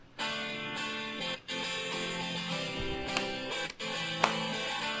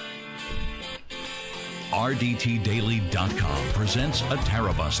RDTDaily.com presents a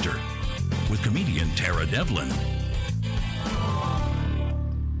Tara Buster with comedian Tara Devlin.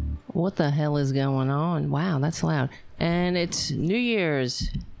 What the hell is going on? Wow, that's loud. And it's New Year's.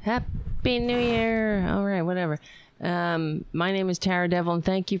 Happy New Year. All right, whatever. My name is Tara Devlin.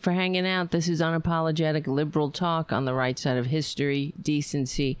 Thank you for hanging out. This is unapologetic liberal talk on the right side of history,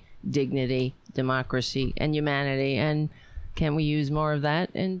 decency, dignity, democracy, and humanity. And can we use more of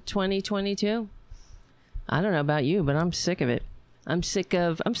that in 2022? I don't know about you, but I'm sick of it. I'm sick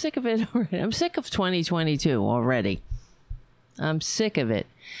of it already. I'm sick of 2022 already. I'm sick of it.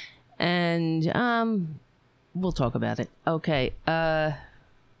 And we'll talk about it. Okay.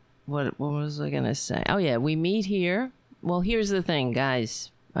 What was I gonna say? Oh yeah, we meet here. Well, here's the thing,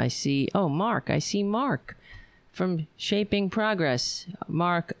 guys. I see Mark from Shaping Progress.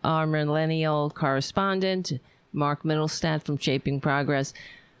 Mark, our millennial correspondent. Mark Middlestat from Shaping Progress.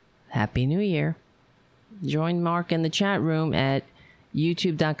 Happy New Year. Join Mark in the chat room at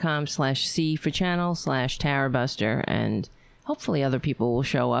youtube.com/C for channel/TaraBuster, and hopefully other people will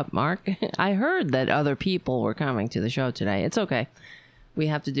show up, Mark. I heard that other people were coming to the show today. It's okay. We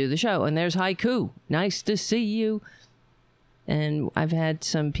have to do the show. And there's Haiku. Nice to see you. And I've had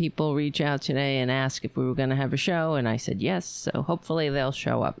some people reach out today and ask if we were going to have a show, and I said yes, so hopefully they'll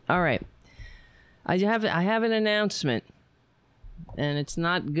show up. All right. I have an announcement, and it's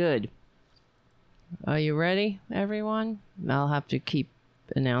not good. Are you ready, everyone? I'll have to keep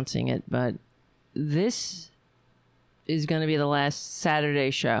announcing it, but this is going to be the last Saturday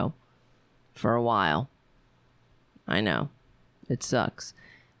show for a while. I know. It sucks.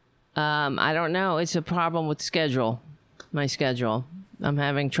 I don't know. It's a problem with my schedule. I'm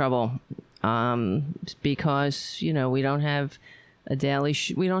having trouble because, we don't have a daily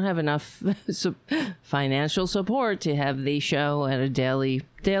we don't have enough financial support to have the show at a daily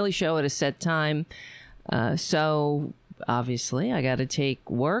show at a set time. So obviously I got to take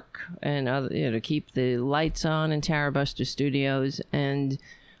work and to keep the lights on in Tara Buster Studios, and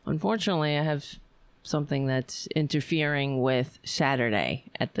unfortunately I have something that's interfering with Saturday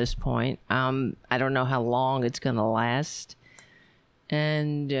at this point. I don't know how long it's gonna last.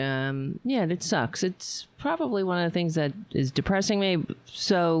 And, it sucks. It's probably one of the things that is depressing me.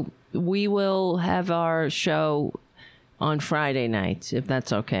 So we will have our show on Friday night, if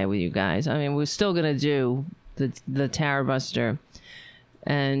that's okay with you guys. I mean, we're still going to do the Tara Buster.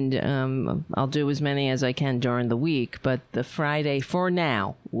 And I'll do as many as I can during the week. But the Friday, for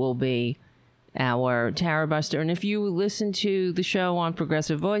now, will be our Tara Buster. And if you listen to the show on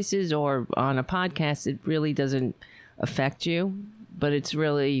Progressive Voices or on a podcast, it really doesn't affect you. But it's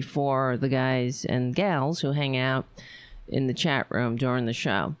really for the guys and gals who hang out in the chat room during the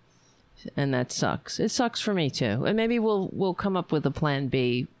show. And that sucks. It sucks for me too. And maybe we'll come up with a plan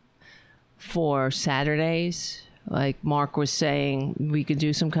B for Saturdays. Like Mark was saying, we could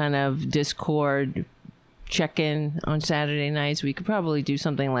do some kind of Discord check-in on Saturday nights. We could probably do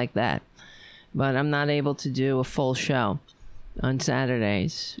something like that. But I'm not able to do a full show on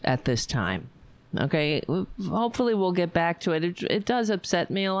Saturdays at this time. Okay, hopefully we'll get back to it. It does upset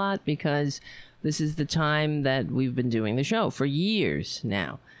me a lot because this is the time that we've been doing the show for years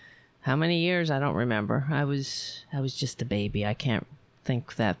now. How many years? I don't remember. I was just a baby. I can't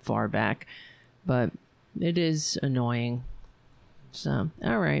think that far back. But it is annoying. So,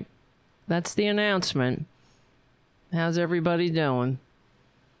 all right. That's the announcement. How's everybody doing?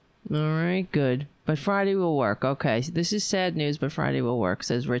 All right, good. But Friday will work. Okay, this is sad news, but Friday will work,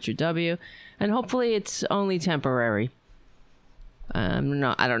 says Richard W. And hopefully it's only temporary. I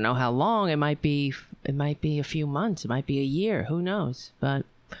don't know how long. It might be a few months. It might be a year. Who knows? But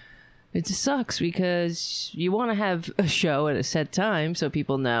it just sucks because you want to have a show at a set time so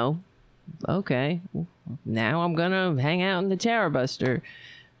people know, okay, now I'm going to hang out in the Tara Buster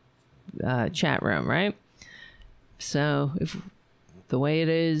chat room, right? So if the way it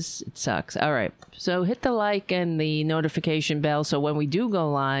is, it sucks. All right. So hit the like and the notification bell so when we do go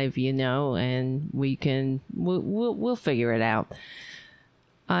live, and we'll figure it out.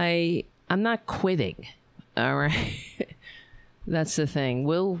 I'm not quitting. All right. That's the thing.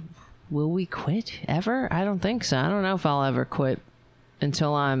 Will we quit ever? I don't think so. I don't know if I'll ever quit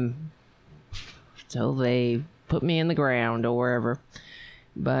until they put me in the ground or wherever.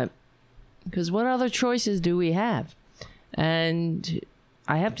 But because what other choices do we have? And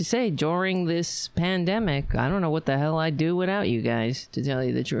I have to say, during this pandemic, I don't know what the hell I'd do without you guys, to tell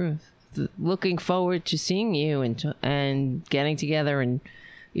you the truth. Looking forward to seeing you and getting together, and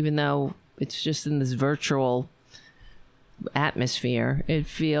even though it's just in this virtual atmosphere,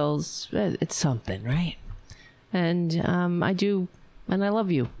 it's something, right? And I do, and I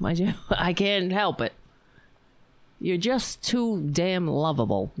love you. I do. I can't help it. You're just too damn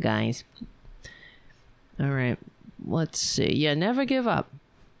lovable, guys. All right. Let's see. Yeah, never give up,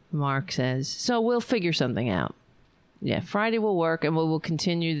 Mark says. So we'll figure something out. Yeah, Friday will work, and we'll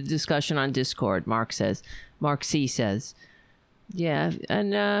continue the discussion on Discord, Mark says. Mark C says. Yeah,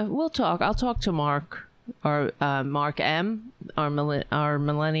 and we'll talk. I'll talk to Mark, or Mark M, our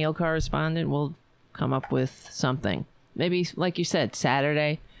millennial correspondent. We'll come up with something. Maybe, like you said,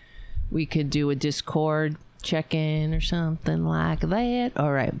 Saturday, we could do a Discord check-in or something like that.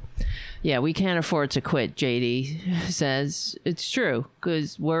 All right. Yeah, we can't afford to quit, JD says. It's true,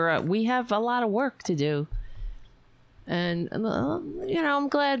 because we have a lot of work to do. And, I'm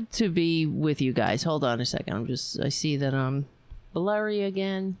glad to be with you guys. Hold on a second. I see that I'm blurry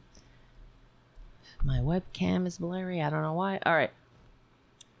again. My webcam is blurry. I don't know why. All right.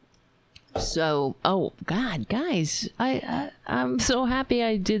 So, oh, God, guys, I'm so happy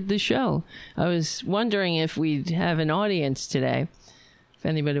I did the show. I was wondering if we'd have an audience today, if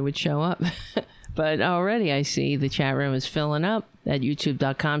anybody would show up. But already I see the chat room is filling up at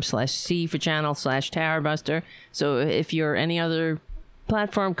youtube.com/C for channel/TaraBuster. So if you're any other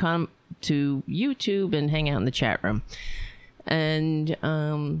platform, come to YouTube and hang out in the chat room. And,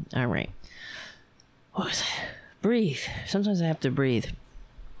 all right. What was it? Breathe. Sometimes I have to breathe.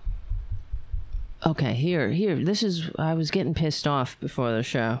 Okay, here. I was getting pissed off before the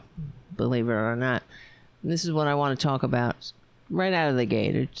show, believe it or not. This is what I want to talk about right out of the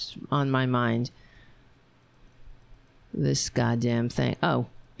gate. It's on my mind. This goddamn thing. Oh,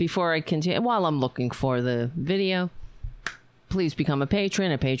 before I continue, while I'm looking for the video, please become a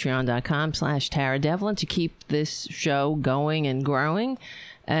patron at patreon.com/TaraDevlin to keep this show going and growing.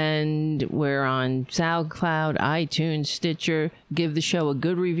 And we're on SoundCloud, iTunes, Stitcher. Give the show a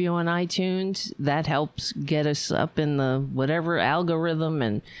good review on iTunes. That helps get us up in the whatever algorithm.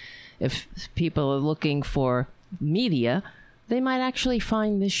 And if people are looking for media, they might actually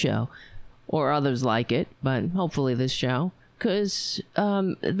find this show or others like it, but hopefully this show. Because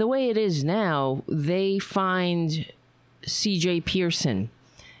the way it is now, they find C.J. Pearson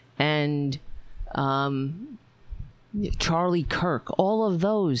and Charlie Kirk, all of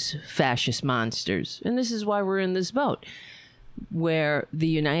those fascist monsters. And this is why we're in this boat, where the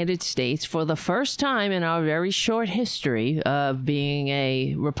United States, for the first time in our very short history of being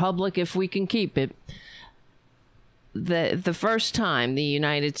a republic, if we can keep it, the first time the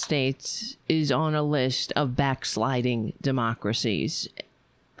United States is on a list of backsliding democracies.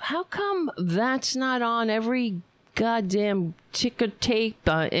 How come that's not on every goddamn ticker tape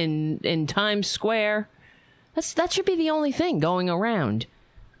in Times Square? That should be the only thing going around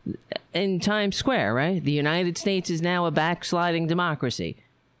in Times Square, right? The United States is now a backsliding democracy.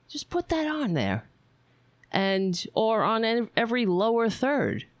 Just put that on there. Or on every lower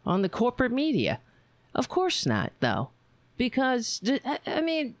third on the corporate media. Of course not, though. Because, I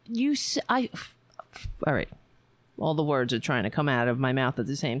mean, all right. All the words are trying to come out of my mouth at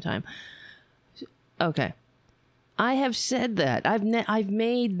the same time. Okay. I have said that. I've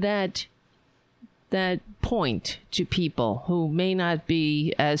made that point to people who may not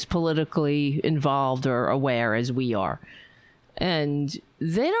be as politically involved or aware as we are. And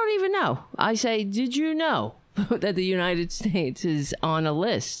they don't even know. I say, did you know that the United States is on a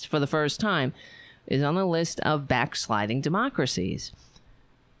list for the first time, is on a list of backsliding democracies?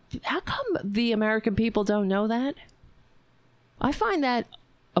 How come the American people don't know that? I find that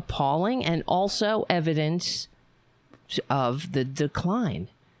appalling and also evidence of the decline.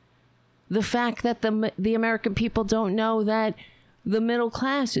 The fact that the American people don't know that the middle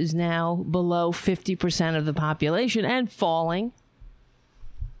class is now below 50% of the population and falling.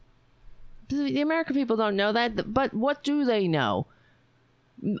 The American people don't know that, but what do they know?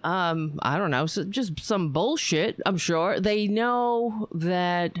 I don't know, so just some bullshit, I'm sure. They know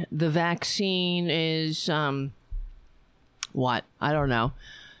that the vaccine is, what? I don't know.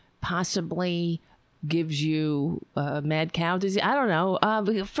 Possibly gives you mad cow disease. I don't know.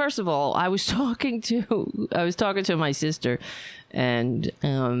 First of all, I was talking to my sister, and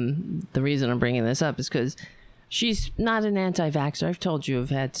the reason I'm bringing this up is because she's not an anti-vaxxer. I've told you I've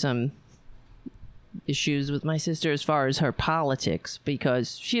had some issues with my sister as far as her politics,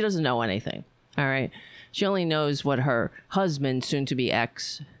 because she doesn't know anything. All right, she only knows what her husband, soon to be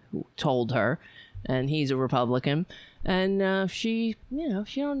ex, told her, and he's a Republican, and she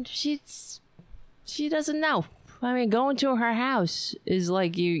doesn't know. I mean, going to her house is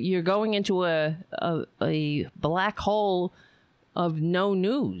like you're going into a black hole of no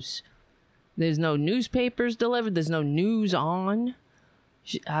news. There's no newspapers delivered. There's no news on.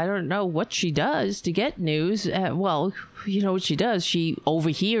 I don't know what she does to get news. Well, you know what she does? She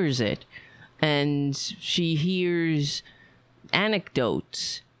overhears it. and she hears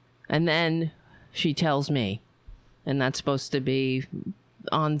anecdotes, and then she tells me, and that's supposed to be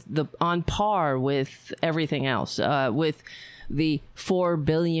on par with everything else, with the 4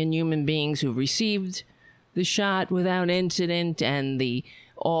 billion human beings who received the shot without incident, and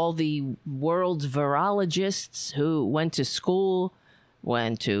all the world's virologists who went to school,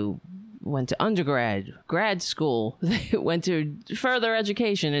 went to undergrad, grad school, they went to further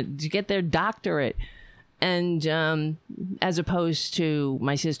education to get their doctorate. And as opposed to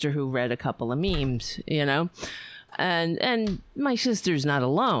my sister, who read a couple of memes, and my sister's not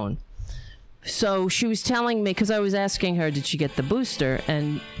alone. So she was telling me, because I was asking her, did she get the booster?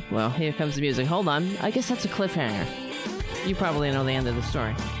 And, well, here comes the music. Hold on. I guess that's a cliffhanger. You probably know the end of the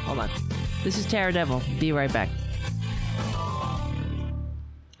story. Hold on. This is Tara Devil. Be right back.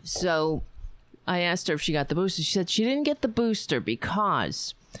 So I asked her if she got the booster. She said she didn't get the booster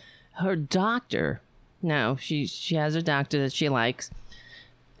because her doctor... No, she has a doctor that she likes,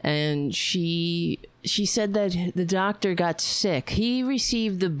 and she said that the doctor got sick. He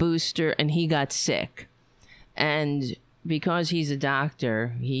received the booster and he got sick, and because he's a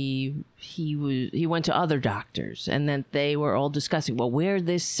doctor, he went to other doctors, and then they were all discussing, well, where did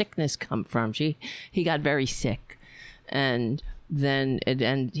this sickness come from? He got very sick, and then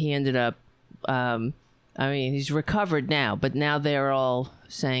he ended up. He's recovered now, but now they're all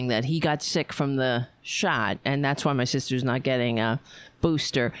saying that he got sick from the shot, and that's why my sister's not getting a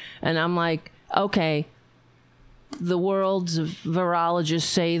booster. And I'm like, okay, the world's virologists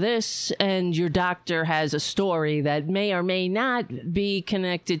say this, and your doctor has a story that may or may not be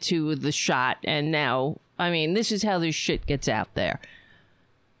connected to the shot. And now, this is how this shit gets out there.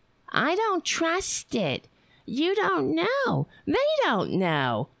 I don't trust it. You don't know. They don't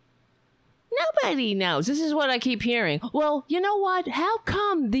know. Nobody knows. This is what I keep hearing. Well, you know what? How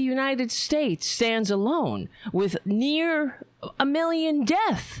come the United States stands alone with near 1 million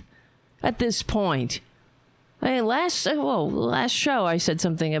deaths at this point? Last show I said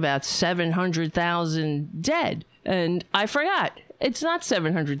something about 700,000 dead, and I forgot. It's not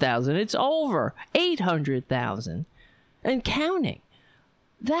 700,000. It's over 800,000 and counting.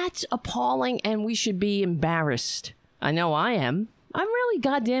 That's appalling, and we should be embarrassed. I know I am. I'm really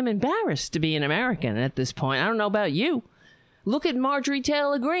goddamn embarrassed to be an American at this point. I don't know about you. Look at Marjorie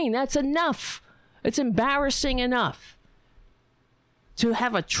Taylor Greene. That's enough. It's embarrassing enough. To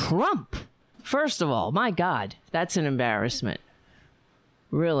have a Trump. First of all, my God, that's an embarrassment.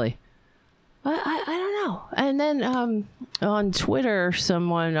 Really. I don't know. And then on Twitter,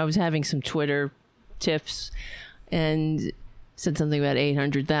 I was having some Twitter tiffs and said something about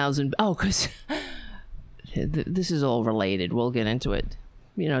 800,000. Oh, because... This is all related. We'll get into it.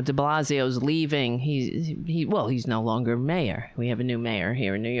 De Blasio's leaving. He's no longer mayor. We have a new mayor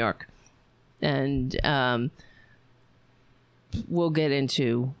here in New York. And we'll get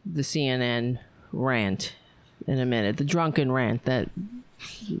into the CNN rant in a minute. The drunken rant that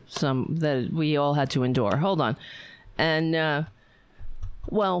we all had to endure. Hold on. And,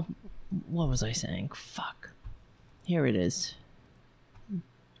 what was I saying? Fuck. Here it is.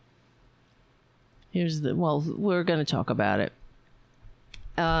 We're going to talk about it.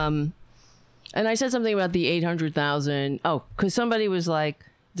 And I said something about the 800,000. Oh, because somebody was like,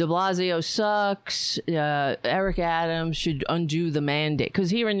 de Blasio sucks. Eric Adams should undo the mandate. Because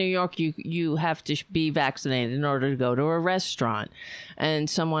here in New York, you have to be vaccinated in order to go to a restaurant. And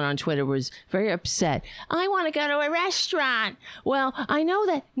someone on Twitter was very upset. I want to go to a restaurant. Well, I know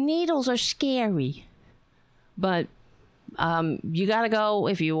that needles are scary. But... you gotta go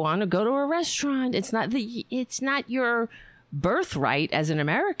if you want to go to a restaurant. It's not your birthright as an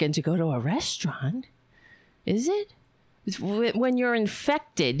American to go to a restaurant, is it? It's when you're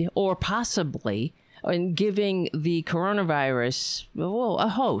infected or possibly and giving the coronavirus a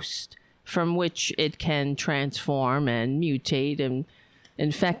host from which it can transform and mutate and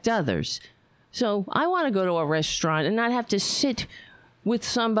infect others. So I want to go to a restaurant and not have to sit with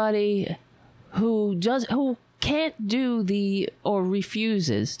somebody who can't do or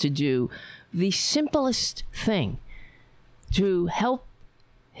refuses to do the simplest thing to help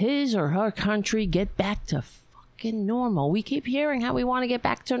his or her country get back to fucking normal. We keep hearing how we want to get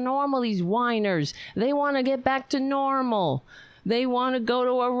back to normal. These whiners, they want to get back to normal. They want to go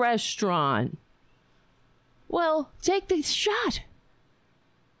to a restaurant. Well, take the shot.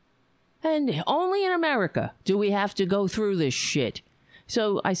 And only in America do we have to go through this shit.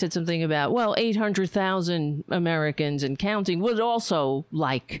 So I said something about, 800,000 Americans and counting would also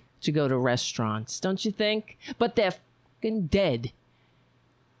like to go to restaurants, don't you think? But they're fucking dead.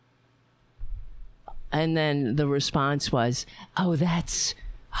 And then the response was, oh, that's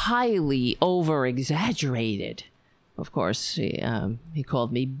highly over-exaggerated. Of course, he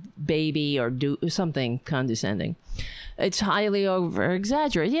called me baby or something condescending. It's highly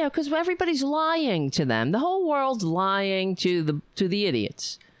over-exaggerated. Yeah, because everybody's lying to them. The whole world's lying to the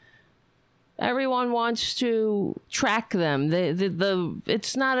idiots. Everyone wants to track them.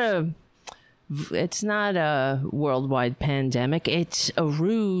 It's not a worldwide pandemic. It's a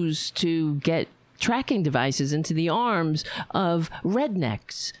ruse to get tracking devices into the arms of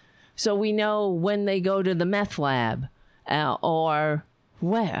rednecks. So we know when they go to the meth lab or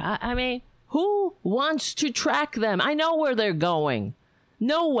where. I mean, who wants to track them? I know where they're going.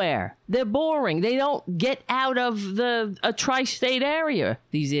 Nowhere. They're boring. They don't get out of a tri-state area,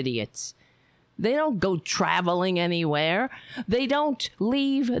 these idiots. They don't go traveling anywhere. They don't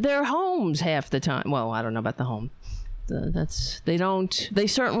leave their homes half the time. Well, I don't know about the home. They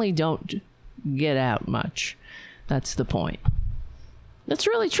certainly don't get out much. That's the point. That's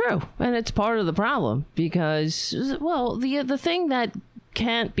really true. And it's part of the problem because, well, the thing that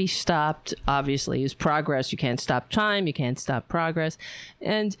can't be stopped, obviously, is progress. You can't stop time. You can't stop progress.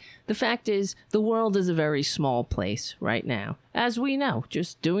 And the fact is, the world is a very small place right now, as we know,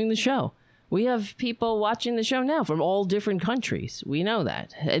 just doing the show. We have people watching the show now from all different countries. We know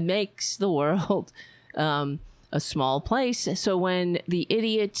that. It makes the world a small place. So when the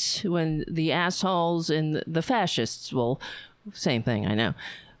idiots, when the assholes and the fascists will, same thing, I know,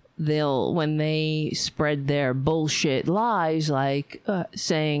 when they spread their bullshit lies, like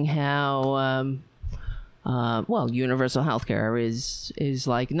saying how, universal healthcare is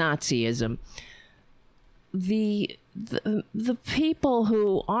like Nazism. The people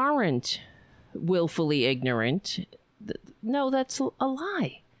who aren't willfully ignorant know that's a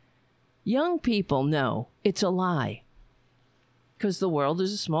lie. Young people know it's a lie because the world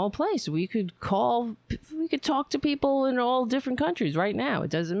is a small place. We could talk to people in all different countries right now.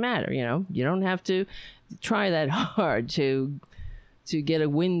 It doesn't matter. You don't have to try that hard to get a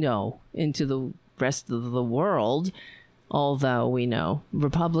window into the rest of the world. Although we know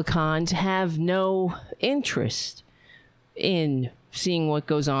Republicans have no interest in seeing what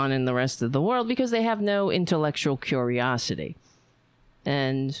goes on in the rest of the world because they have no intellectual curiosity.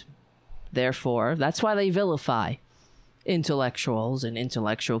 And therefore, that's why they vilify intellectuals and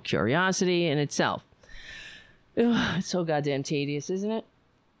intellectual curiosity in itself. Ugh, it's so goddamn tedious, isn't it?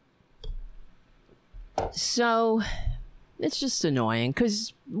 So, it's just annoying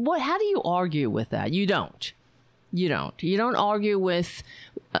because how do you argue with that? You don't. You don't argue with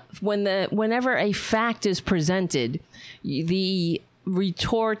whenever a fact is presented, the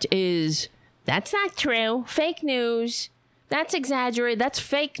retort is, that's not true. Fake news. That's exaggerated. That's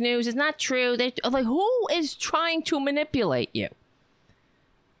fake news. It's not true. Like, who is trying to manipulate you?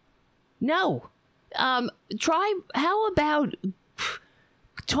 No. How about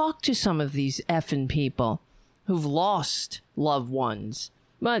talk to some of these effing people who've lost loved ones.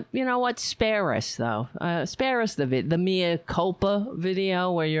 But you know what? Spare us, though. Spare us the mea culpa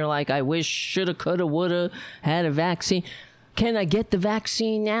video where you're like, I wish, shoulda, coulda, woulda, had a vaccine. Can I get the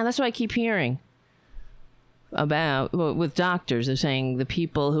vaccine now? That's what I keep hearing about with doctors. They're saying the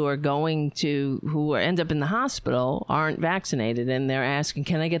people who end up in the hospital aren't vaccinated, and they're asking,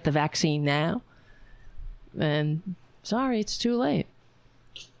 can I get the vaccine now? And sorry, it's too late.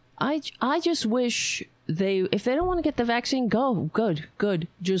 I just wish if they don't want to get the vaccine, go. Good.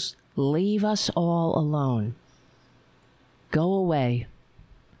 Just leave us all alone. Go away.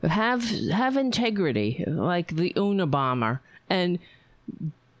 Have integrity, like the Unabomber, and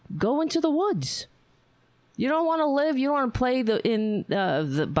go into the woods. You don't want to live. You don't want to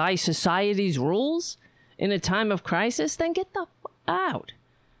play by society's rules in a time of crisis. Then get the out.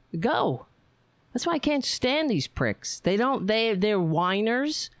 Go. That's why I can't stand these pricks. They're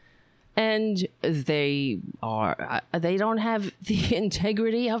whiners. And they don't have the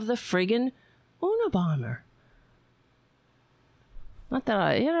integrity of the friggin' Unabomber. Not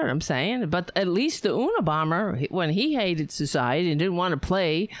that you know what I'm saying, but at least the Unabomber, when he hated society and didn't want to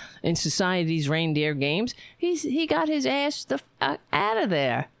play in society's reindeer games, he got his ass out of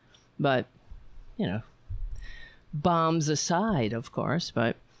there. But, bombs aside, of course,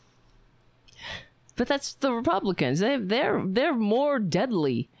 but that's the Republicans. They're more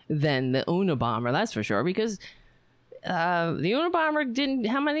deadly than the Unabomber, that's for sure, because the Unabomber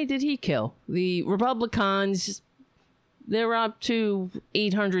how many did he kill? The Republicans, they're up to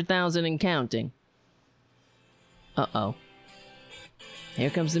 800,000 and counting. Uh-oh. Here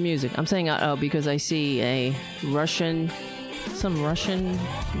comes the music. I'm saying uh-oh because I see some Russian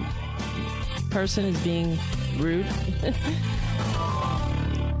person is being rude.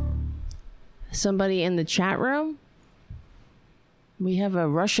 Somebody in the chat room We have a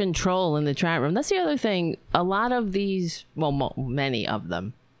Russian troll in the chat room. That's the other thing. A lot of these, well, many of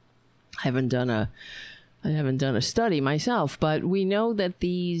them. I haven't done a study myself, but we know that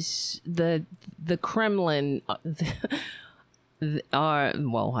the Kremlin are,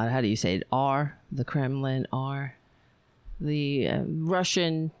 well, how do you say it? The Kremlin are the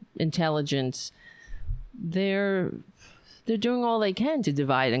Russian intelligence. They're doing all they can to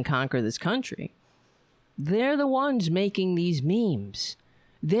divide and conquer this country. They're the ones making these memes.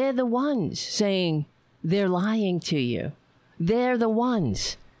 They're the ones saying they're lying to you. They're the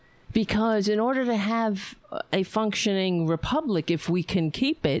ones. Because in order to have a functioning republic, if we can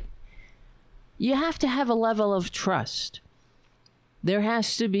keep it, you have to have a level of trust. There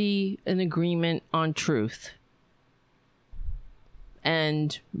has to be an agreement on truth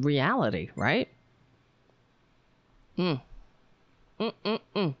and reality, right?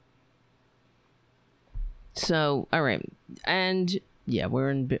 So, all right, and yeah, we're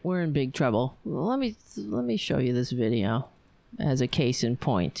in big trouble. Let me show you this video as a case in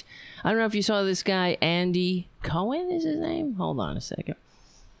point. I don't know if you saw this guy, Andy Cohen is his name. Hold on a second.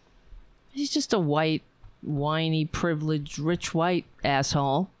 He's just a white, whiny, privileged, rich white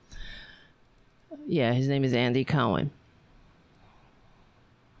asshole. Yeah, his name is Andy Cohen.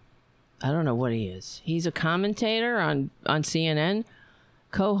 I don't know what he is. He's a commentator on CNN.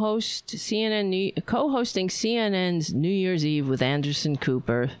 Co-hosting CNN's New Year's Eve with Anderson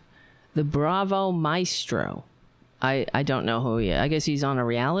Cooper, the Bravo Maestro. I don't know who he is. I guess he's on a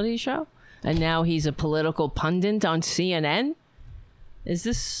reality show, and now he's a political pundit on CNN.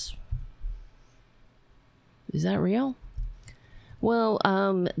 Is that real? Well,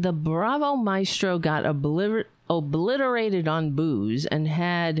 the Bravo Maestro got obliterated on booze and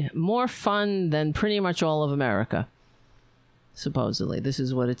had more fun than pretty much all of America. Supposedly. This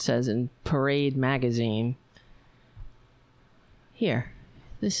is what it says in Parade magazine. Here.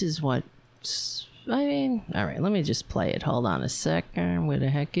 This is what... I mean... Alright, let me just play it. Hold on a second. Where the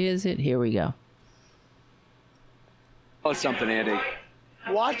heck is it? Here we go. Oh, something, Andy.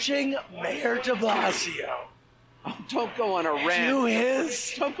 Watching Mayor de Blasio... Oh, don't go on a rant. Do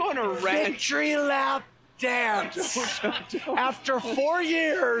his don't go on a rant. Victory lap dance Don't. after 4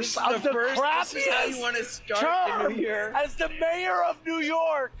 years of the crappiest term as the mayor of New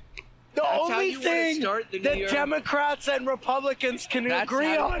York. The only thing that Democrats and Republicans can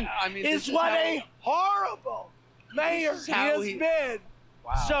agree on is what a horrible mayor he has been.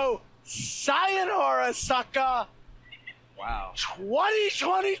 Wow. So, sayonara, sucker. Wow.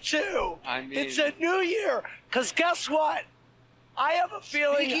 2022. It's a new year. Because guess what? I have a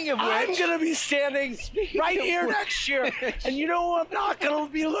feeling I'm going to be standing right here next year. And you know what I'm not going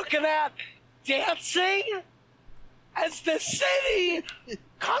to be looking at? Dancing as the city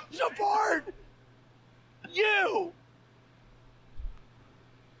comes apart. You.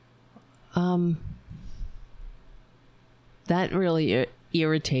 That really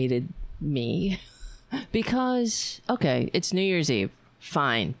irritated me. Because, okay, it's New Year's Eve.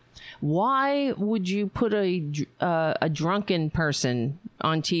 Fine. Why would you put a drunken person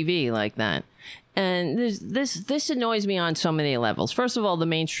on TV like that? And this annoys me on so many levels. First of all, the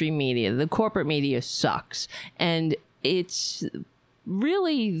mainstream media, the corporate media sucks. And it's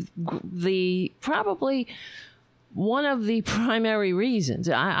really probably one of the primary reasons.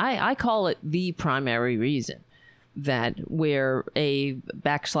 I call it the primary reason that we're a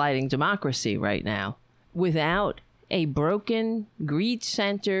backsliding democracy right now. Without a broken,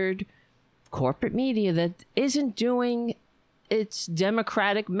 greed-centered corporate media that isn't doing its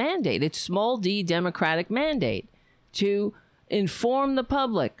democratic mandate, its small d democratic mandate to inform the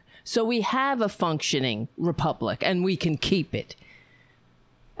public so we have a functioning republic and we can keep it.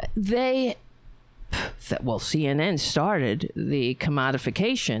 CNN started the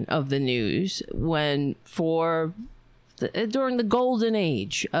commodification of the news during the golden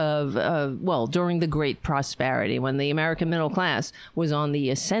age of, during the Great Prosperity, when the American middle class was on the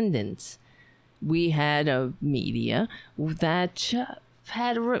ascendant. We had a media that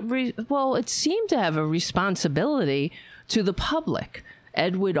had, it seemed to have a responsibility to the public.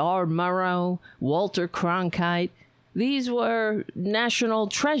 Edward R. Murrow, Walter Cronkite, these were national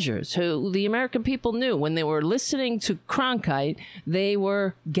treasures who the American people knew when they were listening to Cronkite, they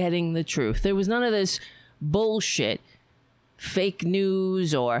were getting the truth. There was none of this bullshit. Fake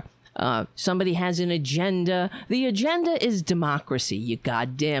news or somebody has an agenda. The agenda is democracy, you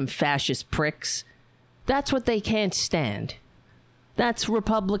goddamn fascist pricks. That's what they can't stand. That's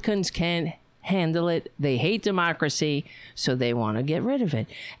Republicans can't handle it. They hate democracy, so they want to get rid of it.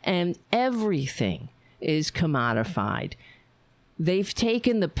 And everything is commodified. They've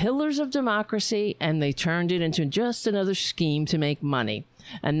taken the pillars of democracy and they turned it into just another scheme to make money.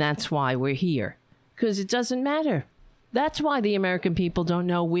 And that's why we're here. Because it doesn't matter. That's why the American people don't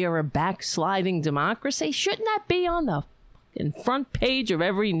know we're a backsliding democracy. Shouldn't that be on the front page of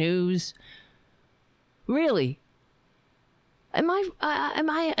every news? Really? Am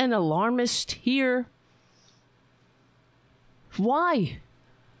I an alarmist here? Why?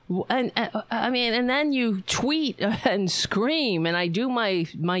 And and then you tweet and scream, and I do my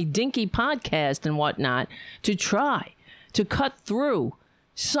dinky podcast and whatnot to try to cut through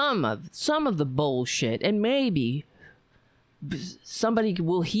some of the bullshit, and maybe somebody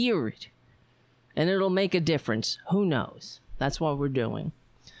will hear it, and it'll make a difference. Who knows? That's what we're doing.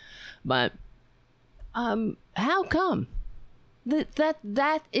 But how come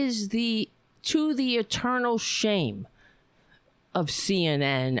that is the eternal shame of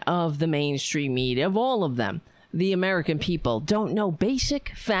CNN, of the mainstream media, of all of them? The American people don't know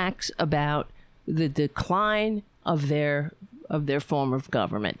basic facts about the decline of their form of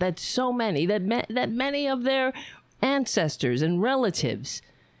government. That so many, that many of their ancestors and relatives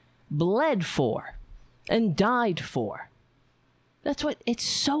bled for and died for. That's what, it's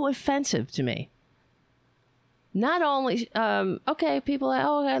so offensive to me. Not only, okay, people are,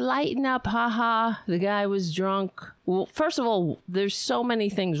 oh, lighten up, haha, the guy was drunk. Well, first of all, there's so many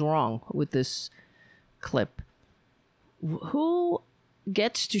things wrong with this clip. Who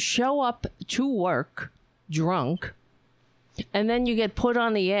gets to show up to work drunk and then you get put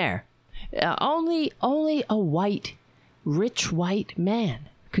on the air? Only a rich white man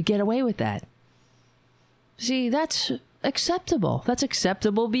could get away with that. See, that's acceptable. That's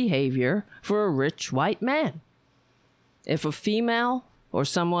acceptable behavior for a rich white man. If a female or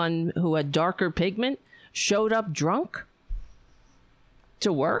someone who had darker pigment showed up drunk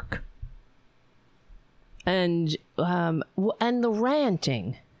to work, and the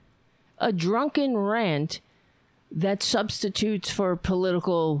ranting, a drunken rant that substitutes for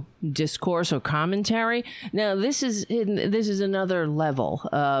political discourse or commentary. Now, this is another level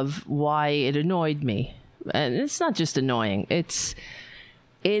of why it annoyed me, and it's not just annoying. It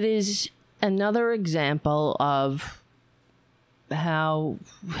is another example of the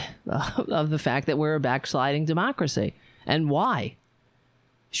fact that we're a backsliding democracy. And why?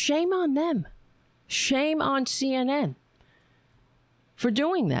 Shame on them. Shame on CNN for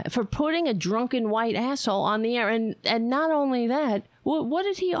doing that, for putting a drunken white asshole on the air. And not only that, what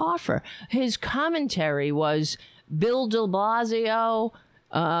did he offer? His commentary was Bill de Blasio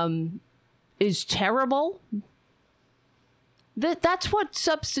is terrible. That's what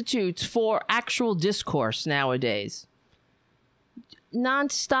substitutes for actual discourse nowadays.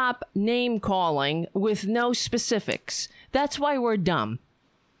 Nonstop name calling with no specifics. That's why we're dumb.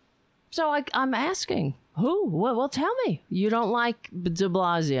 So I'm asking, who? Well, tell me. You don't like de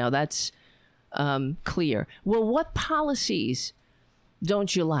Blasio. That's clear. Well, what policies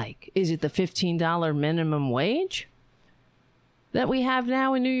don't you like? Is it the $15 minimum wage that we have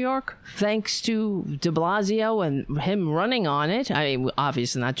now in New York, thanks to de Blasio and him running on it? I mean,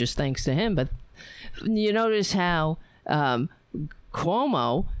 obviously not just thanks to him, but you notice how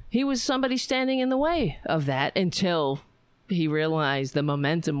Cuomo, he was somebody standing in the way of that until he realized the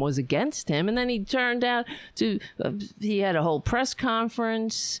momentum was against him. And then he turned out to, he had a whole press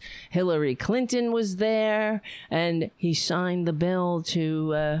conference. Hillary Clinton was there, and he signed the bill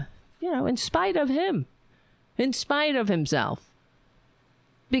to, in spite of him, in spite of himself,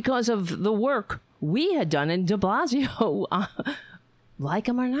 because of the work we had done. And de Blasio, like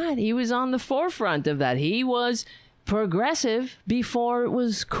him or not, he was on the forefront of that. He was progressive before it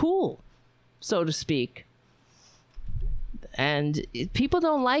was cool, so to speak. And people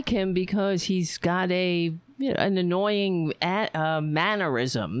don't like him because he's got an annoying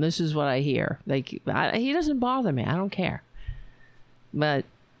mannerism. This is what I hear. He doesn't bother me. I don't care. But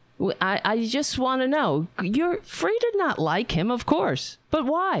I just want to know. You're free to not like him, of course. But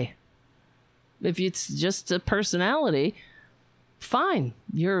why? If it's just a personality, fine.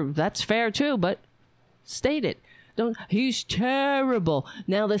 That's fair too. But state it. He's terrible.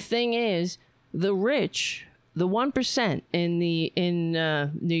 Now the thing is, the rich, the 1% in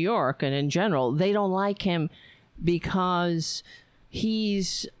New York and in general, they don't like him because he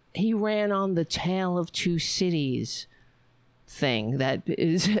ran on the Tale of Two Cities thing that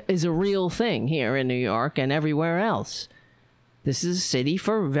is a real thing here in New York and everywhere else. This is a city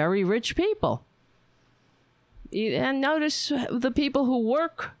for very rich people. And notice the people who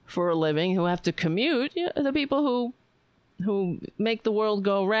work for a living, who have to commute, the people who make the world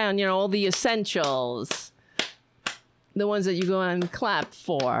go round, all the essentials, the ones that you go and clap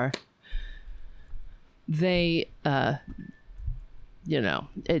for. They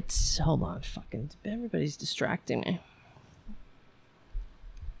it's, hold on, fucking, everybody's distracting me.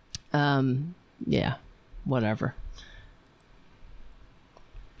 Yeah, whatever.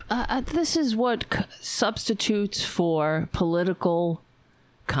 This is what substitutes for political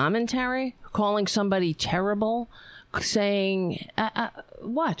commentary, calling somebody terrible, saying,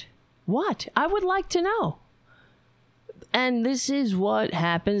 what? I would like to know. And this is what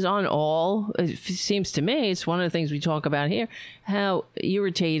happens on all, it seems to me, it's one of the things we talk about here, how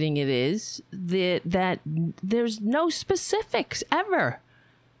irritating it is that there's no specifics ever.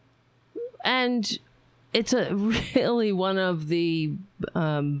 And it's really one of the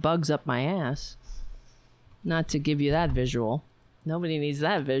bugs up my ass. Not to give you that visual. Nobody needs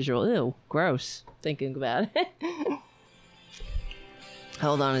that visual. Ew, gross. Thinking about it.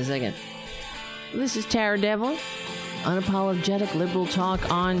 Hold on a second. This is Tara Devlin. Unapologetic liberal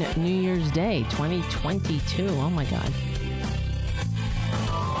talk on New Year's Day 2022. Oh my God.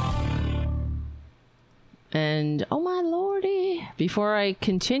 And oh my lordy, before I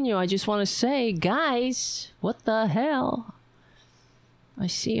continue, I just want to say, guys, what the hell? I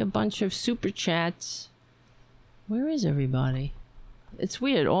see a bunch of super chats. Where is everybody? It's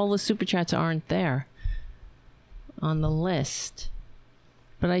weird. All the super chats aren't there on the list.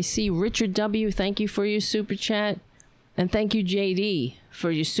 But I see Richard W. Thank you for your super chat. And thank you, JD,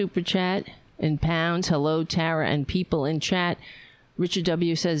 for your super chat in pounds. Hello, Tara and people in chat. Richard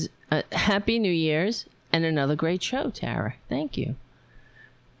W. says, Happy New Year's. And another great show, Tara. Thank you.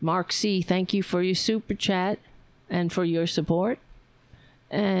 Mark C., thank you for your super chat and for your support.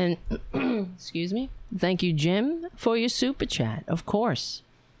 And, excuse me, thank you, Jim, for your super chat, of course.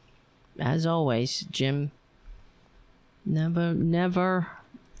 As always, Jim never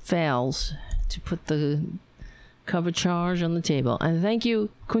fails to put the cover charge on the table. And thank you,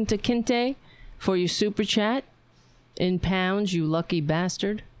 Kunta Kinte, for your super chat in pounds, you lucky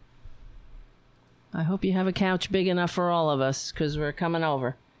bastard. I hope you have a couch big enough for all of us, because we're coming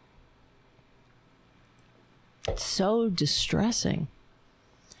over. It's so distressing.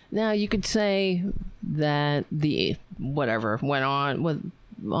 Now, you could say that the whatever went on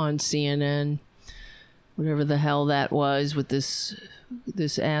on CNN, whatever the hell that was, with this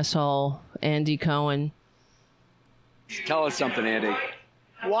asshole, Andy Cohen. Tell us something, Andy.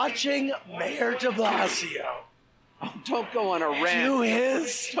 Watching Mayor de Blasio Oh, don't go on a rant. do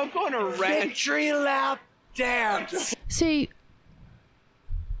his Don't go on a rant. victory lap dance. See,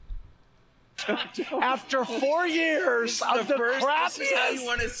 After 4 years of the This is how you crappiest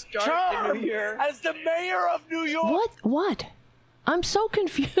want to start the term new year. as the mayor of New York. what? I'm so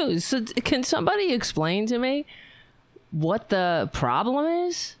confused. So can somebody explain to me what the problem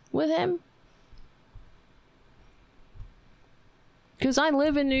is with him? Because I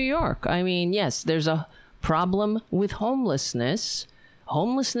live in New York. I mean, yes, there's a problem with homelessness.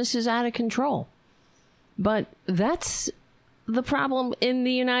 Homelessness is out of control. But that's the problem in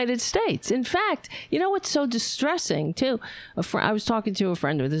the United States. In fact, you know what's so distressing, too? I was talking to a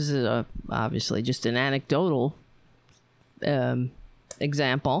friend. This is obviously just an anecdotal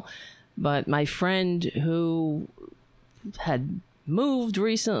example. But my friend who had moved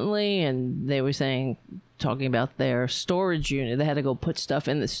recently, and they were talking about their storage unit. They had to go put stuff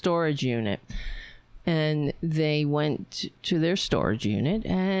in the storage unit. And they went to their storage unit,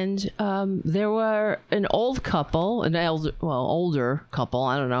 and there were an older couple, older couple,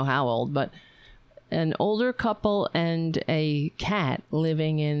 I don't know how old, but an older couple and a cat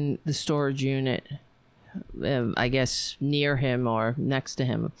living in the storage unit, I guess near him or next to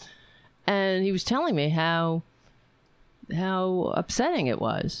him. And he was telling me how upsetting it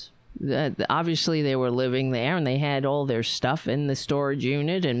was. That obviously they were living there, and they had all their stuff in the storage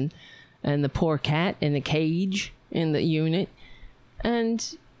unit, and the poor cat in a cage in the unit.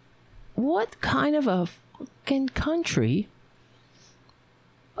 And what kind of a fucking country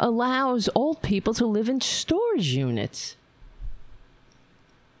allows old people to live in storage units?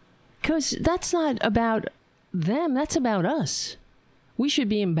 Because that's not about them, that's about us. We should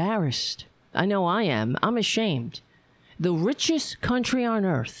be embarrassed. I know I am. I'm ashamed. The richest country on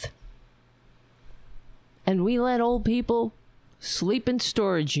earth. And we let old people sleep in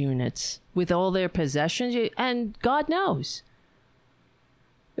storage units with all their possessions, and God knows.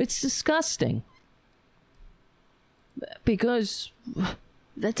 It's disgusting. Because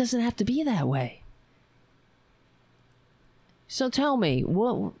that doesn't have to be that way. So tell me,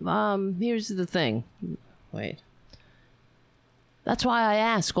 here's the thing. Wait. That's why I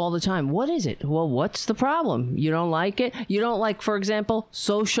ask all the time, what is it? Well, what's the problem? You don't like it? You don't like, for example,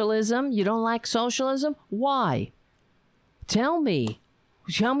 socialism? You don't like socialism? Why? Tell me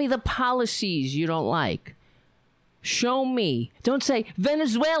the policies you don't like. Show me. Don't say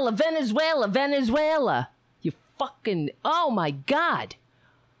Venezuela, Venezuela, Venezuela. You fucking, oh my God.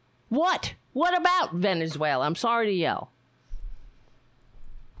 What? What about Venezuela? I'm sorry to yell.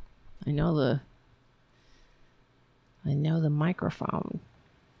 I know the microphone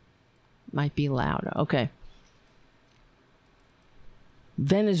might be louder. Okay.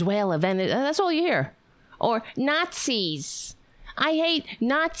 Venezuela, that's all you hear. Or Nazis. I hate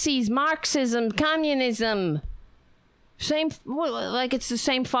Nazis, Marxism, communism. Same, like it's the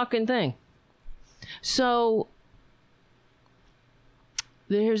same fucking thing. So,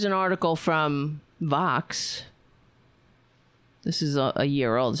 here's an article from Vox. This is a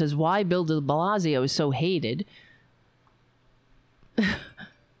year old. It says, why Bill de Blasio is so hated.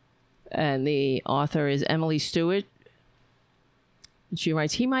 And the author is Emily Stewart. She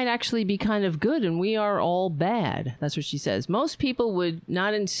writes, he might actually be kind of good and we are all bad. That's what she says. Most people would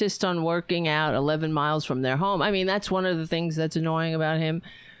not insist on working out 11 miles from their home. I mean, that's one of the things that's annoying about him.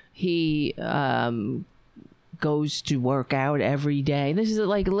 He goes to work out every day. This is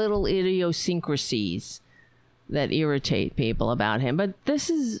like little idiosyncrasies that irritate people about him. But this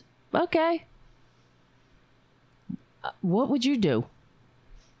is, okay. What would you do?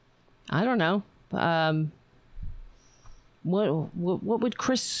 I don't know. What would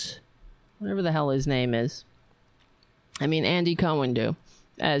Chris, whatever the hell his name is, I mean Andy Cohen do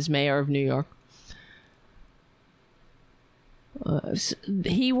as mayor of New York?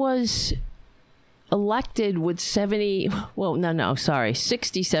 He was elected with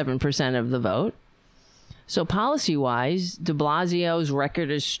 67% of the vote. So policy-wise, de Blasio's record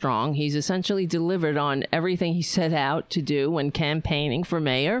is strong. He's essentially delivered on everything he set out to do when campaigning for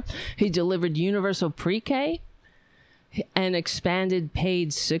mayor. He delivered universal pre-K and expanded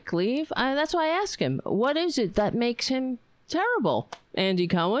paid sick leave. That's why I ask him, what is it that makes him terrible? Andy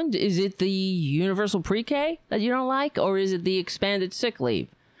Cohen, is it the universal pre-K that you don't like? Or is it the expanded sick leave?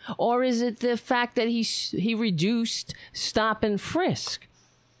 Or is it the fact that he reduced stop and frisk?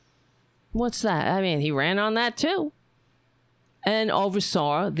 What's that? I mean, he ran on that too. And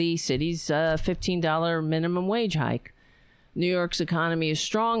oversaw the city's $15 minimum wage hike. New York's economy is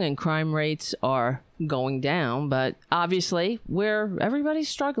strong and crime rates are going down, but obviously everybody's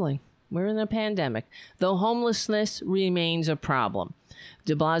struggling. We're in a pandemic. Though homelessness remains a problem.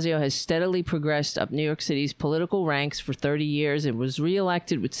 De Blasio has steadily progressed up New York City's political ranks for 30 years. It was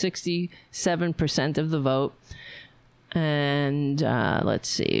reelected with 67% of the vote. And let's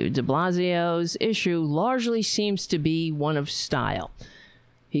see, de Blasio's issue largely seems to be one of style.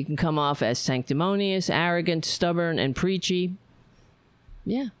 He can come off as sanctimonious, arrogant, stubborn, and preachy.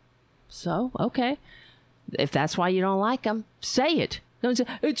 Yeah. So, okay. If that's why you don't like him, say it. Don't say,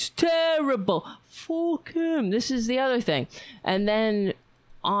 it's terrible. Fuck him. This is the other thing. And then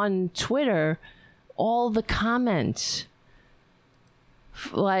on Twitter, all the comments,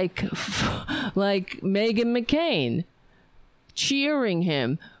 like Meghan McCain, cheering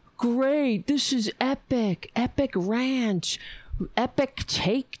him. Great. This is epic. Epic ranch. Epic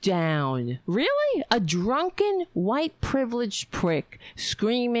takedown. Really? A drunken, white privileged prick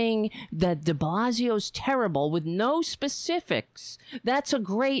screaming that de Blasio's terrible with no specifics. That's a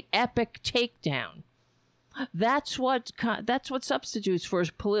great epic takedown. That's what substitutes for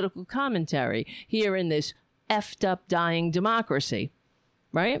political commentary here in this effed up dying democracy.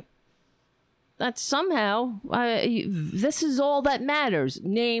 Right? That somehow, this is all that matters.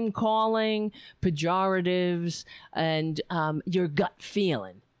 Name calling, pejoratives, and your gut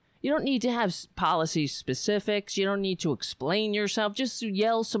feeling. You don't need to have policy specifics. You don't need to explain yourself. Just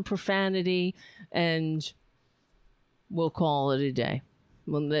yell some profanity and we'll call it a day.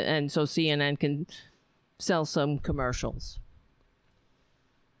 And so CNN can sell some commercials.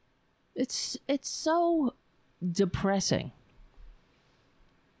 It's so depressing.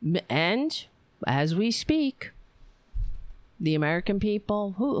 And as we speak, the American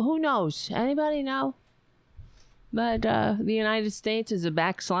people, who knows? Anybody know? But the United States is a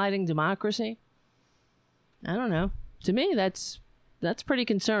backsliding democracy. I don't know. To me, that's pretty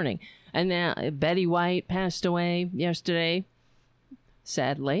concerning. And now Betty White passed away yesterday,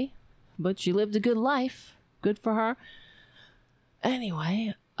 sadly, but she lived a good life. Good for her.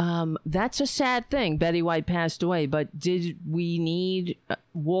 Anyway, that's a sad thing. Betty White passed away, but did we need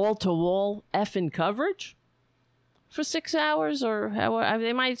wall-to-wall effing coverage for 6 hours? Or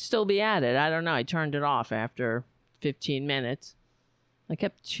they might still be at it. I don't know. I turned it off after 15 minutes. I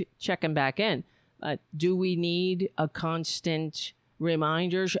kept checking back in. Do we need a constant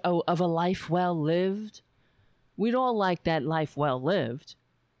reminder of a life well lived? We'd all like that life well lived,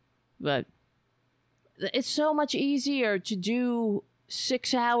 but it's so much easier to do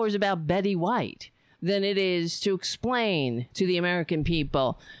 6 hours about Betty White than it is to explain to the American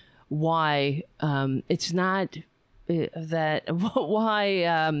people why it's not why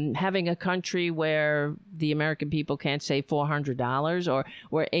having a country where the American people can't save $400 or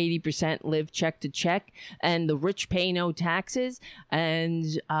where 80% live check to check and the rich pay no taxes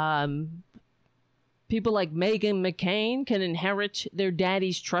and people like Meghan McCain can inherit their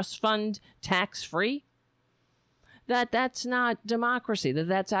daddy's trust fund tax-free. That's not democracy.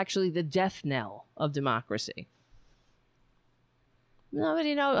 That's actually the death knell of democracy.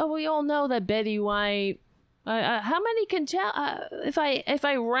 Nobody know. We all know that Betty White. How many can tell? If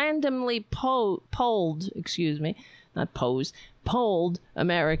I randomly polled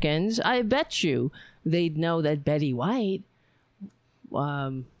Americans, I bet you they'd know that Betty White.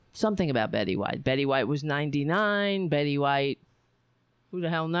 Something about Betty White. Betty White was 99. Betty White. Who the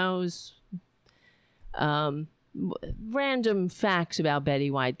hell knows? Random facts about Betty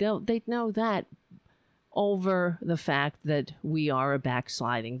White. They'd know that over the fact that we are a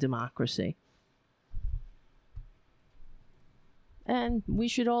backsliding democracy. And we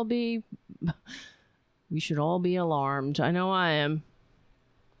should all be alarmed. I know I am.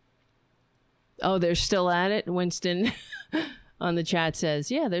 Oh, they're still at it? Winston on the chat says,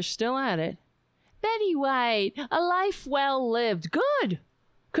 yeah, they're still at it. Betty White, a life well lived. Good.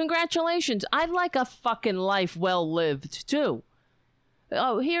 Congratulations. I'd like a fucking life well lived, too.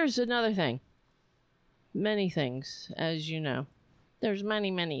 Oh, here's another thing. Many things, as you know. There's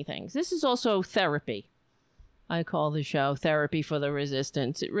many, many things. This is also therapy. I call the show Therapy for the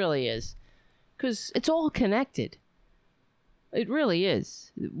Resistance. It really is. Because it's all connected. It really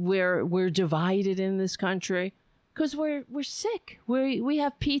is. We're divided in this country because we're sick. We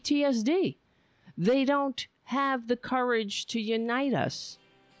have PTSD. They don't have the courage to unite us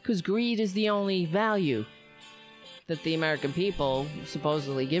because greed is the only value that the American people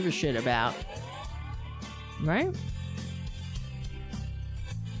supposedly give a shit about. Right?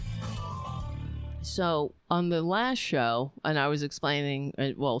 So on the last show, and I was explaining,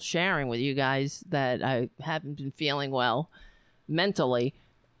 sharing with you guys that I haven't been feeling well mentally,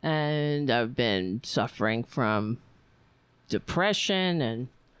 and I've been suffering from depression and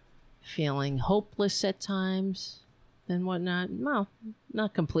feeling hopeless at times and whatnot. Well,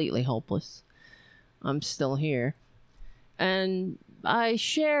 not completely hopeless. I'm still here. And I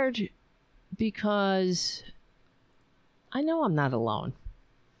shared because I know I'm not alone.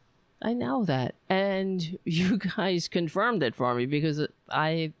 I know that. And you guys confirmed it for me because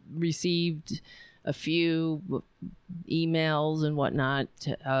I received a few emails and whatnot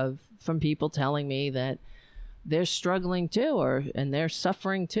from people telling me that they're struggling too, and they're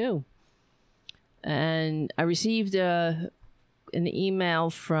suffering too. And I received an email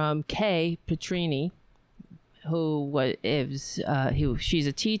from Kay Petrini, she's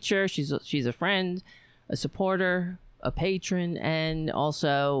a teacher, she's a friend, a supporter, a patron, and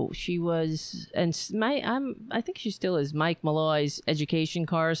also she was, and I think she still is, Mike Malloy's education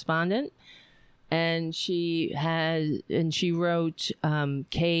correspondent. And she wrote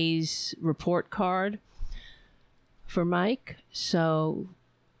Kay's report card for Mike. So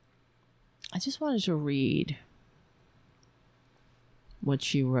I just wanted to read what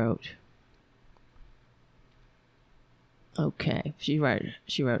she wrote. Okay, she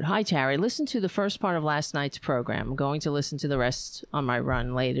wrote, "Hi, Terry. Listen to the first part of last night's program. I'm going to listen to the rest on my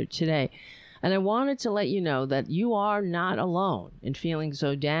run later today. And I wanted to let you know that you are not alone in feeling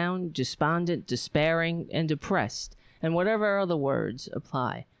so down, despondent, despairing, and depressed, and whatever other words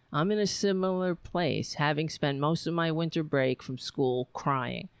apply. I'm in a similar place, having spent most of my winter break from school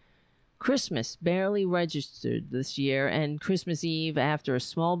crying. Christmas barely registered this year, and Christmas Eve, after a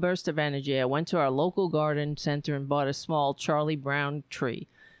small burst of energy, I went to our local garden center and bought a small Charlie Brown tree.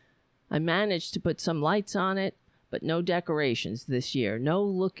 I managed to put some lights on it, but no decorations this year. No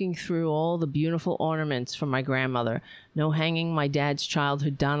looking through all the beautiful ornaments from my grandmother. No hanging my dad's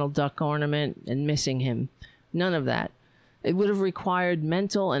childhood Donald Duck ornament and missing him. None of that. It would have required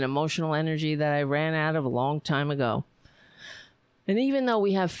mental and emotional energy that I ran out of a long time ago. And even though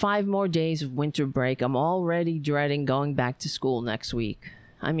we have 5 more days of winter break, I'm already dreading going back to school next week.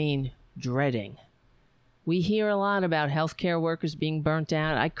 I mean, dreading. We hear a lot about healthcare workers being burnt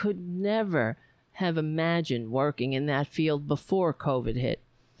out. I could never have imagined working in that field before COVID hit.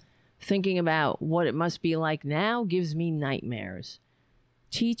 Thinking about what it must be like now gives me nightmares.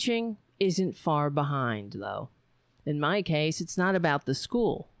 Teaching isn't far behind, though. In my case, it's not about the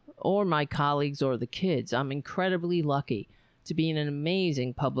school or my colleagues or the kids. I'm incredibly lucky to be in an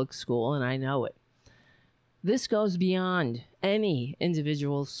amazing public school, and I know it. This goes beyond any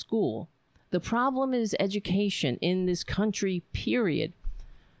individual school. The problem is education in this country, period.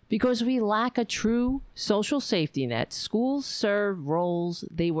 Because we lack a true social safety net, schools serve roles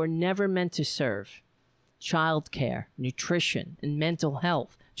they were never meant to serve. Childcare, nutrition, and mental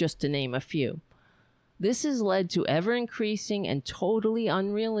health, just to name a few. This has led to ever-increasing and totally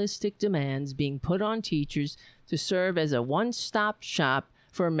unrealistic demands being put on teachers to serve as a one-stop shop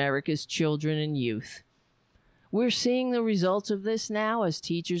for America's children and youth. We're seeing the results of this now as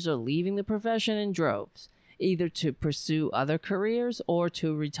teachers are leaving the profession in droves, either to pursue other careers or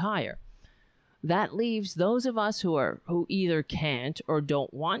to retire. That leaves those of us who either can't or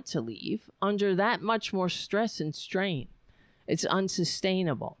don't want to leave under that much more stress and strain. It's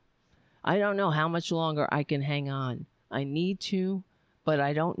unsustainable. I don't know how much longer I can hang on. I need to, but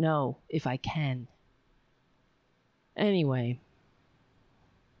I don't know if I can. Anyway,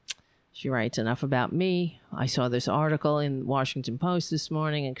 she writes, enough about me. I saw this article in Washington Post this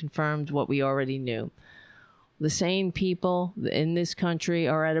morning and confirmed what we already knew. The sane people in this country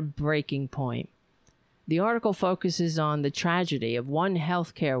are at a breaking point. The article focuses on the tragedy of one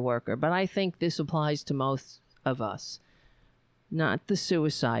healthcare worker, but I think this applies to most of us. Not the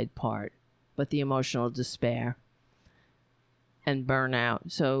suicide part, but the emotional despair and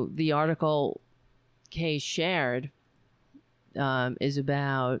burnout. So the article Kay shared is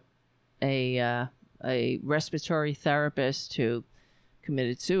about a respiratory therapist who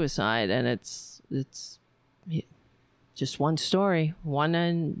committed suicide, and it's just one story, one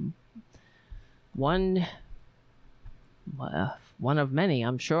of many,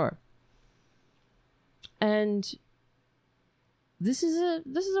 I'm sure. And this is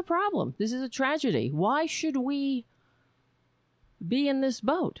a problem. This is a tragedy. Why should we be in this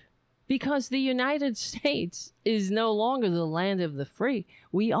boat? Because the United States is no longer the land of the free.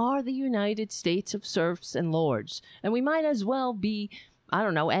 We are the United States of serfs and lords. And we might as well be, I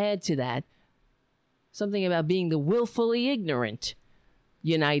don't know, add to that something about being the willfully ignorant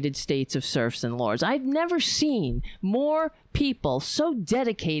United States of serfs and lords. I've never seen more people so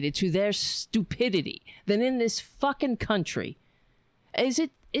dedicated to their stupidity than in this fucking country. Is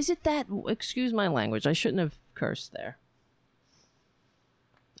it that, excuse my language, I shouldn't have cursed there.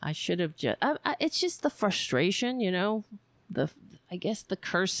 I should have just, it's just the frustration, you know, I guess the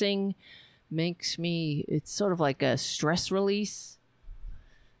cursing makes me, it's sort of like a stress release,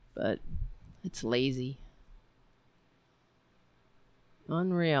 but it's lazy.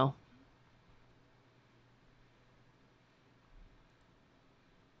 Unreal.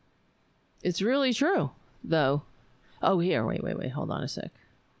 It's really true, though. Oh, here, wait, hold on a sec.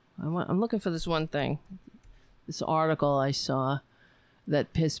 I'm looking for this one thing. This article I saw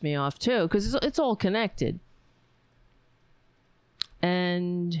that pissed me off, too, because it's all connected.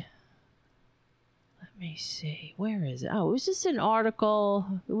 And let me see. Where is it? Oh, it was just an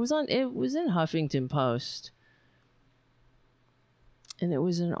article. It was in Huffington Post. And it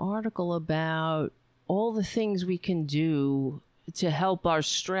was an article about all the things we can do to help our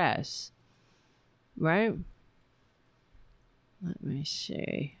stress. Right? Let me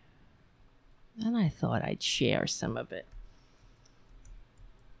see. And I thought I'd share some of it.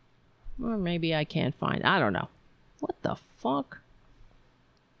 Or maybe I can't find. I don't know. What the fuck?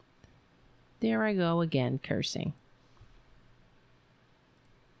 There I go again, cursing.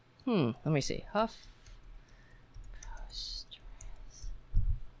 Let me see.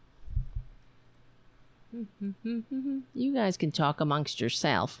 You guys can talk amongst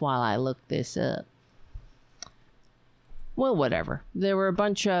yourself while I look this up. Well, whatever. There were a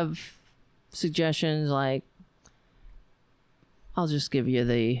bunch of suggestions, like, I'll just give you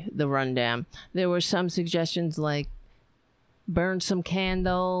the rundown. There were some suggestions like burn some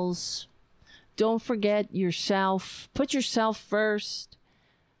candles. Don't forget yourself. Put yourself first.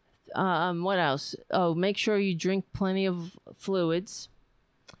 What else? Oh, make sure you drink plenty of fluids.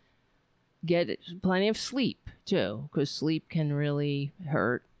 Get plenty of sleep too, because sleep can really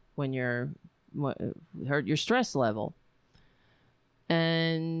hurt when hurt your stress level.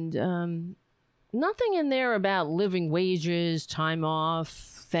 And nothing in there about living wages, time off,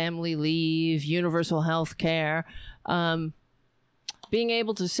 family leave, universal health care, being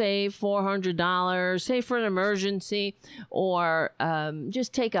able to save $400, save for an emergency, or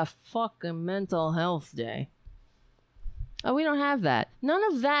just take a fucking mental health day. Oh, we don't have that. None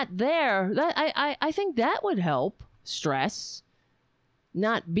of that there. I think that would help stress.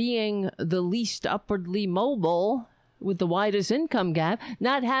 Not being the least upwardly mobile with the widest income gap,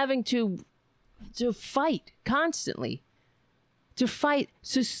 not having to fight constantly, to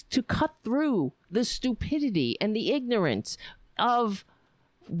cut through the stupidity and the ignorance of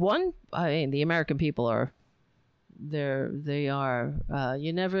one. I mean, the American people are. You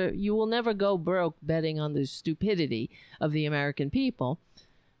will never go broke betting on the stupidity of the American people.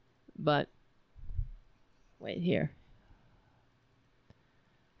 But wait here.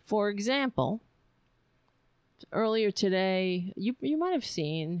 For example, earlier today, you might have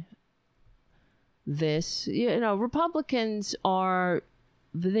seen this. Republicans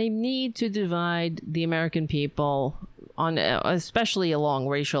they need to divide the American people on, especially along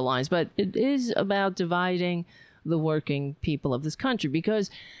racial lines, but it is about dividing the working people of this country,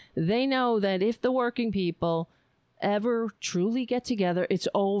 because they know that if the working people ever truly get together, it's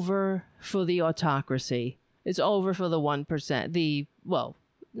over for the autocracy. It's over for the 1%.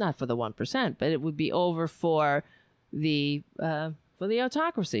 Not for the 1%, but it would be over for the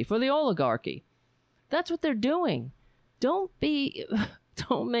autocracy, for the oligarchy. That's what they're doing. Don't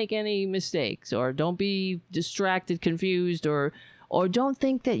make any mistakes, or don't be distracted, confused, or don't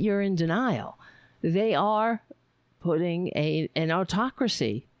think that you're in denial. They are putting an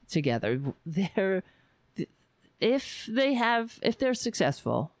autocracy together. If they're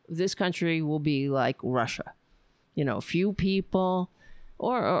successful, this country will be like Russia. Few people,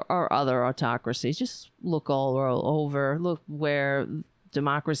 or other autocracies. Just look all over. Look where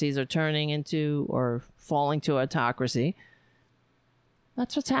democracies are turning into or falling to autocracy.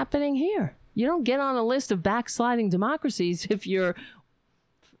 That's what's happening here. You don't get on a list of backsliding democracies if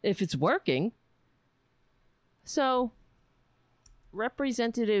it's working. So,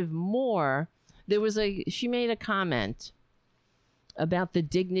 Representative Moore, she made a comment about the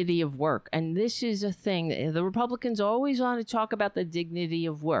dignity of work. And this is a thing that the Republicans always want to talk about, the dignity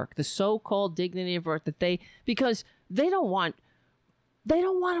of work, the so-called dignity of work, because they don't want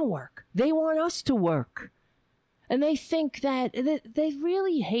to work. They want us to work. And they think that they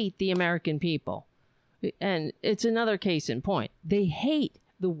really hate the American people. And it's another case in point. They hate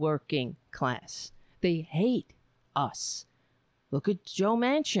the working class. They hate us. Look at Joe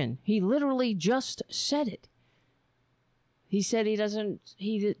Manchin. He literally just said it. He said he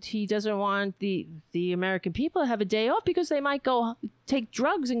doesn't want the American people to have a day off because they might go take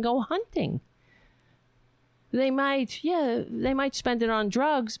drugs and go hunting. They might spend it on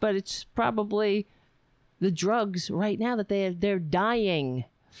drugs, but it's probably the drugs right now that they're dying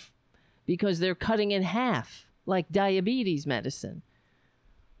because they're cutting in half, like diabetes medicine.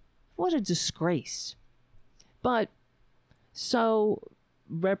 What a disgrace. But so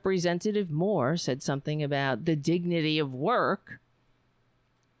Representative Moore said something about the dignity of work.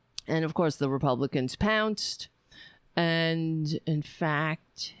 And of course, the Republicans pounced. And in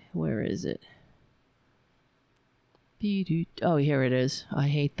fact, where is it? Oh, here it is. I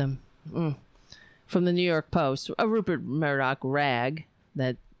hate them. From the New York Post, a Rupert Murdoch rag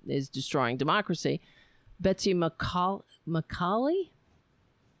that is destroying democracy. Betsy McCaughey?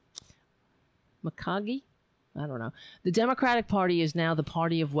 I don't know. The Democratic Party is now the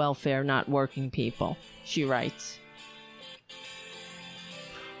party of welfare, not working people, she writes.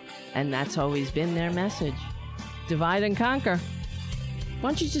 And that's always been their message. Divide and conquer. Why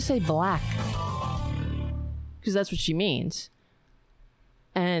don't you just say black? Because that's what she means.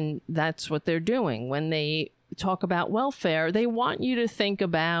 And that's what they're doing. When they talk about welfare, they want you to think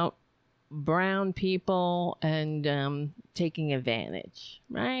about brown people and taking advantage,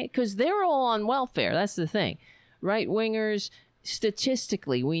 right? Because they're all on welfare. That's the thing. Right-wingers,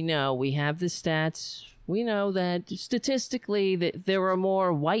 statistically, we have the stats. We know that statistically that there are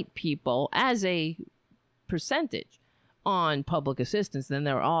more white people as a percentage on public assistance than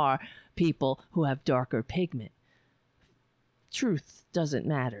there are people who have darker pigment. Truth doesn't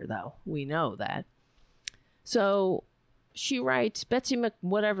matter, though. We know that. So she writes, Betsy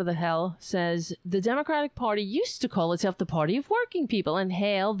whatever the hell says, the Democratic Party used to call itself the party of working people and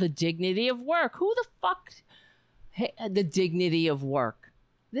hail the dignity of work. Who the fuck? The dignity of work.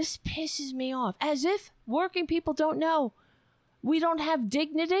 This pisses me off. As if working people don't know. We don't have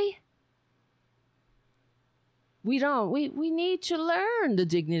dignity. We don't. We need to learn the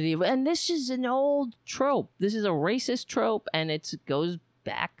dignity of, and this is an old trope. This is a racist trope, and it goes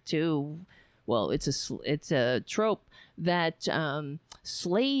back to, well, it's a trope that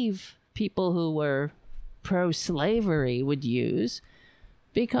slave people who were pro-slavery would use,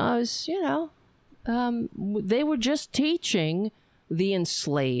 because they were just teaching the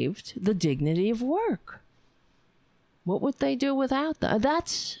enslaved the dignity of work. What would they do without that?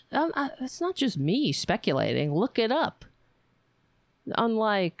 That's not just me speculating. Look it up.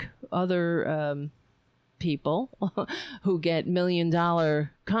 Unlike other people who get $1 million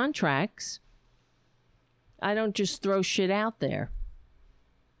contracts, I don't just throw shit out there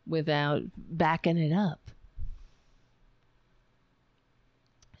without backing it up.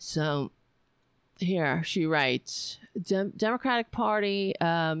 So, Here, she writes, Democratic Party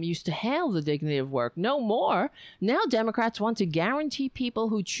used to hail the dignity of work. No more. Now Democrats want to guarantee people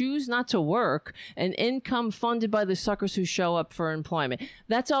who choose not to work an income funded by the suckers who show up for employment.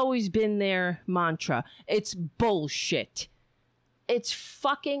 That's always been their mantra. It's bullshit. It's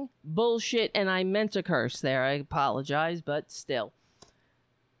fucking bullshit, and I meant to curse there. I apologize, but still.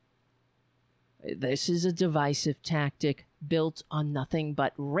 This is a divisive tactic built on nothing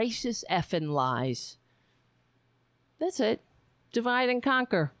but racist effing lies. That's it. Divide and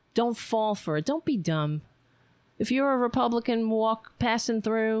conquer. Don't fall for it. Don't be dumb. If you're a Republican passing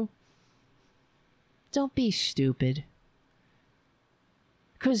through, don't be stupid.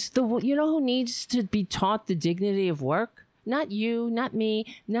 Because you know who needs to be taught the dignity of work? Not you, not me,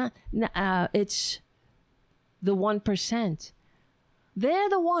 it's the 1%. They're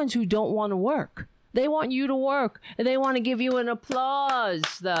the ones who don't want to work. They want you to work. And they want to give you an applause,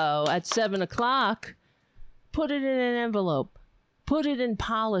 though, at 7 o'clock. Put it in an envelope. Put it in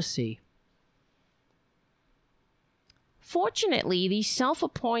policy. Fortunately, these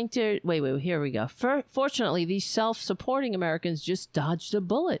self-appointed... Wait, here we go. Fortunately, these self-supporting Americans just dodged a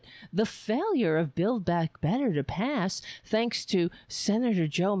bullet. The failure of Build Back Better to pass, thanks to Senator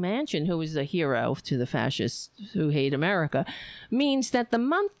Joe Manchin, who is a hero to the fascists who hate America, means that the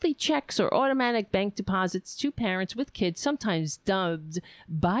monthly checks or automatic bank deposits to parents with kids, sometimes dubbed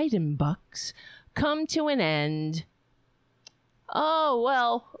Biden bucks, come to an end. Oh,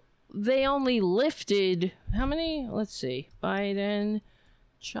 well... They only lifted, how many? Let's see. Biden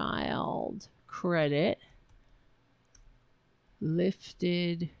child credit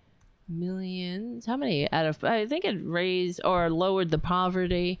lifted millions. How many out of, I think it raised or lowered the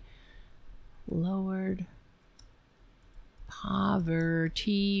poverty. Lowered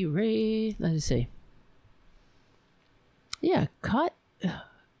poverty rate. Let's see. Yeah, cut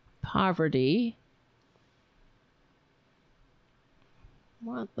poverty.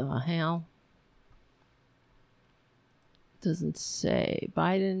 What the hell? Doesn't say.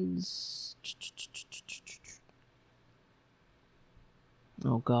 Biden's...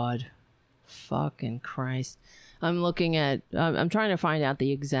 Oh, God. Fucking Christ. I'm looking at... I'm trying to find out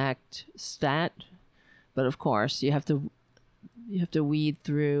the exact stat. But, of course, you have to weed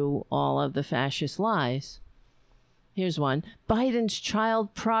through all of the fascist lies. Here's one. Biden's child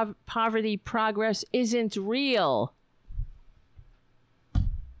poverty progress isn't real.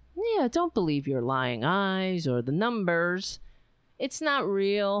 Yeah, don't believe your lying eyes or the numbers. It's not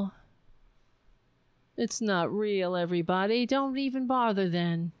real. It's not real, everybody. Don't even bother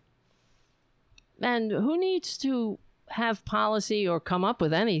then. And who needs to have policy or come up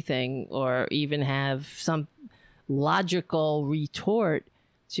with anything or even have some logical retort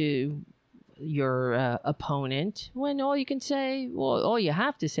to your opponent when all you can say, well, all you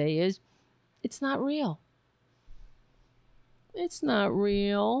have to say is, it's not real. It's not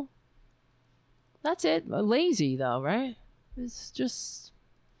real. That's it. Lazy, though, right? It's just...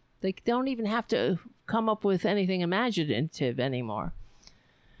 They don't even have to come up with anything imaginative anymore.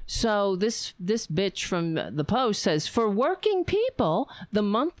 So this bitch from the Post says, for working people, the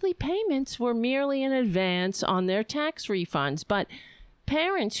monthly payments were merely an advance on their tax refunds. But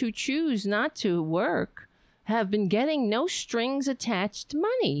parents who choose not to work have been getting no strings attached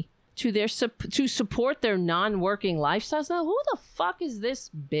money to their to support their non-working lifestyles. Now, who the fuck is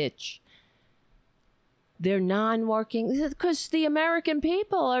this bitch? They're non-working because the American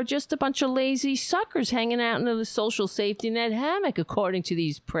people are just a bunch of lazy suckers hanging out in the social safety net hammock, according to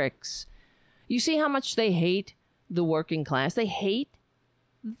these pricks. You see how much they hate the working class?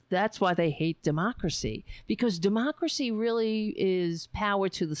 That's why they hate democracy, because democracy really is power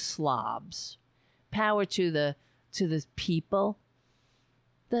to the slobs, power to the people.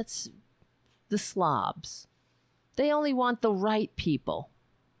 That's the slobs. They only want the right people,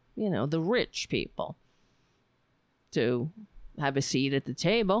 the rich people, to have a seat at the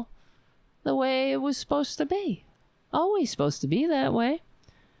table the way it was supposed to be. Always supposed to be that way.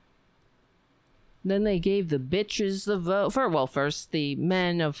 Then they gave the bitches the vote. First the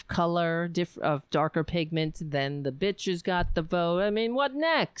men of color, of darker pigment, then the bitches got the vote. I mean, what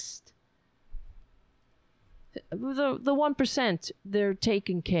next? The 1%, they're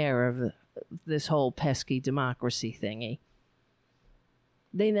taking care of this whole pesky democracy thingy.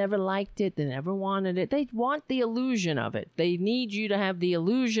 They never liked it. They never wanted it. They want the illusion of it. They need you to have the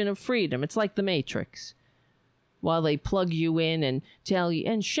illusion of freedom. It's like the Matrix. While they plug you in and tell you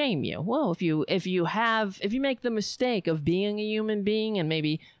and shame you. Well, if you make the mistake of being a human being and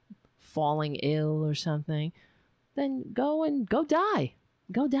maybe falling ill or something, then go die.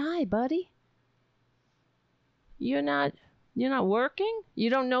 Go die, buddy. You're not working? You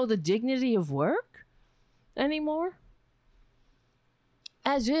don't know the dignity of work? anymore.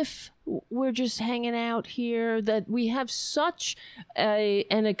 As if we're just hanging out here, that we have such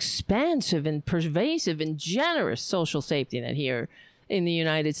an expansive and pervasive and generous social safety net here in the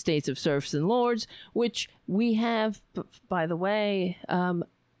United States of serfs and lords, which we have, by the way,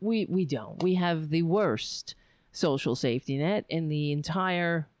 we don't. We have the worst social safety net in the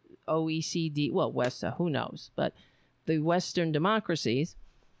entire OECD, well, who knows, but the Western democracies,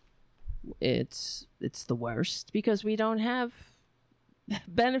 it's the worst because we don't have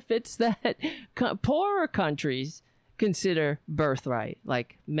benefits that poorer countries consider birthright,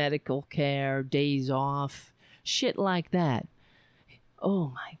 like medical care, days off, shit like that.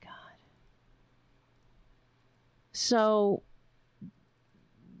 Oh my God. So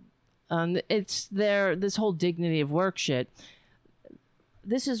it's this whole dignity of work shit.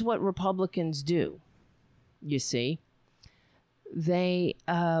 This is what Republicans do. You see, they'll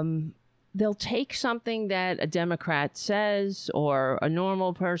take something that a Democrat says, or a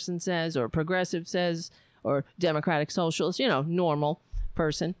normal person says, or a progressive says, or Democratic Socialist, normal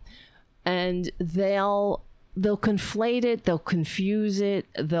person, and they'll conflate it, they'll confuse it,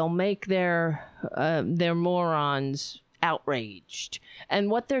 they'll make their morons outraged.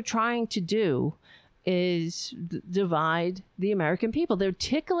 And what they're trying to do is divide the American people. They're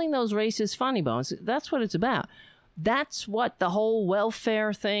tickling those racist funny bones. That's what it's about. That's what the whole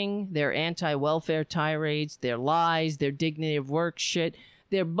welfare thing, their anti-welfare tirades, their lies, their dignity of work shit,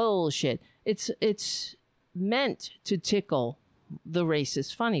 their bullshit. It's meant to tickle the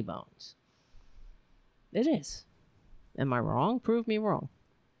racist funny bones. It is. Am I wrong? Prove me wrong.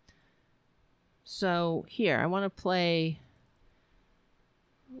 So here, I want to play.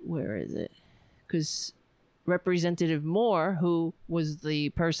 Where is it? Because Representative Moore, who was the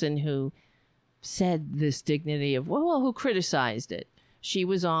person who said this dignity of, who criticized it. She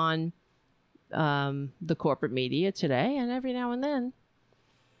was on the corporate media today, and every now and then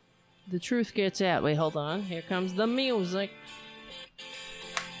the truth gets out. Wait, hold on. Here comes the music.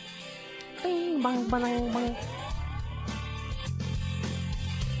 Bing, bang, bang, bang.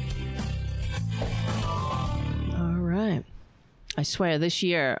 All right. I swear, this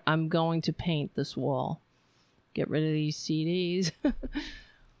year I'm going to paint this wall. Get rid of these CDs.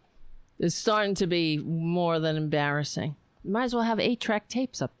 It's starting to be more than embarrassing. Might as well have 8-track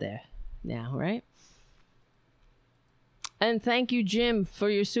tapes up there now, right? And thank you, Jim,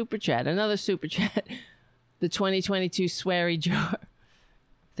 for your super chat. Another super chat. The 2022 Sweary jar.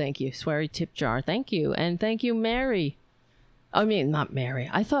 Thank you. Sweary tip jar. Thank you. And thank you, Mary. I mean, not Mary.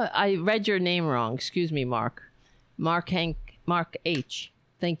 I thought I read your name wrong. Excuse me, Mark. Mark H.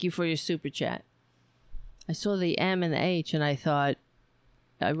 Thank you for your super chat. I saw the M and the H and I thought,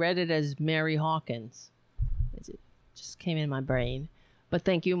 I read it as Mary Hawkins. It just came in my brain. But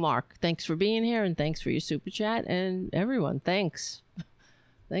thank you, Mark. Thanks for being here, and thanks for your super chat. And everyone, thanks.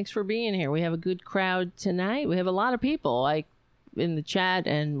 Thanks for being here. We have a good crowd tonight. We have a lot of people in the chat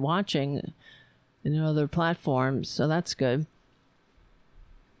and watching in other platforms, so that's good.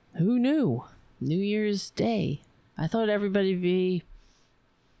 Who knew? New Year's Day. I thought everybody would be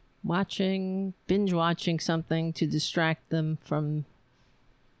binge watching something to distract them from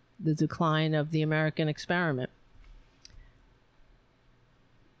the decline of the American experiment.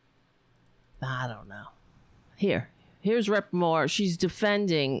 I don't know. Here's Rep. Moore. She's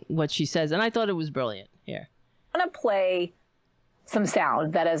defending what she says, and I thought it was brilliant. Here. I want to play some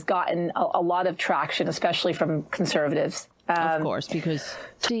sound that has gotten a lot of traction, especially from conservatives. Of course, because,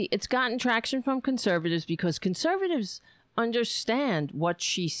 see, it's gotten traction from conservatives because conservatives understand what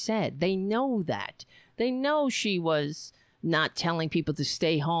she said. They know that. They know she was not telling people to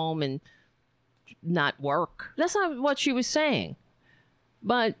stay home and not work. That's not what she was saying.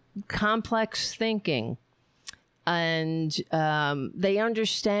 But complex thinking. And they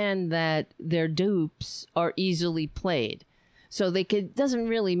understand that their dupes are easily played. So it doesn't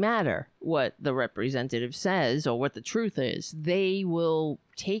really matter what the representative says or what the truth is. They will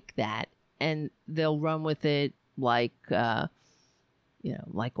take that and they'll run with it like all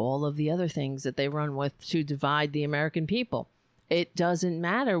of the other things that they run with to divide the American people. It doesn't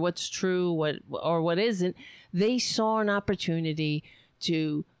matter what's true, what isn't. They saw an opportunity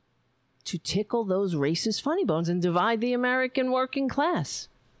to tickle those racist funny bones and divide the American working class.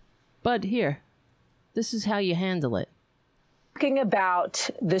 But here, this is how you handle it. Talking about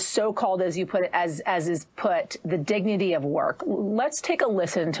the so-called, as you put it, as is put, the dignity of work. Let's take a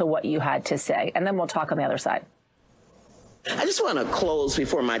listen to what you had to say, and then we'll talk on the other side. I just want to close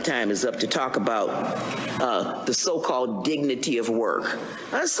before my time is up to talk about the so-called dignity of work.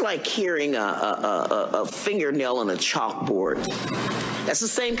 That's like hearing a fingernail on a chalkboard. That's the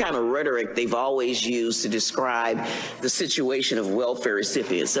same kind of rhetoric they've always used to describe the situation of welfare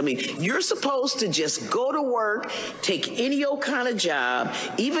recipients. I mean, you're supposed to just go to work, take any old kind of job,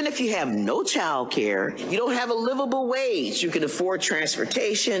 even if you have no child care, you don't have a livable wage, you can afford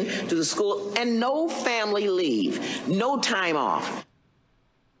transportation to the school, and no family leave, no time off.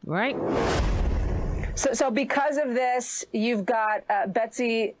 Right. So because of this, you've got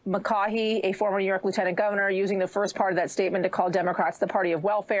Betsy McCaughey, a former New York lieutenant governor, using the first part of that statement to call Democrats the party of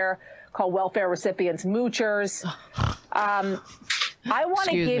welfare, call welfare recipients moochers. I want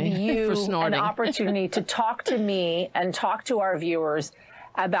to give you an opportunity to talk to me and talk to our viewers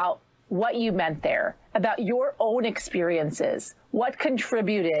about what you meant there, about your own experiences, what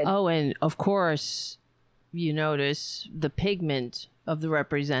contributed. Oh, and of course, you notice the pigment of the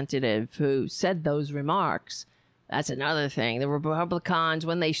representative who said those remarks. That's another thing. The Republicans,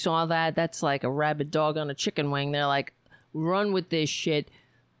 when they saw that, that's like a rabid dog on a chicken wing. They're like, run with this shit.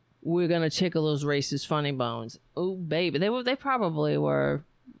 We're going to tickle those racist funny bones. Oh, baby. They probably were,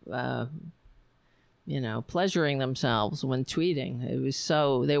 pleasuring themselves when tweeting.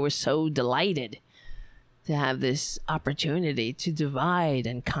 They were so delighted to have this opportunity to divide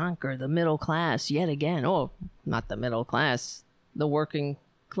and conquer the middle class yet again. Oh, not the middle class. The working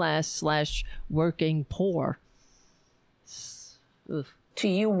class / working poor. Ugh. To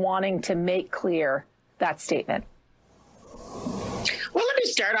you wanting to make clear that statement? Well, let me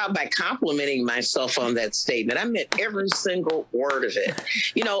start out by complimenting myself on that statement. I meant every single word of it.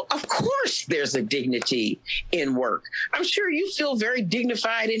 Of course there's a dignity in work. I'm sure you feel very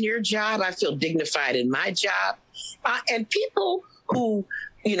dignified in your job. I feel dignified in my job. And people who,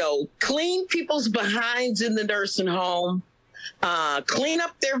 clean people's behinds in the nursing home, clean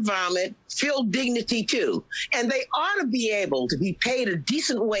up their vomit, feel dignity too. And they ought to be able to be paid a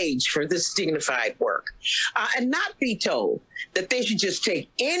decent wage for this dignified work and not be told that they should just take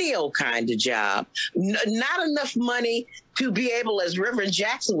any old kind of job, not enough money to be able, as Reverend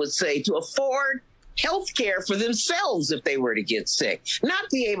Jackson would say, to afford health care for themselves if they were to get sick, not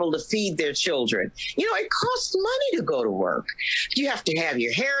be able to feed their children. It costs money to go to work. You have to have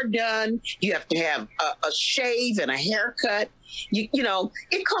your hair done. You have to have a shave and a haircut.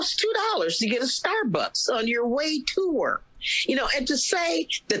 It costs $2 to get a Starbucks on your way to work. And to say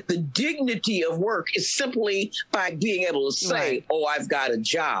that the dignity of work is simply by being able to say, right, oh, I've got a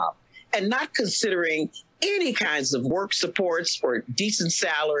job, and not considering any kinds of work supports or decent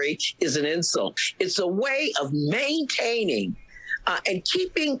salary is an insult. It's a way of maintaining and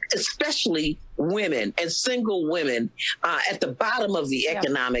keeping especially women and single women at the bottom of the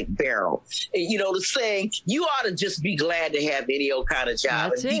economic barrel. The saying, you ought to just be glad to have any old kind of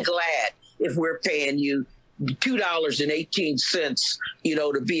job. That's and be glad if we're paying you $2.18,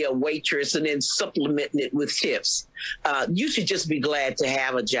 to be a waitress and then supplementing it with tips. You should just be glad to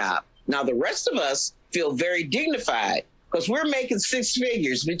have a job. Now, the rest of us feel very dignified because we're making six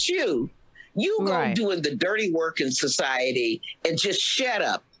figures, but you go doing the dirty work in society and just shut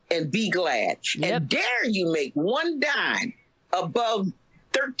up and be glad. Yep. And dare you make one dime above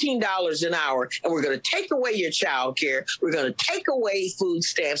 $13 an hour, and we're going to take away your child care. We're going to take away food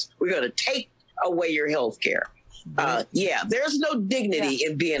stamps. We're going to take away your health care. There's no dignity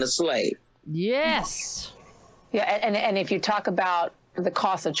in being a slave. Yes. Yeah, and if you talk about the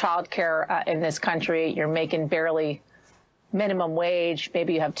cost of child care in this country, you're making barely minimum wage.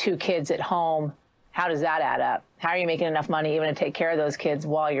 Maybe you have 2 kids at home. How does that add up? How are you making enough money even to take care of those kids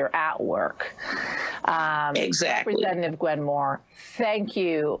while you're at work? Exactly. Representative Gwen Moore, thank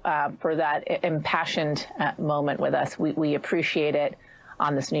you for that impassioned moment with us. We appreciate it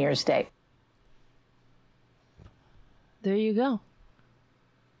on this New Year's Day. There you go.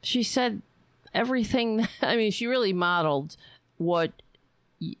 She said everything. She really modeled what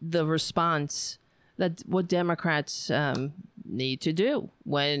the response what Democrats need to do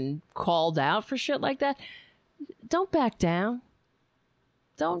when called out for shit like that. Don't back down.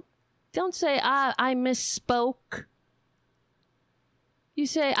 Don't say I misspoke. You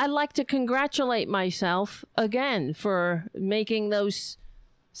say I'd like to congratulate myself again for making those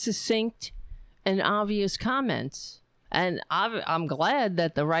succinct and obvious comments. And I'm glad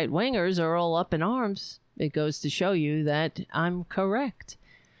that the right-wingers are all up in arms. It goes to show you that I'm correct.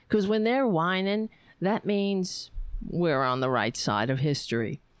 Because when they're whining, that means we're on the right side of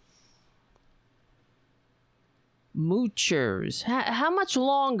history. Moochers. How much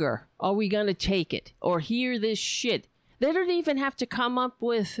longer are we going to take it or hear this shit? They don't even have to come up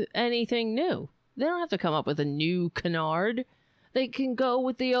with anything new. They don't have to come up with a new canard. They can go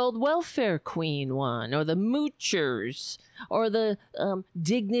with the old welfare queen one, or the moochers, or the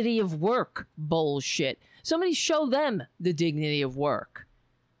dignity of work bullshit. Somebody show them the dignity of work.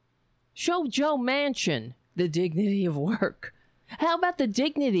 Show Joe Manchin the dignity of work. How about the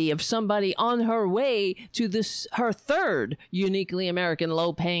dignity of somebody on her way to her third uniquely American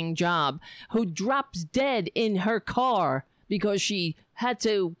low-paying job who drops dead in her car because she had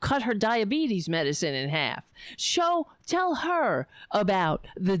to cut her diabetes medicine in half? Tell her about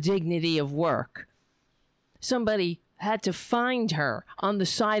the dignity of work. Somebody had to find her on the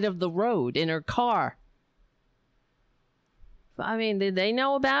side of the road in her car. I mean, did they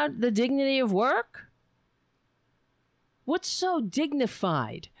know about the dignity of work? What's so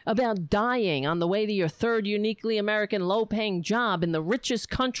dignified about dying on the way to your third uniquely American low-paying job in the richest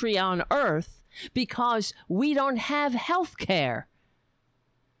country on earth because we don't have health care?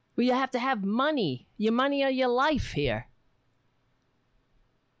 We have to have money, your money or your life here.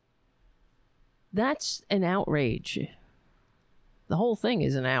 That's an outrage. The whole thing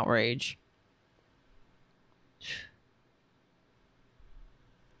is an outrage.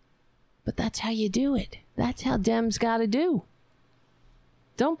 But that's how you do it. That's how Dems got to do.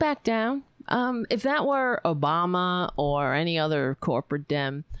 Don't back down. If that were Obama or any other corporate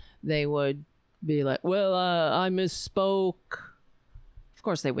Dem, they would be like, well, I misspoke. Of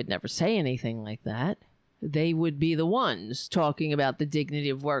course, they would never say anything like that. They would be the ones talking about the dignity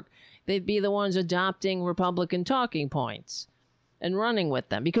of work. They'd be the ones adopting Republican talking points and running with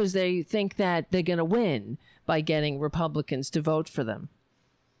them because they think that they're going to win by getting Republicans to vote for them.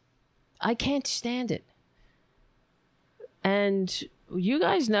 I can't stand it. And you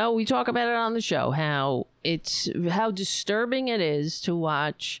guys know, we talk about it on the show, how disturbing it is to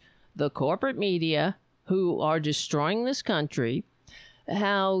watch the corporate media who are destroying this country,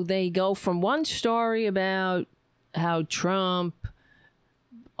 how they go from one story about how Trump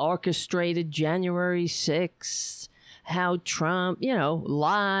orchestrated January 6th, how Trump,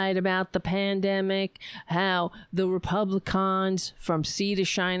 lied about the pandemic, how the Republicans from sea to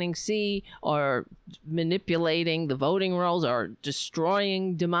shining sea are manipulating the voting rolls, are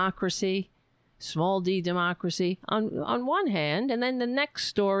destroying democracy, small d democracy, on one hand. And then the next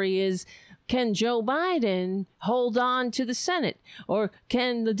story is, can Joe Biden hold on to the Senate? Or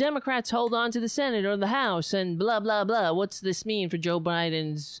can the Democrats hold on to the Senate or the House? And blah, blah, blah. What's this mean for Joe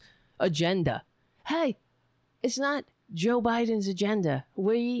Biden's agenda? Hey, it's not Joe Biden's agenda.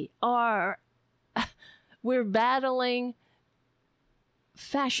 We're battling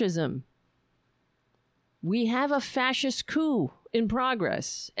fascism. We have a fascist coup in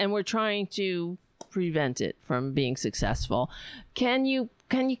progress, and we're trying to prevent it from being successful. Can you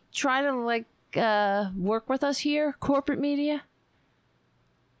try to work with us here, corporate media?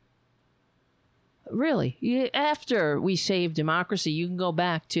 Really, after we save democracy, you can go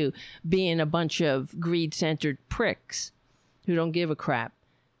back to being a bunch of greed-centered pricks who don't give a crap.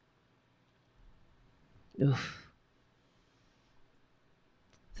 Oof.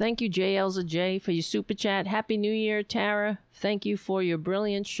 Thank you, J. Elza J, for your super chat. Happy New Year, Tara. Thank you for your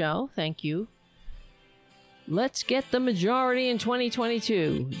brilliant show. Thank you. Let's get the majority in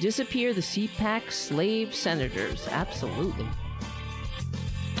 2022. Disappear the CPAC slave senators. Absolutely.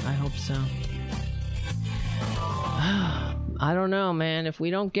 I hope so. I don't know, man. If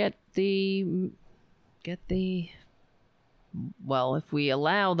we don't if we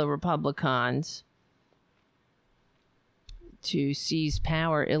allow the Republicans to seize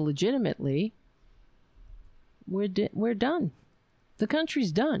power illegitimately, we're done. The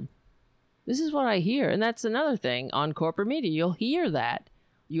country's done. This is what I hear. And that's another thing on corporate media. You'll hear that.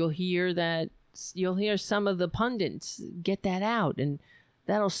 You'll hear some of the pundits get that out, and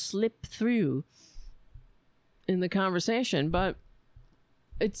that'll slip through in the conversation. But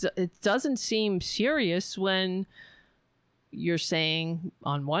it doesn't seem serious when you're saying,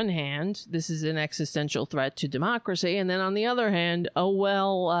 on one hand, this is an existential threat to democracy, and then on the other hand,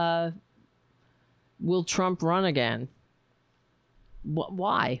 will Trump run again?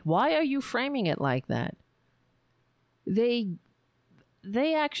 Why are you framing it like that? They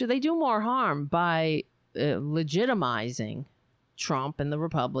do more harm by legitimizing Trump and the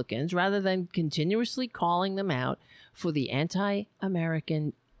Republicans rather than continuously calling them out for the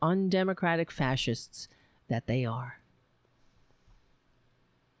anti-American, undemocratic fascists that they are.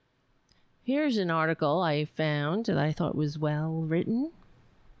 Here's an article I found that I thought was well written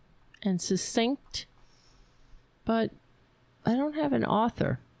and succinct, but I don't have an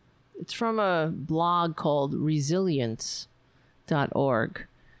author. It's from a blog called resilience.org,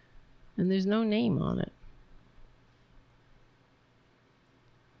 and there's no name on it.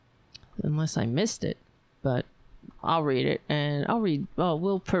 Unless I missed it, but I'll read it, and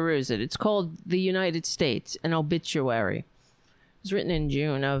we'll peruse it. It's called The United States, an Obituary. It was written in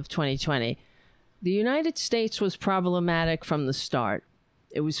June of 2020. The United States was problematic from the start.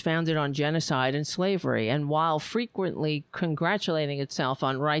 It was founded on genocide and slavery, and while frequently congratulating itself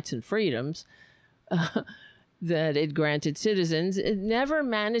on rights and freedoms that it granted citizens, it never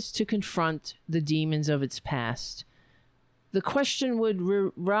managed to confront the demons of its past. The question would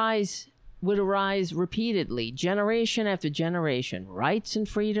arise repeatedly, generation after generation, rights and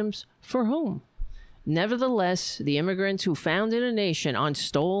freedoms for whom? Nevertheless, the immigrants who founded a nation on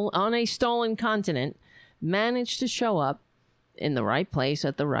a stolen continent managed to show up in the right place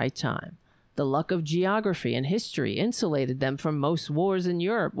at the right time. The luck of geography and history insulated them from most wars in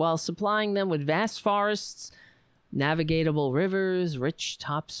Europe while supplying them with vast forests, navigatable rivers, rich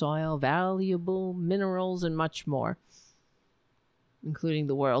topsoil, valuable minerals, and much more, including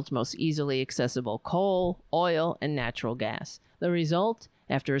the world's most easily accessible coal, oil, and natural gas. The result,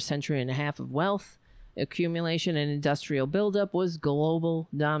 after a century and a half of wealth, accumulation, and industrial buildup, was global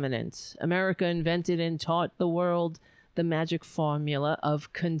dominance. America invented and taught the world the magic formula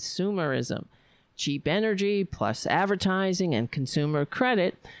of consumerism. Cheap energy plus advertising and consumer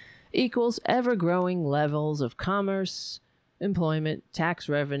credit equals ever-growing levels of commerce, employment, tax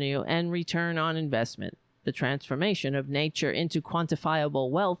revenue, and return on investment. The transformation of nature into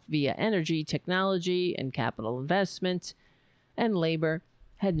quantifiable wealth via energy, technology, and capital investment and labor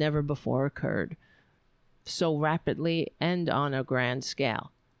had never before occurred so rapidly and on a grand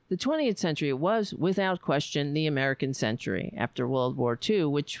scale. The 20th century was, without question, the American century. After World War II,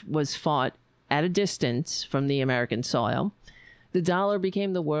 which was fought at a distance from the American soil, the dollar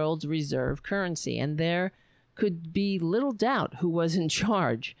became the world's reserve currency, and there could be little doubt who was in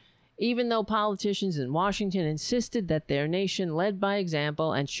charge. Even though politicians in Washington insisted that their nation led by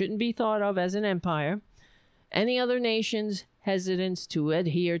example and shouldn't be thought of as an empire, any other nation's hesitance to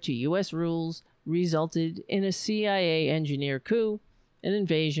adhere to U.S. rules resulted in a CIA engineer coup, an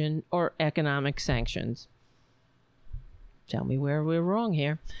invasion, or economic sanctions. Tell me where we're wrong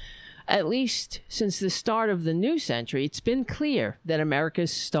here. At least since the start of the new century, it's been clear that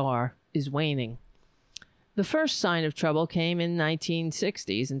America's star is waning. The first sign of trouble came in the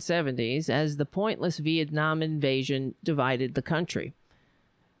 1960s and 70s as the pointless Vietnam invasion divided the country.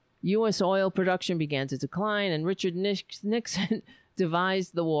 U.S. oil production began to decline, and Richard Nixon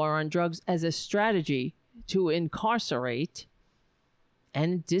devised the war on drugs as a strategy to incarcerate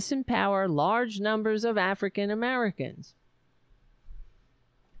and disempower large numbers of African Americans.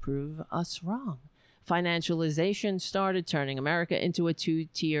 Prove us wrong. Financialization started turning America into a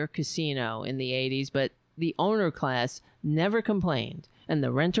two-tier casino in the 80s, but the owner class never complained, and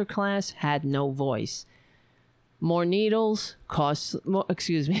the renter class had no voice. Needless, costly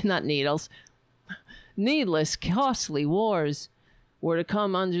wars were to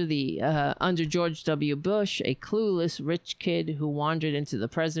come under George W. Bush, a clueless rich kid who wandered into the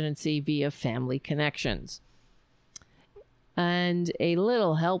presidency via family connections, and a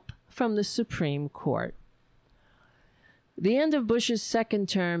little help from the Supreme Court. The end of Bush's second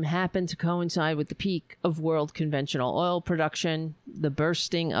term happened to coincide with the peak of world conventional oil production, the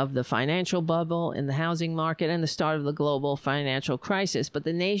bursting of the financial bubble in the housing market, and the start of the global financial crisis. But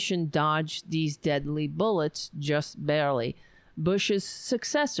the nation dodged these deadly bullets just barely. Bush's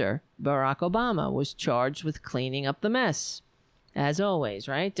successor, Barack Obama, was charged with cleaning up the mess. As always,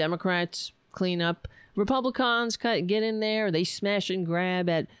 right? Democrats clean up. Republicans get in there. They smash and grab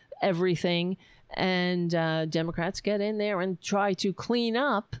at everything. And Democrats get in there and try to clean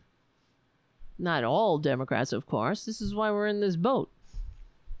up. Not all Democrats, of course. This is why we're in this boat.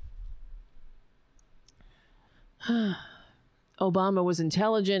 Obama was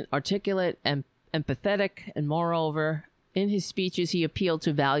intelligent, articulate, and empathetic, and moreover, in his speeches, he appealed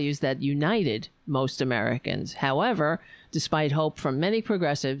to values that united most Americans. However, despite hope from many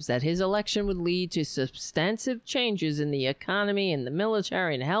progressives that his election would lead to substantive changes in the economy, in the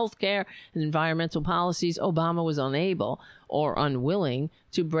military, and healthcare, and environmental policies, Obama was unable or unwilling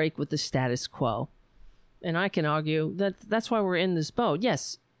to break with the status quo. And I can argue that that's why we're in this boat.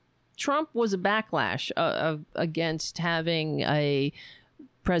 Yes, Trump was a backlash against having a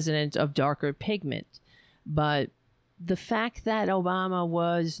president of darker pigment, but the fact that Obama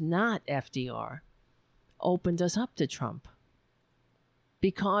was not FDR opened us up to Trump,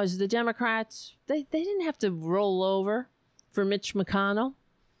 because the Democrats, they didn't have to roll over for Mitch McConnell,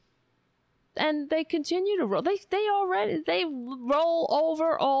 and they continue to roll. They roll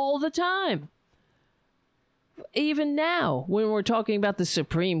over all the time. Even now, when we're talking about the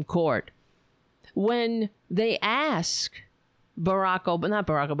Supreme Court, when they ask President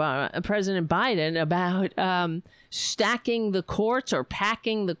Biden about stacking the courts or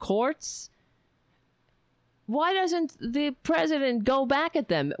packing the courts, Why doesn't the president go back at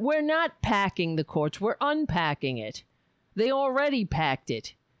them? We're not packing the courts. We're unpacking it. They already packed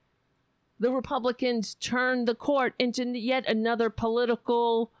it. The Republicans turned the court into yet another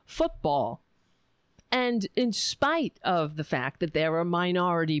political football. And in spite of the fact that they're a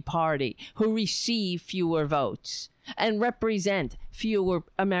minority party who receive fewer votes and represent fewer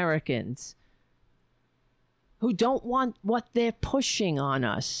Americans who don't want what they're pushing on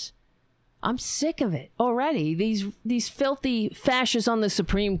us, I'm sick of it already. These filthy fascists on the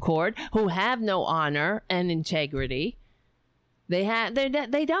Supreme Court who have no honor and integrity. They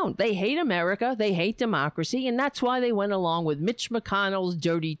don't. They hate America. They hate democracy, and that's why they went along with Mitch McConnell's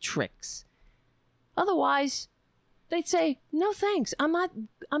dirty tricks. Otherwise, they'd say, "No thanks. I'm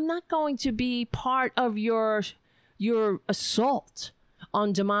not going to be part of your assault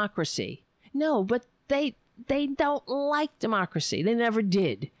on democracy." No, but they don't like democracy. They never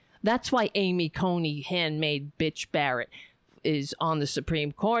did. That's why Amy Coney, handmaid bitch Barrett, is on the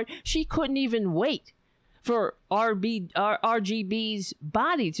Supreme Court. She couldn't even wait for RGB's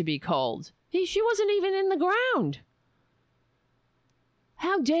body to be cold. She wasn't even in the ground.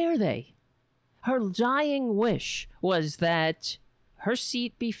 How dare they? Her dying wish was that her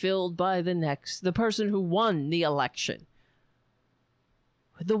seat be filled by the person who won the election,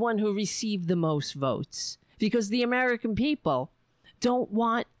 the one who received the most votes, because the American people don't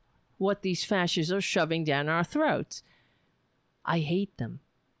want what these fascists are shoving down our throats. I hate them.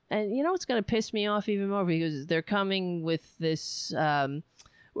 And you know what's going to piss me off even more? Because they're coming with this a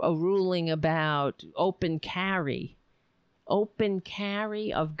ruling about open carry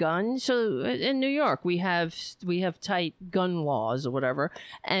of guns. So in New York, we have tight gun laws or whatever.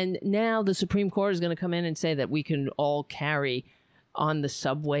 And now the Supreme Court is going to come in and say that we can all carry on the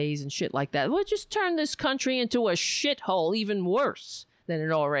subways and shit like that. We'll just turn this country into a shithole even worse than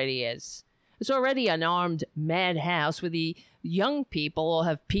it already is. It's already an armed madhouse where the young people all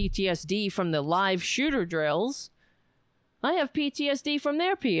have PTSD from the live shooter drills. I have PTSD from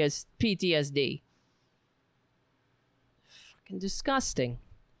their PTSD. Fucking disgusting.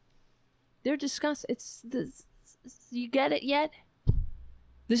 They're disgusting. You get it yet?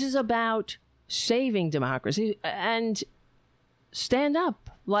 This is about saving democracy and stand up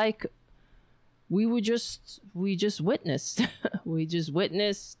like we just witnessed. We just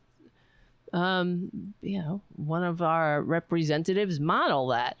witnessed, one of our representatives model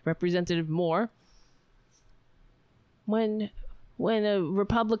that. Representative Moore. When a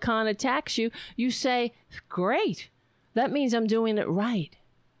Republican attacks you, you say, "Great, that means I'm doing it right."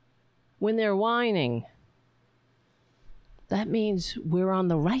 When they're whining, that means we're on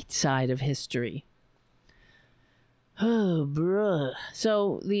the right side of history. Oh, bruh.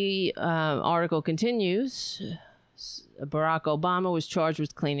 So the article continues. Barack Obama was charged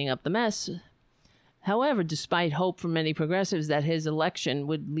with cleaning up the mess. However, despite hope from many progressives that his election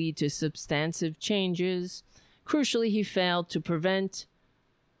would lead to substantive changes, crucially, he failed to prevent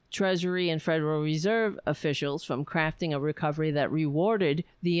Treasury and Federal Reserve officials from crafting a recovery that rewarded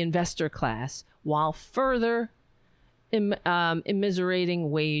the investor class while further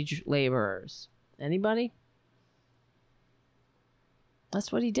immiserating wage laborers. Anybody?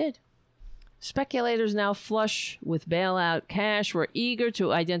 That's what he did. Speculators now flush with bailout cash were eager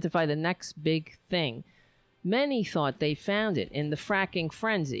to identify the next big thing. Many thought they found it in the fracking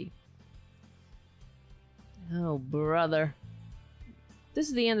frenzy. Oh, brother. This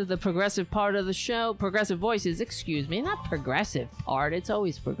is the end of the progressive part of the show. Progressive Voices, excuse me. Not progressive part. It's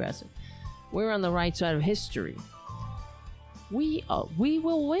always progressive. We're on the right side of history. We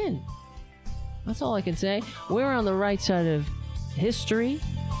will win. That's all I can say. We're on the right side of history.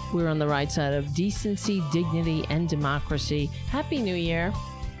 We're on the right side of decency, dignity, and democracy. Happy New Year,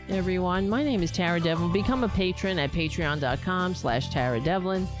 everyone. My name is Tara Devlin. Become a patron at patreon.com/Tara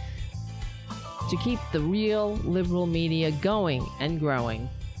Devlin to keep the real liberal media going and growing.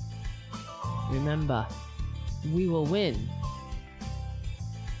 Remember, we will win.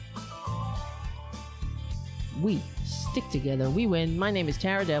 We stick together. We win. My name is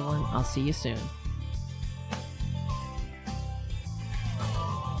Tara Devlin. I'll see you soon.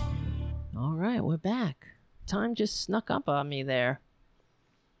 All right, we're back. Time just snuck up on me there.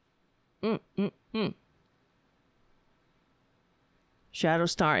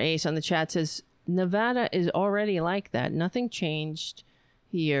 Shadowstar Ace on the chat says, Nevada is already like that. Nothing changed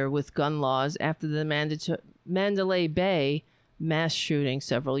here with gun laws after the Mandalay Bay mass shooting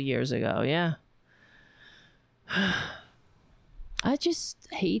several years ago. Yeah. I just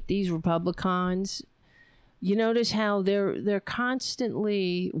hate these Republicans. You notice how they're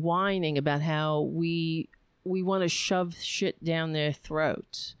constantly whining about how we want to shove shit down their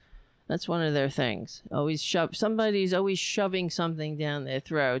throats. That's one of their things. Somebody's always shoving something down their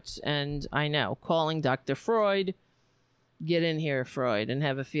throats. And I know, calling Dr. Freud, get in here, Freud, and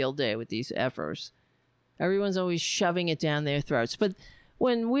have a field day with these effers. Everyone's always shoving it down their throats. But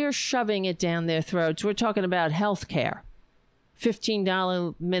when we're shoving it down their throats, we're talking about health care,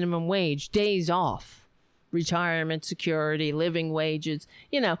 $15 minimum wage, days off, retirement security, living wages,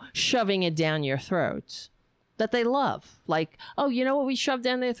 shoving it down your throats. That they love. Like, oh, you know what we shove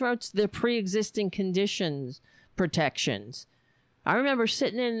down their throats? Their pre-existing conditions protections. I remember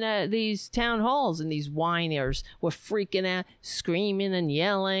sitting in these town halls and these whiners were freaking out, screaming and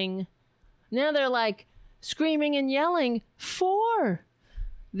yelling. Now they're like screaming and yelling for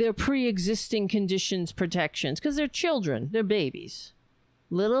their pre-existing conditions protections because they're children. They're babies.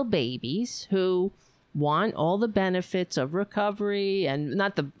 Little babies who want all the benefits of recovery and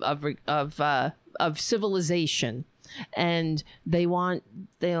not of civilization, and they don't want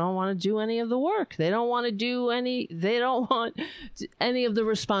to do any of the work. They don't want any of the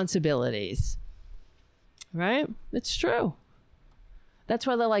responsibilities. Right? It's true. That's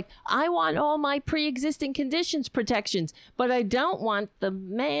why they're like, I want all my pre-existing conditions protections, but I don't want the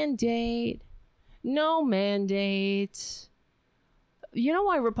mandate. No mandates. You know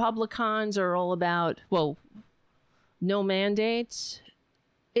why Republicans are all about, no mandates?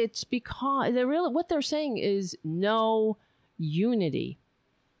 It's because what they're saying is no unity.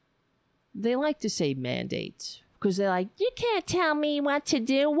 They like to say mandates because they're like, you can't tell me what to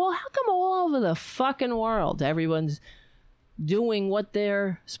do. Well, how come all over the fucking world everyone's doing what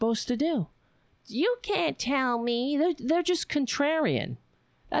they're supposed to do? You can't tell me. They're just contrarian.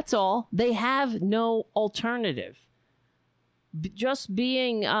 That's all. They have no alternative. Just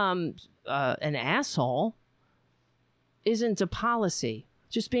being an asshole isn't a policy.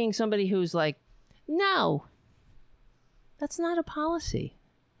 Just being somebody who's like, no, that's not a policy.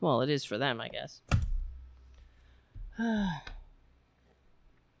 Well, it is for them, I guess.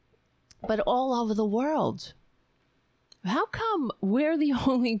 But all over the world, how come we're the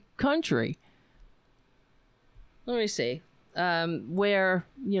only country? Let me see. Where,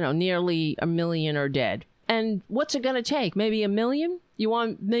 nearly 1 million are dead. And what's it going to take? Maybe 1 million? You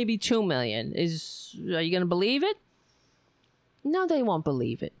want maybe 2 million. Are you going to believe it? No, they won't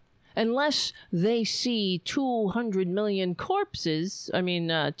believe it. Unless they see 200 million corpses. 2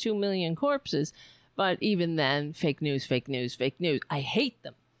 million corpses. But even then, fake news, fake news, fake news. I hate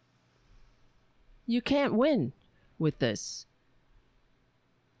them. You can't win with this.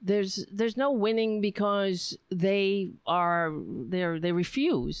 There's no winning because they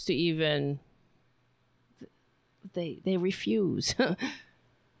refuse to even... They refuse.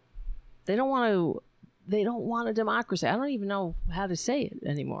 They don't want a democracy. I don't even know how to say it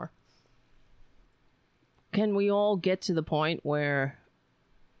anymore. Can we all get to the point where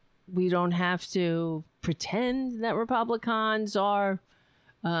we don't have to pretend that Republicans are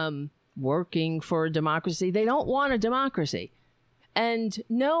working for a democracy? They don't want a democracy. And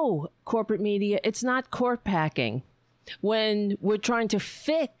no, corporate media, it's not court packing when we're trying to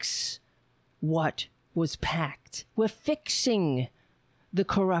fix what was packed. We're fixing the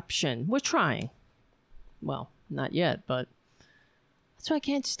corruption. We're trying. Well, not yet, but that's what I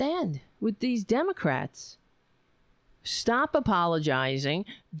can't stand with these Democrats. Stop apologizing.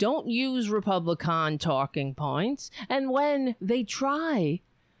 Don't use Republican talking points. And when they try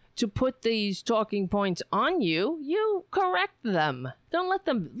to put these talking points on you, you correct them. Don't let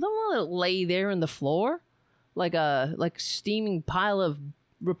it lay there on the floor like a steaming pile of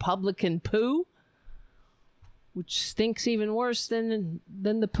Republican poo, which stinks even worse than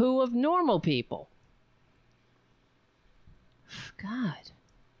the poo of normal people. God.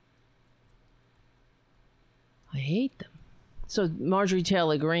 I hate them. So Marjorie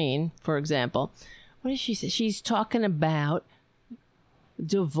Taylor Greene, for example, what does she say? She's talking about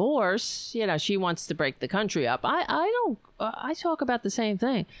divorce. She wants to break the country up. I talk about the same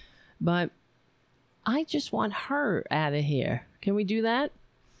thing, but I just want her out of here. Can we do that?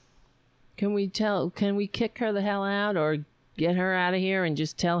 Can we kick her the hell out or get her out of here and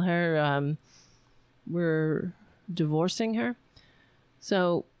just tell her we're divorcing her?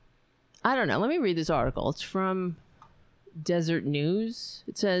 So, I don't know. Let me read this article. It's from Desert News.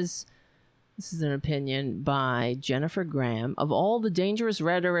 It says, this is an opinion by Jennifer Graham. Of all the dangerous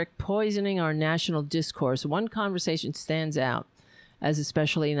rhetoric poisoning our national discourse, one conversation stands out as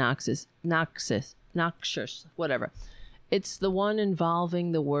especially noxious, whatever. It's the one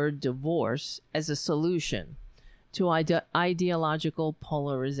involving the word divorce as a solution to ideological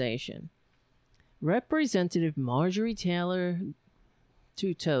polarization. Representative Marjorie Taylor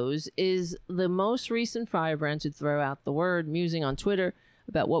Two Toes is the most recent firebrand to throw out the word, musing on Twitter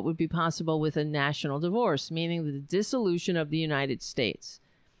about what would be possible with a national divorce, meaning the dissolution of the United States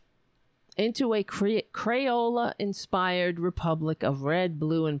into a Crayola-inspired republic of red,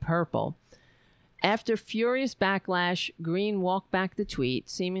 blue, and purple. After furious backlash, Green walked back the tweet,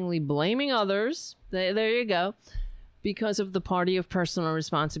 seemingly blaming others. There you go. Because of the party of personal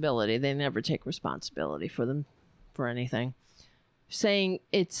responsibility. They never take responsibility for anything. Saying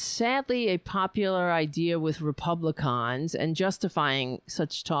it's sadly a popular idea with Republicans, and justifying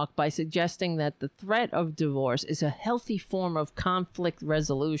such talk by suggesting that the threat of divorce is a healthy form of conflict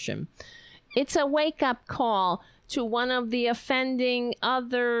resolution. It's a wake-up call to one of the offending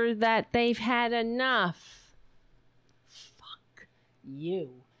other that they've had enough. Fuck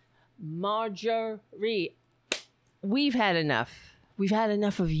you, Marjorie. We've had enough. We've had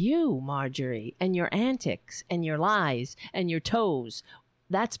enough of you, Marjorie, and your antics and your lies and your toes.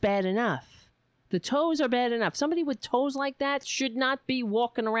 That's bad enough. The toes are bad enough. Somebody with toes like that should not be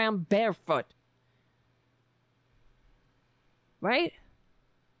walking around barefoot. Right?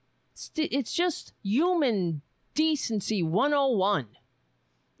 It's just human decency 101.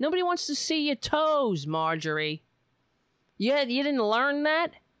 Nobody wants to see your toes, Marjorie. You didn't learn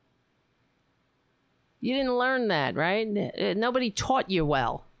that? You didn't learn that, right? Nobody taught you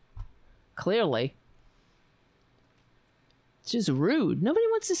well. Clearly. It's just rude. Nobody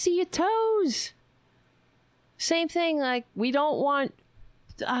wants to see your toes. Same thing, like, we don't want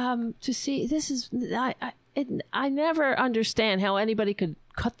to see... This is... I never understand how anybody could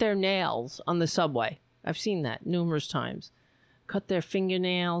cut their nails on the subway. I've seen that numerous times. Cut their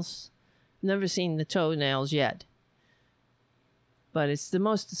fingernails. Never seen the toenails yet. But it's the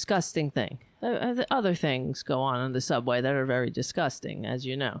most disgusting thing. Other things go on the subway that are very disgusting, as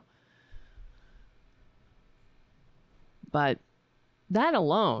you know. But that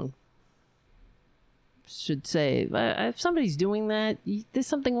alone should say, if somebody's doing that, there's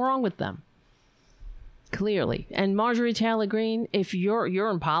something wrong with them. Clearly. And Marjorie Taylor Greene, if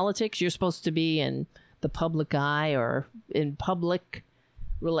you're in politics, you're supposed to be in the public eye or in public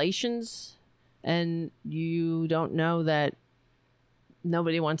relations, and you don't know that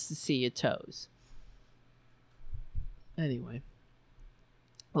nobody wants to see your toes. Anyway.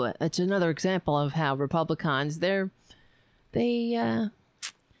 Well, it's another example of how Republicans, they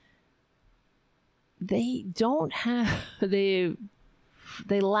don't have...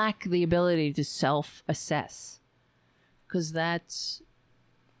 They lack the ability to self-assess. Because that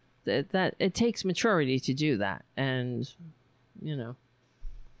it takes maturity to do that. And, you know,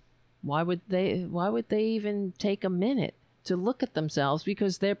 why would they even take a minute to look at themselves?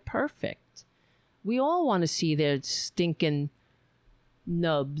 Because they're perfect. We all want to see their stinking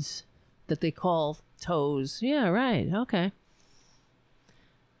nubs that they call toes. Yeah, right. Okay.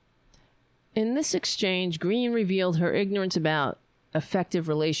 In this exchange, Greene revealed her ignorance about effective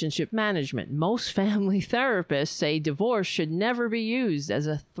relationship management. Most family therapists say divorce should never be used as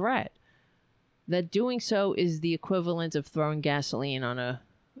a threat. That doing so is the equivalent of throwing gasoline on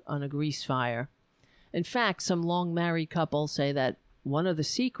a grease fire. In fact, some long married couples say that one of the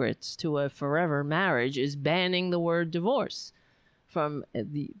secrets to a forever marriage is banning the word divorce from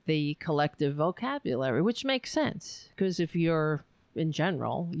the collective vocabulary, which makes sense. Because if you're, in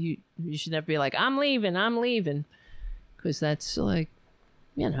general, you should never be like, I'm leaving. Because that's like,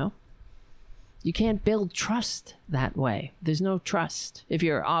 you know, you can't build trust that way. There's no trust if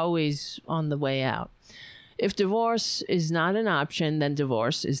you're always on the way out. If divorce is not an option, then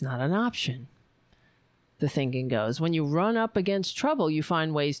divorce is not an option. The thinking goes. When you run up against trouble, you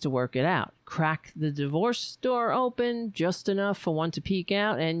find ways to work it out. Crack the divorce door open just enough for one to peek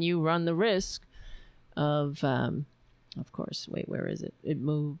out, and you run the risk of course, wait, where is it? It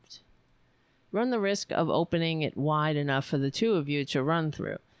moved. Run the risk of opening it wide enough for the two of you to run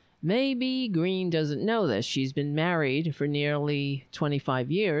through. Maybe Greene doesn't know this. She's been married for nearly 25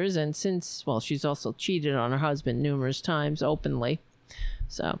 years, and she's also cheated on her husband numerous times openly.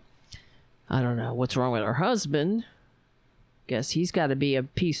 So, I don't know what's wrong with her husband. Guess he's got to be a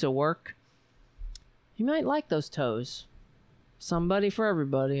piece of work. He might like those toes. Somebody for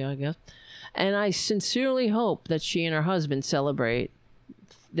everybody, I guess. And I sincerely hope that she and her husband celebrate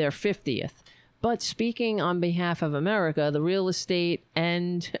their 50th. But speaking on behalf of America, the real estate,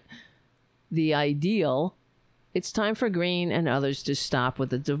 and the ideal, it's time for Greene and others to stop with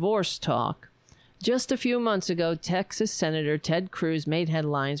the divorce talk. Just a few months ago, Texas Senator Ted Cruz made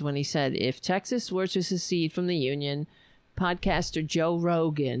headlines when he said if Texas were to secede from the union, podcaster Joe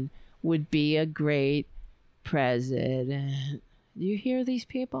Rogan would be a great president. Do you hear these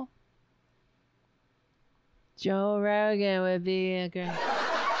people? Joe Rogan would be a great...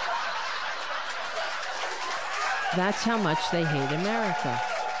 That's how much they hate America.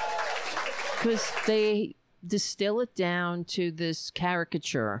 Because they distill it down to this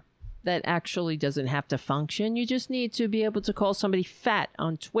caricature that actually doesn't have to function. You just need to be able to call somebody fat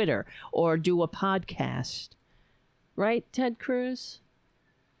on Twitter or do a podcast. Right, Ted Cruz?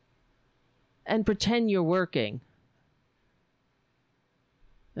 And pretend you're working.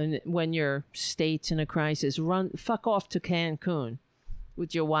 And when your state's in a crisis, fuck off to Cancun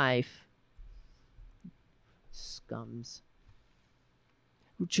with your wife. Scums.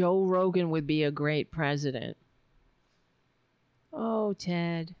 Joe Rogan would be a great president. Oh,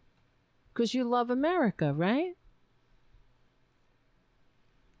 Ted. Because you love America, right?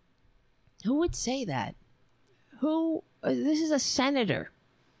 Who would say that? This is a senator.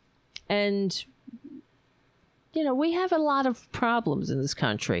 And, you know, we have a lot of problems in this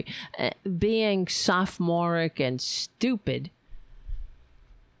country. Being sophomoric and stupid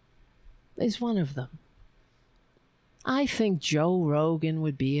is one of them. I think Joe Rogan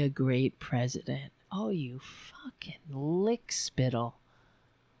would be a great president. Oh, you fucking lick spittle.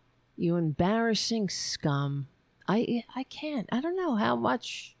 You embarrassing scum. I can't. I don't know how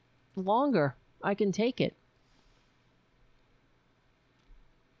much longer I can take it.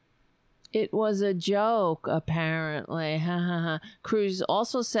 It was a joke, apparently. Ha ha ha. Cruz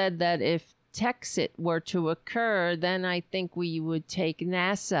also said that if Texit were to occur, then I think we would take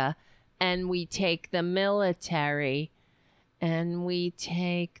NASA and we take the military and we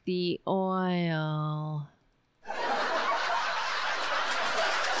take the oil.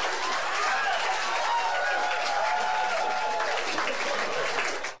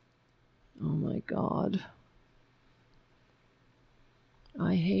 Oh my God.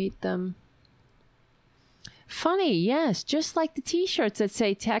 I hate them. Funny, yes, just like the t-shirts that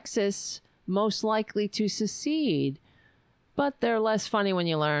say Texas most likely to secede. But they're less funny when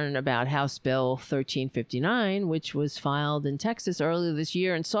you learn about House Bill 1359, which was filed in Texas earlier this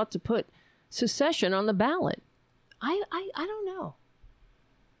year and sought to put secession on the ballot. I don't know.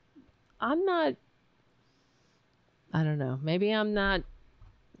 I don't know. Maybe I'm not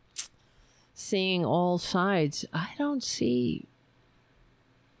seeing all sides. I don't see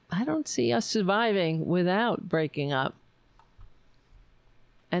us surviving without breaking up.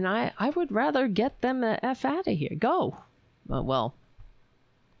 And I would rather get them the F out of here. Go. Well,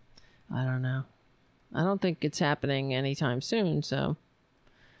 I don't know. I don't think it's happening anytime soon, so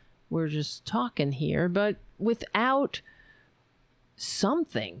we're just talking here. But without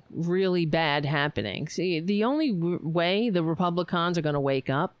something really bad happening, see, the only way the Republicans are going to wake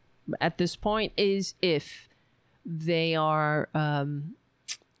up at this point is if they are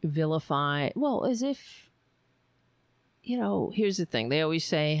vilified. Well, as if, you know, here's the thing. They always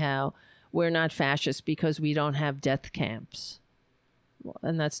say how we're not fascist because we don't have death camps. Well,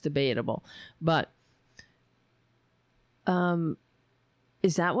 and that's debatable. But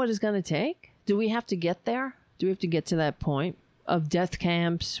is that what it's going to take? Do we have to get there? Do we have to get to that point of death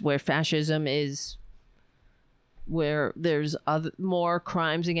camps where fascism is, where there's more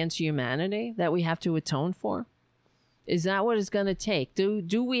crimes against humanity that we have to atone for? Is that what it's going to take?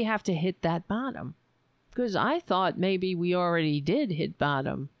 Do we have to hit that bottom? Because I thought maybe we already did hit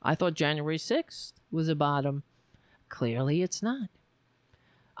bottom. I thought January 6th was a bottom. Clearly it's not.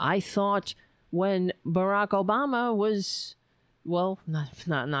 I thought when Barack Obama was, well, not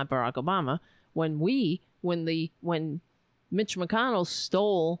Barack Obama, when Mitch McConnell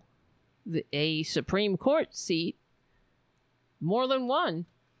stole a Supreme Court seat, more than one,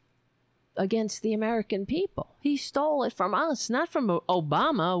 against the American people. He stole it from us, not from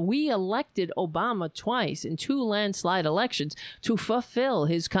Obama. We elected Obama twice in 2 landslide elections to fulfill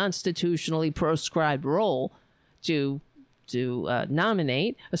his constitutionally prescribed role to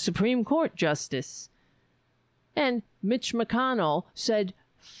nominate a Supreme Court justice. And Mitch McConnell said,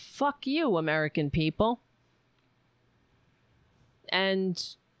 fuck you, American people. And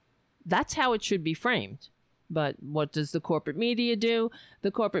that's how it should be framed. But what does the corporate media do?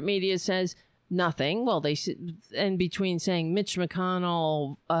 The corporate media says nothing. Well, in between saying Mitch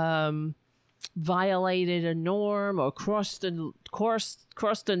McConnell violated a norm or crossed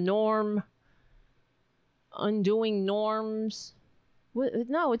a norm, undoing norms.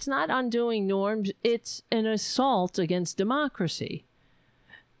 No, it's not undoing norms. It's an assault against democracy.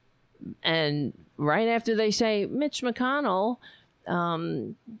 And right after they say Mitch McConnell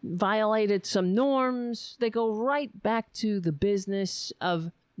violated some norms, they go right back to the business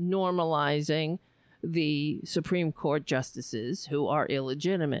of normalizing the Supreme Court justices who are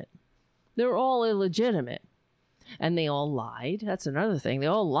illegitimate. They're all illegitimate. And they all lied. That's another thing. They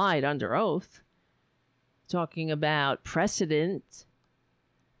all lied under oath. Talking about precedent.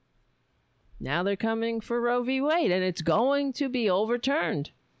 Now they're coming for Roe v. Wade, and it's going to be overturned.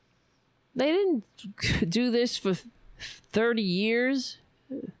 They didn't do this for 30 years.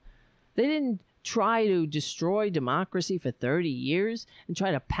 They didn't try to destroy democracy for 30 years and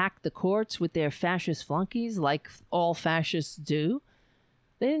try to pack the courts with their fascist flunkies like all fascists do.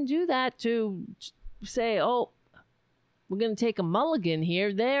 They didn't do that to say, oh, we're going to take a mulligan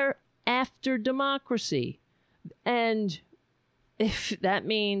here. They're after democracy. And if that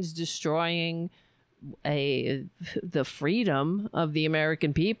means destroying the freedom of the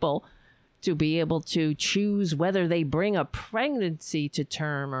American people to be able to choose whether they bring a pregnancy to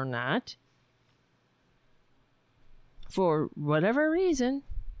term or not, for whatever reason,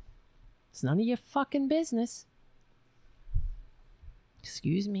 it's none of your fucking business.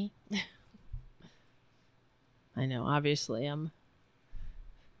 Excuse me. I know, obviously, I'm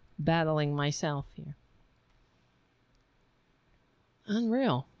battling myself here.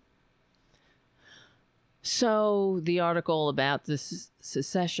 Unreal. So, the article about this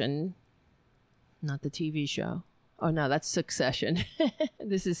secession, not the TV show. Oh, no, that's Succession.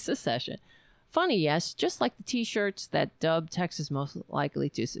 This is secession. Funny, yes, just like the t-shirts that dub Texas most likely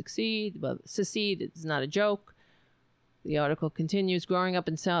to succeed, but secede is not a joke. The article continues, growing up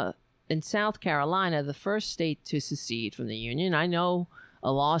in South Carolina, the first state to secede from the Union. I know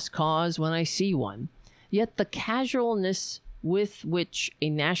a lost cause when I see one. Yet the casualness with which a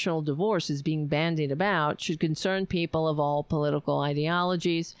national divorce is being bandied about should concern people of all political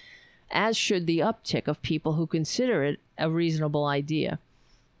ideologies, as should the uptick of people who consider it a reasonable idea.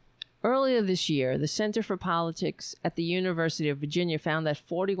 Earlier this year, the Center for Politics at the University of Virginia found that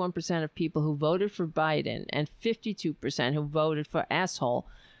 41% of people who voted for Biden and 52% who voted for asshole,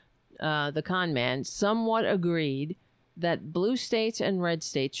 the con man, somewhat agreed that blue states and red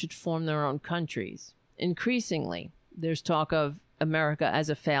states should form their own countries. Increasingly, there's talk of America as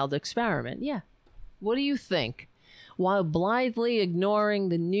a failed experiment. Yeah. What do you think? While blithely ignoring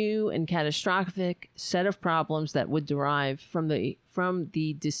the new and catastrophic set of problems that would derive from the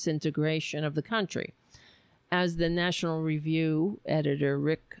disintegration of the country. As the National Review editor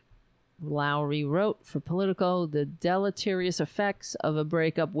Rick Lowry wrote for Politico, the deleterious effects of a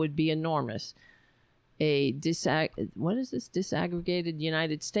breakup would be enormous. A disaggregated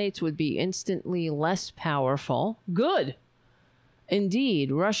United States would be instantly less powerful. Good.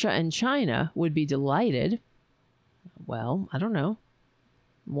 Indeed, Russia and China would be delighted. Well, I don't know.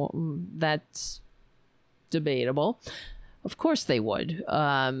 Well, that's debatable. Of course they would,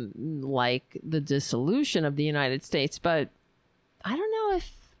 like the dissolution of the United States. But I don't know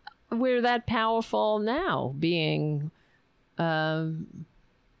if we're that powerful now, being an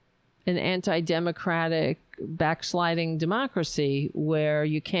anti-democratic, backsliding democracy where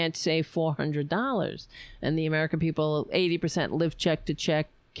you can't save $400. And the American people, 80% live check to check,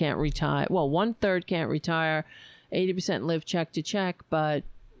 can't retire. Well, 1/3 can't retire. 80% live check to check, but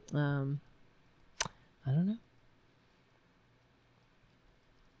I don't know.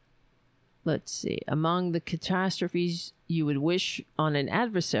 Let's see. Among the catastrophes you would wish on an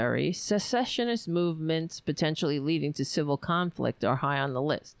adversary, secessionist movements potentially leading to civil conflict are high on the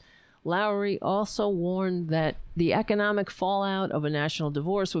list. Lowry also warned that the economic fallout of a national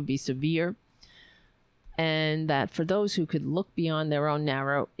divorce would be severe, and that for those who could look beyond their own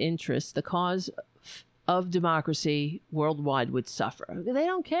narrow interests, the cause of democracy worldwide would suffer. They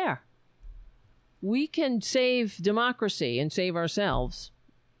don't care. We can save democracy and save ourselves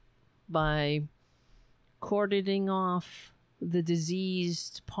by cordoning off the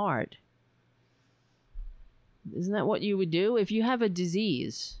diseased part. Isn't that what you would do? If you have a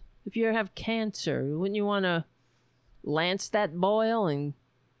disease, if you have cancer, wouldn't you want to lance that boil and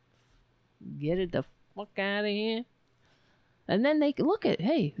get it the fuck out of here? And then they can look at,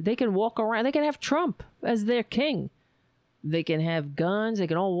 hey, they can walk around. They can have Trump as their king. They can have guns. They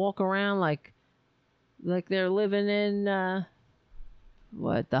can all walk around like they're living in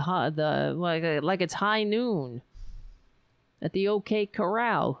like it's high noon at the OK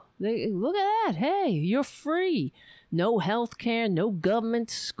Corral. Look at that. Hey, you're free. No health care, no government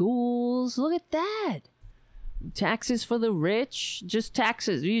schools. Look at that. Taxes for the rich. Just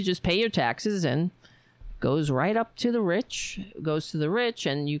taxes. You just pay your taxes and goes right up to the rich, goes to the rich,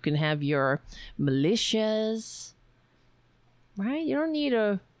 and you can have your militias, right? You don't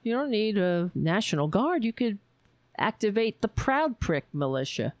need a National Guard. You could activate the Proud Prick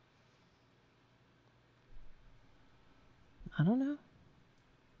militia. I don't know.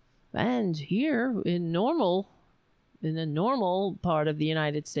 And here in the normal part of the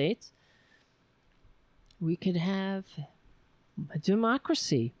United States, we could have a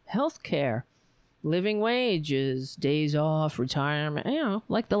democracy, health care. living wages, days off, retirement,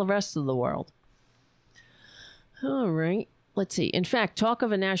 like the rest of the world. All right. Let's see. In fact, talk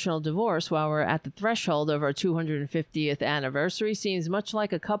of a national divorce while we're at the threshold of our 250th anniversary seems much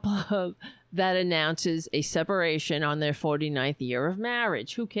like a couple that announces a separation on their 49th year of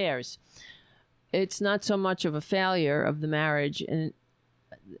marriage. Who cares? It's not so much of a failure of the marriage and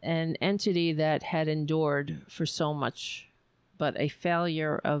an entity that had endured for so much, but a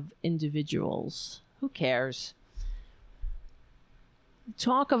failure of individuals. Who cares?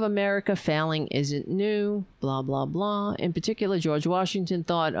 Talk of America failing isn't new, blah, blah, blah. In particular, George Washington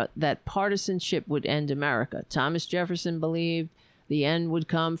thought that partisanship would end America. Thomas Jefferson believed the end would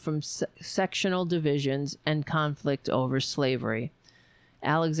come from sectional divisions and conflict over slavery.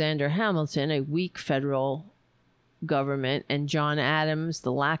 Alexander Hamilton, a weak federal government, and John Adams,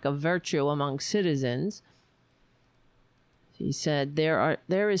 the lack of virtue among citizens. He said,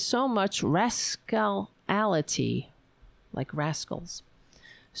 there is so much rascality, like rascals,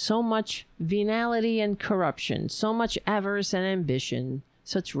 so much venality and corruption, so much avarice and ambition,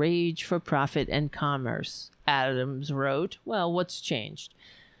 such rage for profit and commerce. Adams wrote, well, what's changed?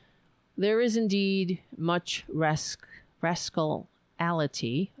 There is indeed much rascality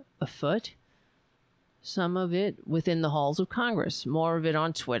afoot, some of it within the halls of Congress, more of it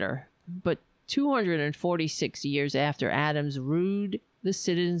on Twitter. But 246 years after Adams rued the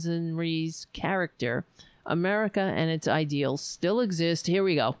citizenry's character, America and its ideals still exist. Here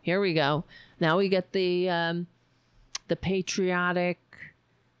we go. Now we get the patriotic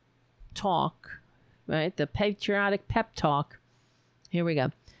talk, right? The patriotic pep talk. Here we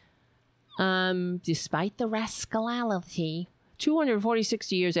go. Despite the rascality,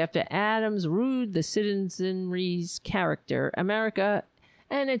 246 years after Adams rued the citizenry's character, America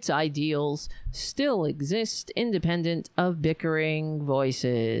and its ideals still exist independent of bickering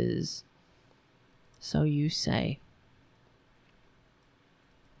voices. So you say.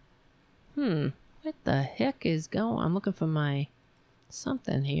 What the heck is going on? I'm looking for my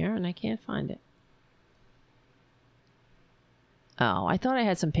something here and I can't find it. Oh, I thought I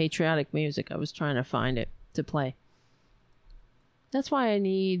had some patriotic music. I was trying to find it to play. That's why I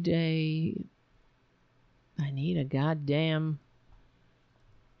need a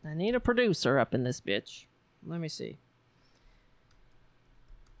producer up in this bitch. Let me see.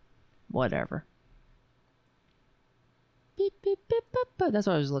 Whatever. Beep, beep, beep, beep, beep. That's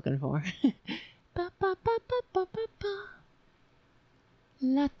what I was looking for. Ba, ba, ba, ba, ba, ba, ba.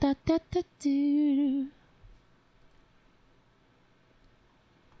 La, da, da, da, do.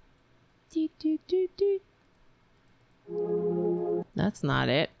 Do, do, do, do. That's not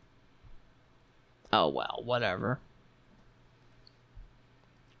it. Oh, well, whatever.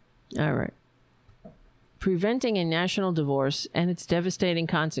 All right. Preventing a national divorce and its devastating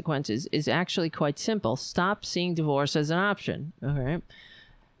consequences is actually quite simple. Stop seeing divorce as an option. All right.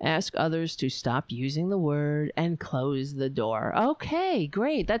 Ask others to stop using the word and close the door. Okay,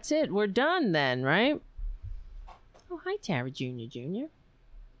 great. That's it. We're done then, right? Oh, hi, Tara Jr.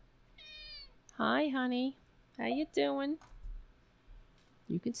 Hi, honey. How you doing?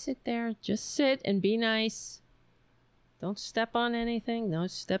 You can sit there. Just sit and be nice. Don't step on anything. No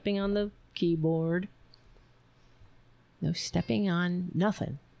stepping on the keyboard. No stepping on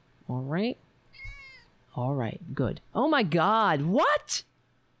nothing. All right? All right, good. Oh my God, what?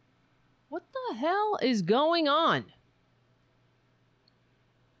 What the hell is going on?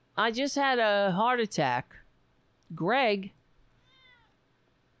 I just had a heart attack. Greg.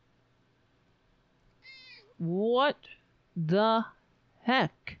 What the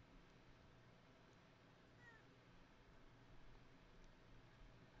heck?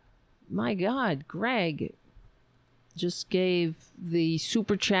 My God, Greg just gave the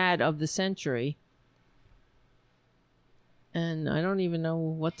super chat of the century. And I don't even know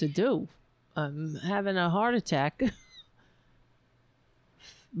what to do. I'm having a heart attack.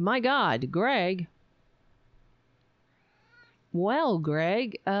 My God, Greg. Well,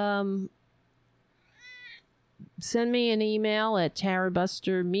 Greg, send me an email at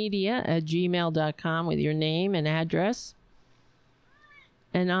tarabustermedia@gmail.com with your name and address.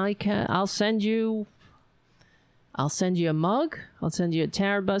 And I'll send you a mug. I'll send you a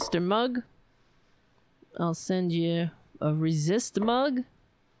Tara Buster mug. I'll send you a Resist mug.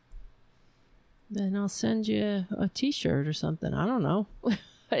 Then I'll send you a t-shirt or something. I don't know.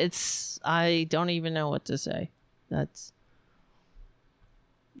 I don't even know what to say.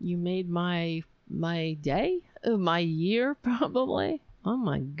 You made my day, my year probably. Oh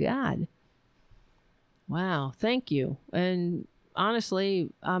my God. Wow. Thank you. And honestly,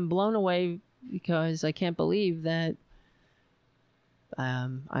 I'm blown away because I can't believe that I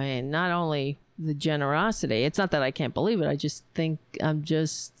mean, not only the generosity, it's not that I can't believe it. I just think I'm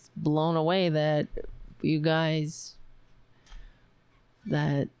just blown away that you guys,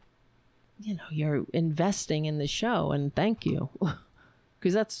 that, you know, you're investing in the show, and thank you.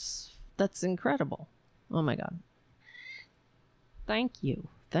 Because that's incredible. Oh my God. Thank you.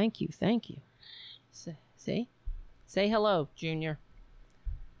 Thank you. Thank you. See? Say hello, Junior.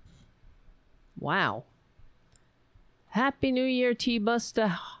 Wow. Happy New Year, T-Buster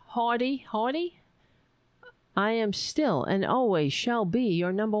Hardy. I am still and always shall be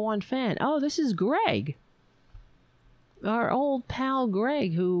your #1 fan. Oh, this is Greg. Our old pal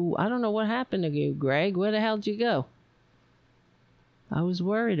Greg, who, I don't know what happened to you, Greg. Where the hell did you go? I was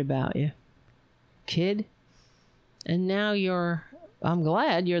worried about you, kid. And now I'm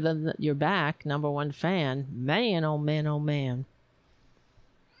glad you're back, #1 fan. Man, oh man, oh man.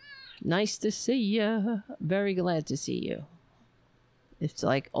 Nice to see you. Very glad to see you. It's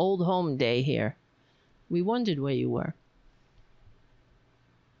like old home day here. We wondered where you were.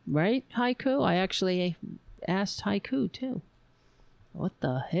 Right, Haiku? I actually asked Haiku, too. What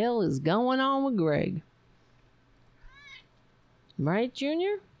the hell is going on with Greg? Right,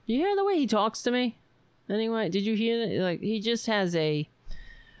 Junior? You hear the way he talks to me? Anyway, did you hear that? Like, he just has a...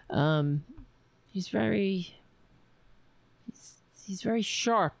 He's very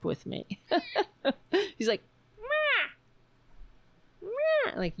sharp with me. He's like, meh,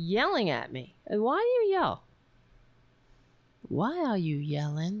 meh, like yelling at me. Why do you yell? Why are you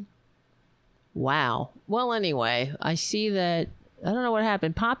yelling? Wow. Well, anyway, I see that, I don't know what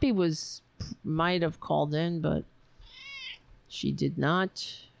happened. Poppy might have called in, but she did not.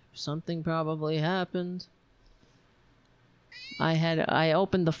 Something probably happened. I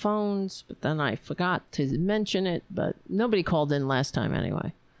opened the phones, but then I forgot to mention it, but nobody called in last time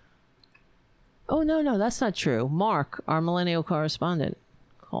anyway. Oh, no, that's not true. Mark, our millennial correspondent,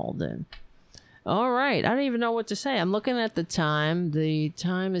 called in. All right. I don't even know what to say. I'm looking at the time. The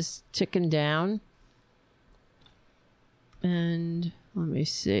time is ticking down. And let me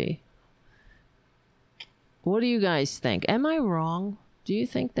see. What do you guys think? Am I wrong? Do you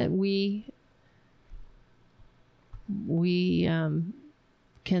think that we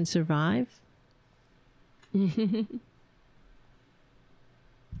can survive?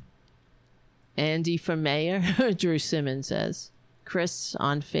 Andy for mayor, Drew Simmons says. Chris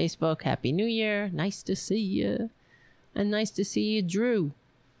on Facebook, Happy New Year. Nice to see you. And nice to see you, Drew.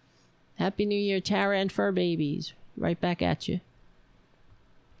 Happy New Year, Tara and Fur Babies. Right back at you.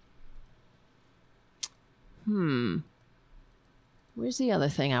 Where's the other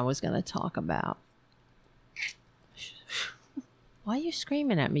thing I was going to talk about? Why are you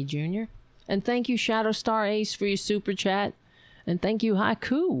screaming at me, Junior? And thank you, Shadow Star Ace, for your super chat. And thank you,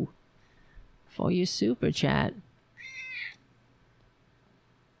 Haiku, for your super chat.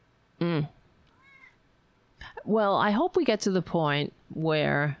 Well, I hope we get to the point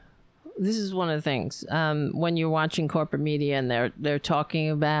where this is one of the things when you're watching corporate media and they're talking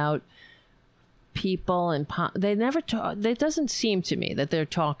about people and they never talk. It doesn't seem to me that they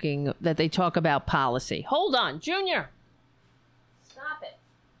talk about policy. Hold on, Junior. Stop it.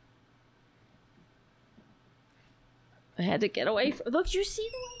 I had to get away from. Look, you see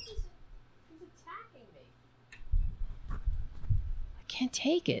the way he's attacking me. I can't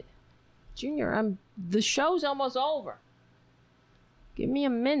take it. Junior, the show's almost over. Give me a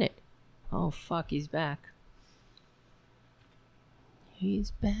minute. Oh, fuck, he's back. He's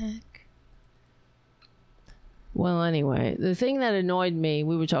back. Well, anyway, the thing that annoyed me,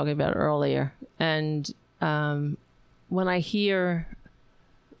 we were talking about earlier, and when I hear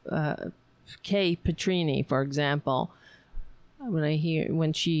Kay Petrini, for example,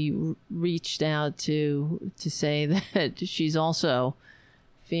 when she reached out to say that she's also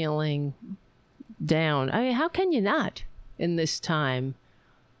feeling down. I mean, how can you not in this time?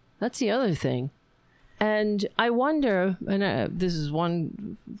 That's the other thing. And I wonder, and this is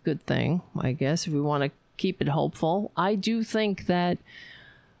one good thing, I guess, if we want to keep it hopeful. I do think that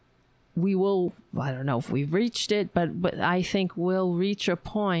we will, I don't know if we've reached it, but I think we'll reach a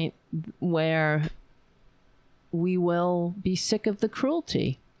point where we will be sick of the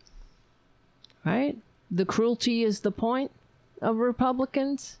cruelty. Right? The cruelty is the point of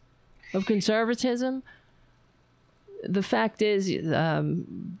Republicans, of conservatism. The fact is,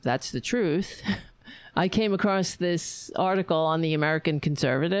 that's the truth. I came across this article on the American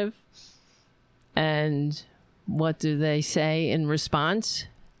Conservative, and what do they say in response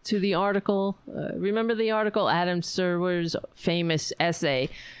to the article? Remember the article, Adam Serwer's famous essay?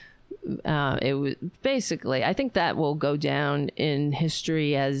 It was basically, I think that will go down in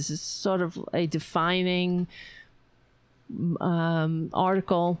history as sort of a defining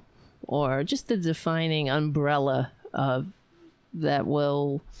article or just the defining umbrella of that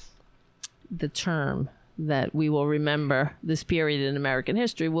will, the term that we will remember this period in American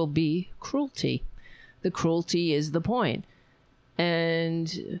history will be cruelty. The cruelty is the point.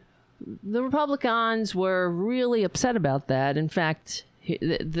 And the Republicans were really upset about that. In fact,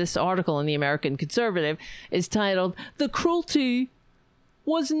 this article in the American Conservative is titled, "The Cruelty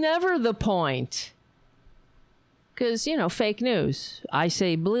Was Never the Point." Because, you know, fake news. I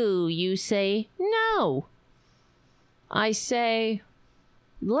say blue, you say no. I say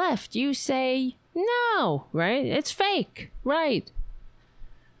left, you say no, right? It's fake, right?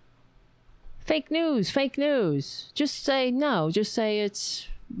 Fake news. Just say no. Just say it's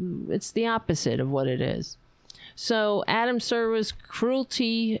the opposite of what it is. So Adam Serwer's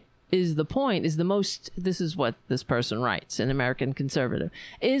cruelty is the point, is the most, this is what this person writes in American Conservative,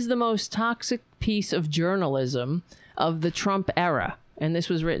 is the most toxic piece of journalism of the Trump era. And this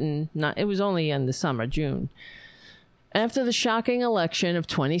was written, it was only in the summer, June. After the shocking election of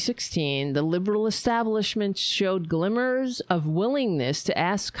 2016, the liberal establishment showed glimmers of willingness to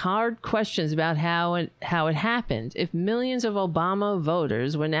ask hard questions about how it happened. If millions of Obama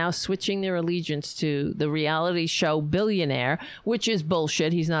voters were now switching their allegiance to the reality show billionaire, which is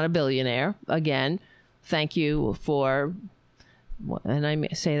bullshit, he's not a billionaire. Again, thank you for, and I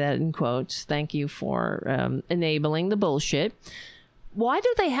say that in quotes, thank you for enabling the bullshit. Why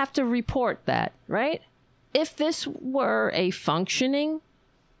do they have to report that, right? If this were a functioning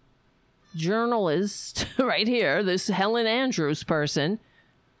journalist right here, this Helen Andrews person,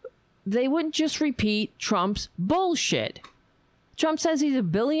 they wouldn't just repeat Trump's bullshit. Trump says he's a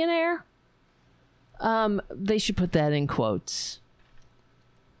billionaire. They should put that in quotes.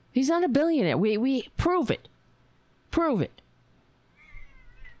 He's not a billionaire. We prove it. Prove it.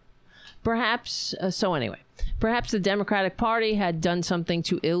 Perhaps, perhaps the Democratic Party had done something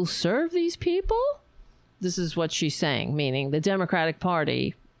to ill-serve these people? This is what she's saying, meaning the Democratic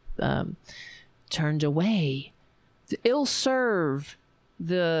Party turned away to ill-serve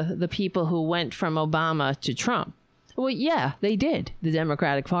the people who went from Obama to Trump. Well, yeah, they did. The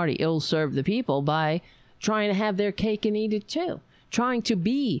Democratic Party ill-served the people by trying to have their cake and eat it too, trying to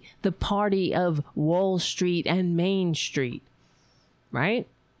be the party of Wall Street and Main Street, right?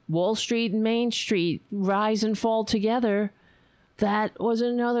 Wall Street and Main Street rise and fall together. That was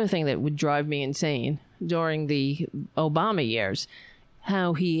another thing that would drive me insane during the Obama years,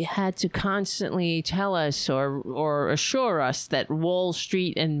 how he had to constantly tell us or assure us that Wall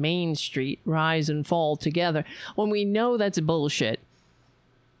Street and Main Street rise and fall together when we know that's bullshit.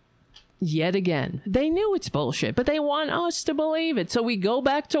 Yet again, they knew it's bullshit, but they want us to believe it. So we go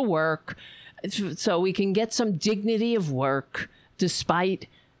back to work so we can get some dignity of work despite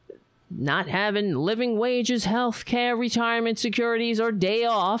not having living wages, health care, retirement securities, or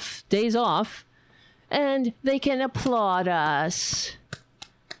days off. And they can applaud us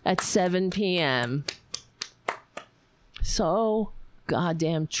at 7 p.m. So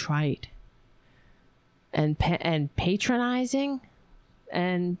goddamn trite. And patronizing.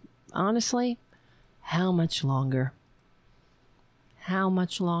 And honestly, how much longer? How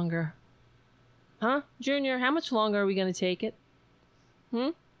much longer? Huh? Junior, how much longer are we going to take it?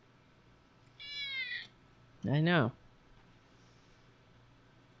 I know.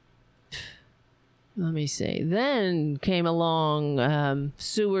 Let me see. Then came along,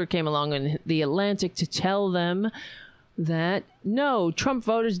 Seward came along in The Atlantic to tell them that, no, Trump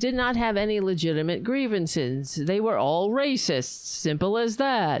voters did not have any legitimate grievances. They were all racists. Simple as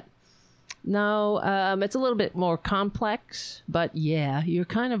that. No, it's a little bit more complex, but yeah, you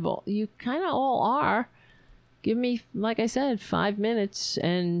kind of all are. Give me, like I said, 5 minutes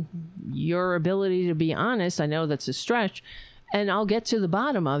and your ability to be honest. I know that's a stretch, and I'll get to the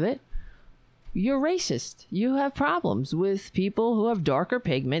bottom of it. You're racist. You have problems with people who have darker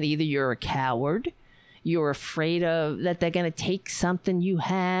pigment. Either you're a coward, you're afraid of that they're going to take something you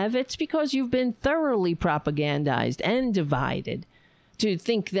have. It's because you've been thoroughly propagandized and divided to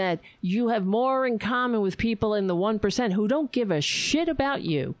think that you have more in common with people in the 1% who don't give a shit about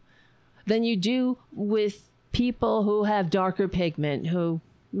you than you do with people who have darker pigment, who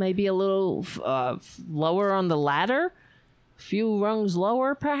may be a little lower on the ladder, few rungs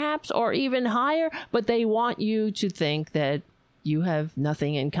lower perhaps, or even higher, but they want you to think that you have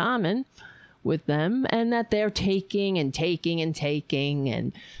nothing in common with them and that they're taking and taking and taking,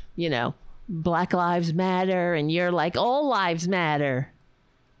 and, you know, Black Lives Matter, and you're like, all lives matter.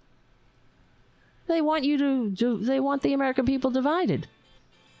 They want they want the American people divided.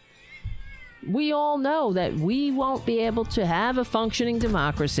 We all know that we won't be able to have a functioning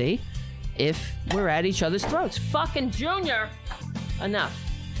democracy if we're at each other's throats. Fucking Junior! Enough.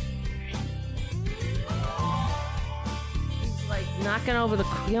 He's like knocking over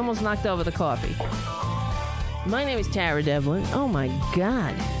he almost knocked over the coffee. My name is Tara Devlin. Oh my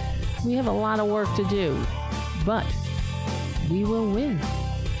God. We have a lot of work to do, but we will win.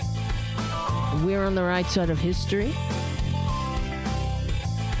 We're on the right side of history.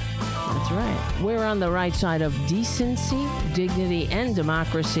 That's right. We're on the right side of decency, dignity, and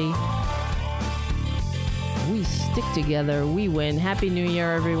democracy. We stick together. We win. Happy New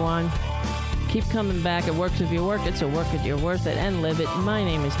Year, everyone. Keep coming back. It works if you work it, so work it, you're worth it, and live it. My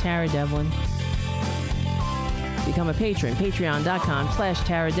name is Tara Devlin. Become a patron.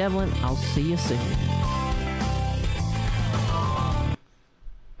 Patreon.com/Tara Devlin. I'll see you soon.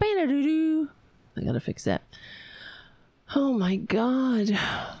 I gotta fix that. Oh my God.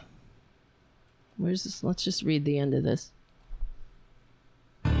 Where's this? Let's just read the end of this.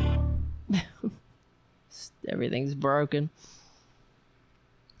 Everything's broken.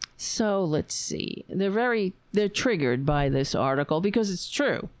 So let's see. They're triggered by this article because it's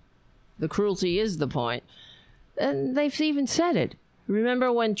true. The cruelty is the point. And they've even said it.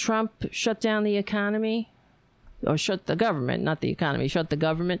 Remember when Trump shut down the economy? Or shut the government, not the economy, shut the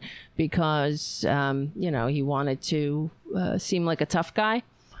government because, he wanted to seem like a tough guy?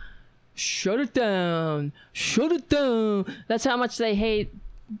 Shut it down. Shut it down. That's how much they hate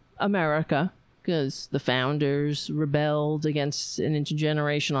America, because the founders rebelled against an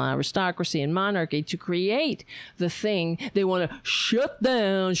intergenerational aristocracy and monarchy to create the thing they want to shut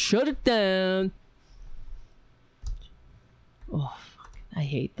down. Shut it down. Oh, fuck. I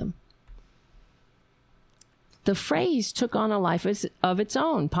hate them. The phrase took on a life of its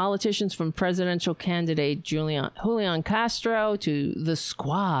own. Politicians from presidential candidate Julian Castro to the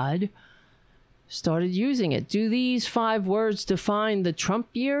Squad started using it. Do these 5 words define the Trump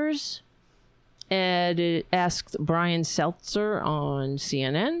years? And it asked Brian Seltzer on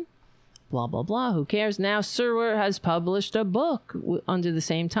CNN. Blah, blah, blah. Who cares? Now Sirwer has published a book under the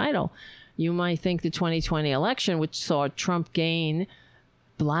same title. You might think the 2020 election, which saw Trump gain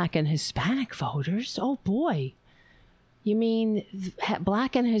Black and Hispanic voters. Oh boy. You mean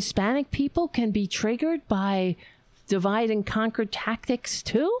Black and Hispanic people can be triggered by divide and conquer tactics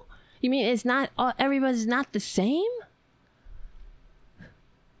too? You mean it's not everybody's not the same?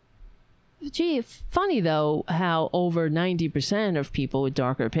 Gee, funny though how over 90% of people with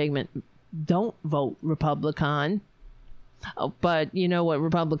darker pigment don't vote Republican. Oh, but you know what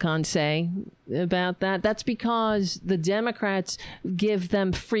Republicans say about that? That's because the Democrats give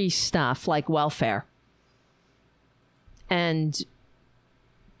them free stuff like welfare. And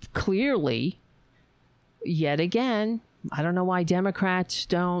clearly, yet again, I don't know why Democrats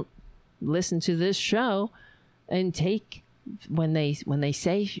don't listen to this show and take when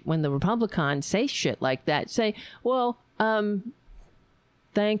the Republicans say shit like that, say, well,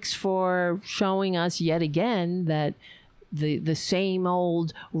 thanks for showing us yet again that the same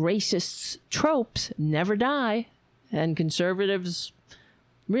old racist tropes never die, and conservatives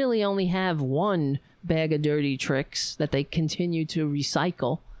really only have one bag of dirty tricks that they continue to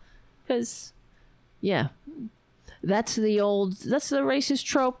recycle. Because, yeah, that's the racist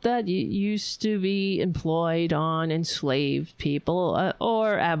trope that used to be employed on enslaved people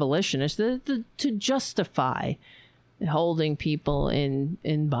or abolitionists to justify holding people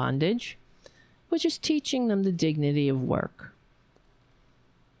in bondage, which is teaching them the dignity of work.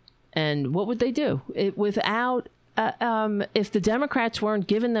 And what would they do? If the Democrats weren't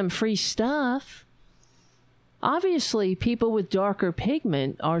giving them free stuff, obviously people with darker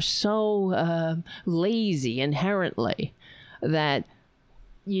pigment are so lazy inherently that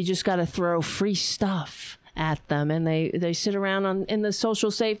you just got to throw free stuff at them, and they sit around in the social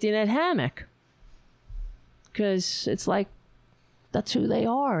safety net hammock because it's like that's who they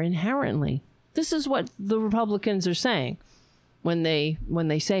are inherently. This is what the Republicans are saying when they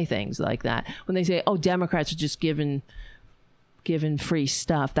say things like that. When they say, "Oh, Democrats are just given free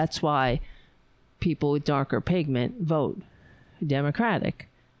stuff. That's why people with darker pigment vote Democratic."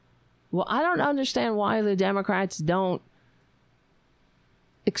 Well, I don't understand why the Democrats don't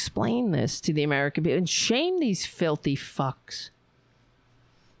explain this to the American people and shame these filthy fucks.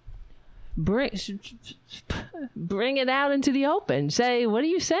 Bring it out into the open. Say, what are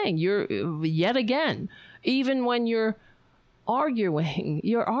you saying? You're yet again, even when you're arguing,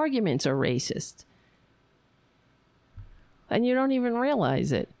 your arguments are racist. And you don't even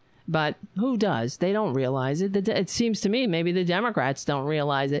realize it. But who does? They don't realize it. It seems to me maybe the Democrats don't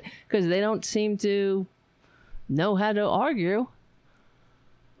realize it because they don't seem to know how to argue.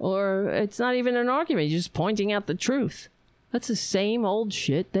 Or it's not even an argument. You're just pointing out the truth. That's the same old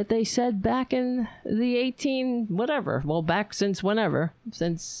shit that they said back in the 18 whatever. Well, back since whenever.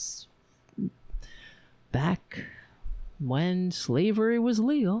 Since back when slavery was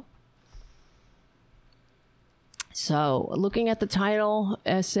legal. So, looking at the title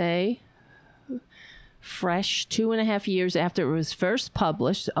essay, fresh 2.5 years after it was first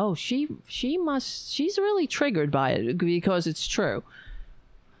published. Oh, she's really triggered by it because it's true.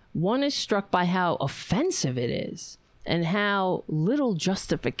 One is struck by how offensive it is and how little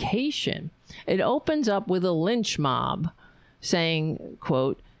justification. It opens up with a lynch mob saying,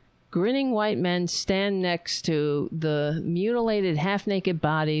 quote, grinning white men stand next to the mutilated half-naked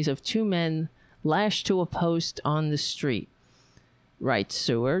bodies of two men lashed to a post on the street. Writes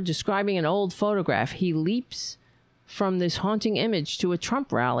Seward, describing an old photograph. He leaps from this haunting image to a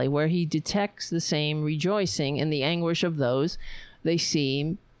Trump rally where he detects the same rejoicing in the anguish of those they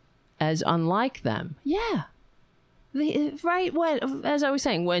seem as unlike them. Yeah. Right. What, as I was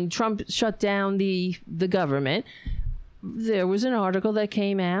saying, when Trump shut down the government, there was an article that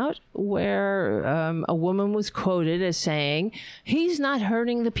came out where a woman was quoted as saying, he's not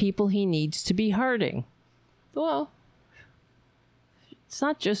hurting the people he needs to be hurting. Well, it's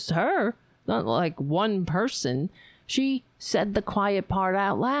not just her, not like one person. She said the quiet part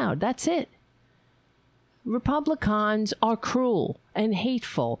out loud. That's it. Republicans are cruel and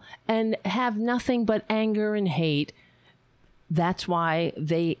hateful and have nothing but anger and hate. That's why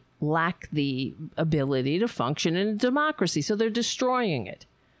they lack the ability to function in a democracy. So they're destroying it.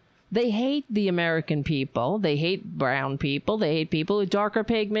 They hate the American people. They hate brown people. They hate people with darker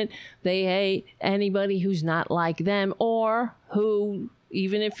pigment. They hate anybody who's not like them, or who,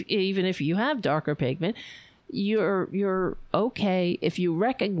 even if you have darker pigment, you're okay if you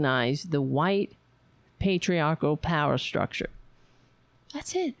recognize the white patriarchal power structure.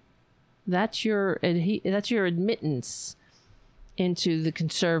 That's it. That's your admittance into the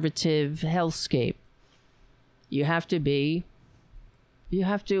conservative hellscape. You have to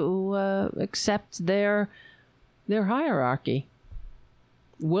accept their hierarchy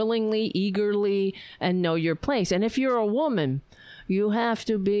willingly, eagerly, and know your place. And if you're a woman, you have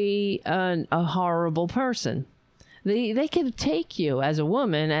to be a horrible person. They can take you as a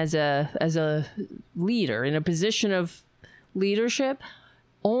woman, as a leader in a position of leadership,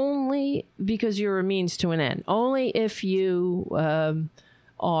 only because you're a means to an end. Only if you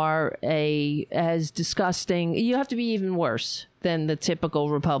are as disgusting. You have to be even worse than the typical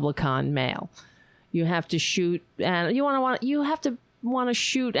Republican male. You have to shoot, and you have to want to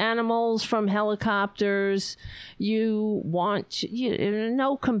shoot animals from helicopters. You want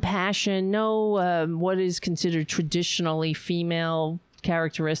no compassion, no what is considered traditionally female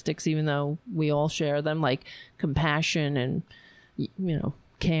characteristics, even though we all share them, like compassion and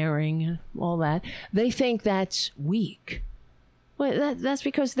caring and all that. They think that's weak. Well, that's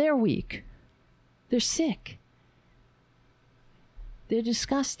because they're weak. They're sick. They're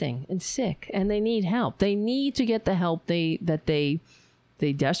disgusting and sick, and they need help. They need to get the help they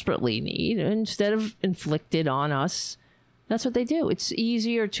desperately need, instead of inflicted on us. That's what they do. It's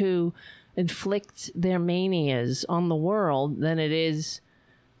easier to inflict their manias on the world than it is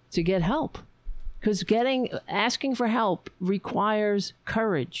to get help. Because asking for help requires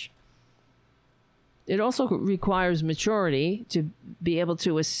courage. It also requires maturity to be able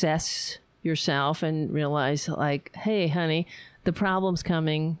to assess yourself and realize, like, hey, honey, the problem's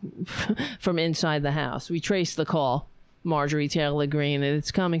coming from inside the house. We traced the call, Marjorie Taylor Greene, and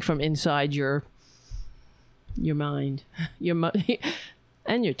it's coming from inside your mind,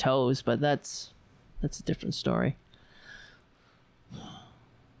 and your toes, but that's a different story.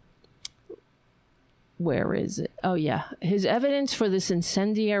 Where is it? Oh, yeah. His evidence for this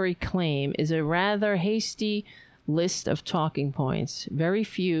incendiary claim is a rather hasty list of talking points, very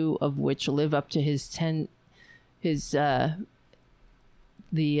few of which live up to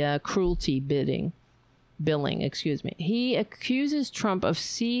the cruelty billing. He accuses Trump of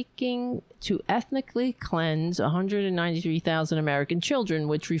seeking to ethnically cleanse 193,000 American children,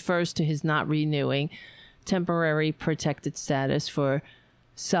 which refers to his not renewing temporary protected status for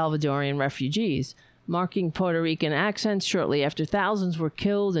Salvadorian refugees, marking Puerto Rican accents shortly after thousands were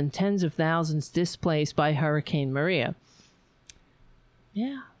killed and tens of thousands displaced by Hurricane Maria.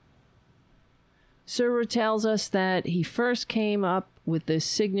 Yeah. Seward tells us that he first came up with this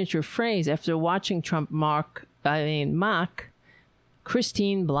signature phrase after watching Trump mock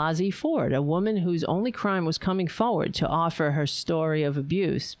Christine Blasey Ford, a woman whose only crime was coming forward to offer her story of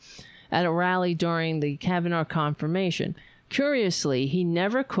abuse at a rally during the Kavanaugh confirmation. Curiously, he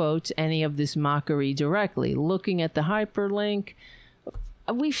never quotes any of this mockery directly. Looking at the hyperlink,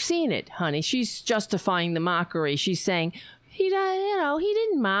 we've seen it, honey. She's justifying the mockery. She's saying, he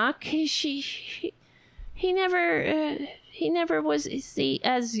didn't mock. He never was,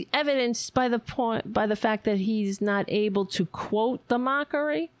 as evidenced by the fact that he's not able to quote the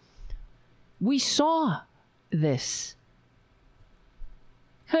mockery. We saw this.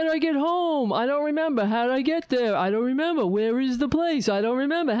 How'd I get home? I don't remember. How'd I get there? I don't remember. Where is the place? I don't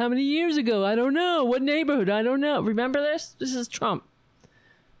remember. How many years ago? I don't know. What neighborhood? I don't know. Remember this? This is Trump.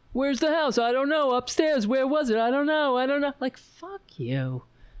 Where's the house? I don't know. Upstairs. Where was it? I don't know. Like, fuck you.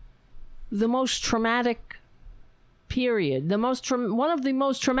 The most traumatic period. One of the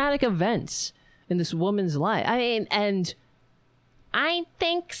most traumatic events in this woman's life. I mean, and I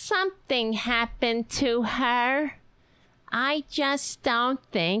think something happened to her. I just don't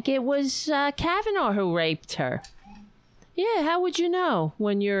think it was Kavanaugh who raped her. Yeah, how would you know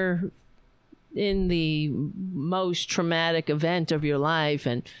when you're in the most traumatic event of your life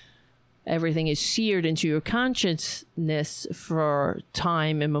and everything is seared into your consciousness for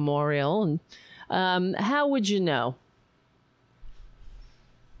time immemorial? And how would you know?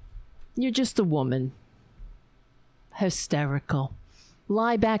 You're just a woman. Hysterical.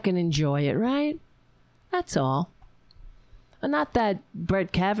 Lie back and enjoy it, right? That's all. Not that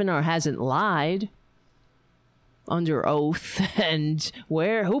Brett Kavanaugh hasn't lied under oath and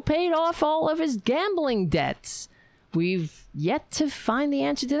who paid off all of his gambling debts. We've yet to find the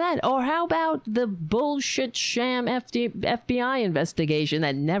answer to that. Or how about the bullshit sham FBI investigation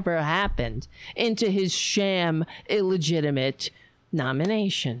that never happened into his sham illegitimate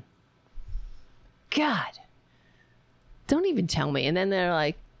nomination? God. Don't even tell me. And then they're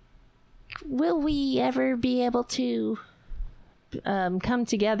like, will we ever be able to come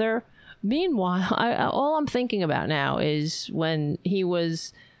together? Meanwhile, all I'm thinking about now is when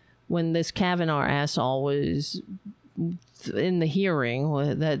this Kavanaugh asshole was in the hearing,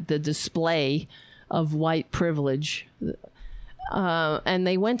 the display of white privilege, and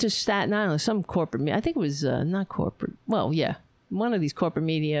they went to Staten Island, some corporate, I think it was not corporate, well, yeah, one of these corporate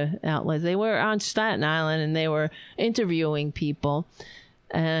media outlets. They were on Staten Island and they were interviewing people.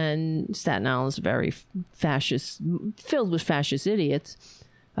 And Staten Island is very fascist, filled with fascist idiots.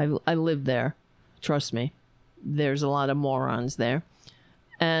 I lived there. Trust me. There's a lot of morons there.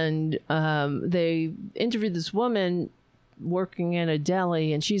 And they interviewed this woman working in a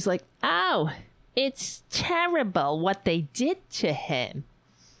deli, and she's like, oh, it's terrible what they did to him.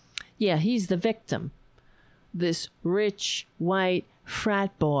 Yeah, he's the victim. This rich, white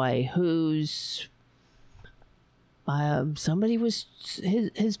frat boy who's... somebody was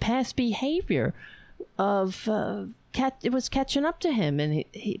his past behavior of it was catching up to him, and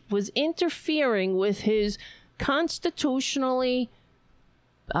he was interfering with his constitutionally,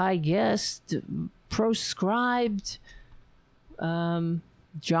 I guess, proscribed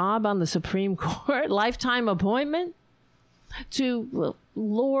job on the Supreme Court, lifetime appointment, to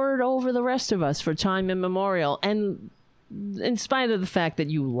lord over the rest of us for time immemorial. And in spite of the fact that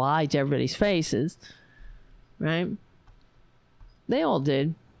you lied to everybody's faces, right? They all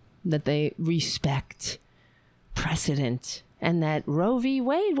did. That they respect precedent. And that Roe v.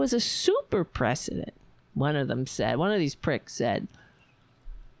 Wade was a super precedent. One of them said. One of these pricks said.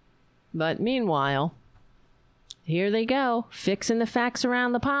 But meanwhile, here they go. Fixing the facts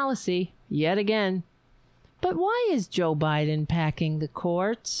around the policy. Yet again. But why is Joe Biden packing the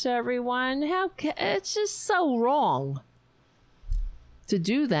courts, everyone? It's just so wrong to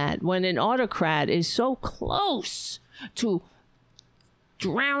do that when an autocrat is so close to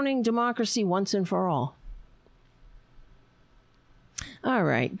drowning democracy once and for all. All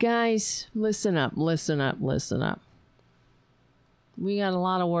right, guys, listen up. We got a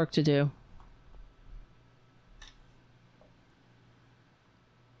lot of work to do.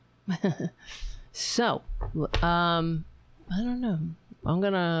 So, I don't know.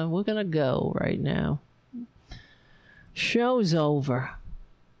 We're gonna go right now. Show's over,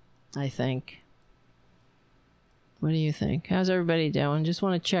 I think. What do you think? How's everybody doing? Just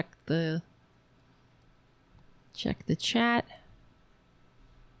want to check the chat.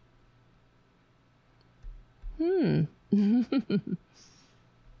 You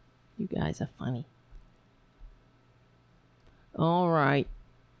guys are funny. All right.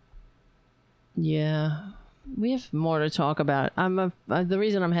 Yeah. We have more to talk about. The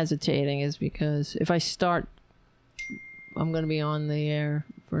reason I'm hesitating is because if I start, I'm going to be on the air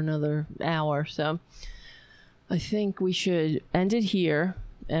for another hour. So I think we should end it here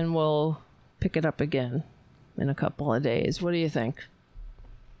and we'll pick it up again in a couple of days. What do you think?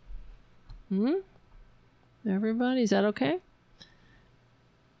 Everybody, is that okay?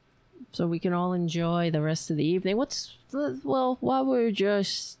 So we can all enjoy the rest of the evening. While we're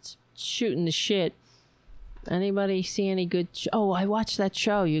just shooting the shit, Anybody see any good? Oh, I watched that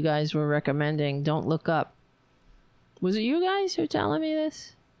show you guys were recommending. Don't Look Up. Was it you guys who were telling me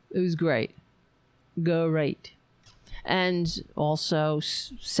this? It was great. Great. And also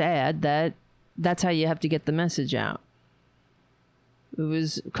sad that that's how you have to get the message out. It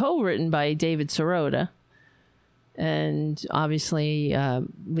was co-written by David Sirota. And obviously,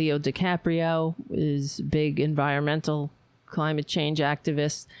 Leo DiCaprio is a big environmental climate change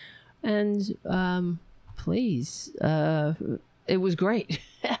activist. And please, it was great.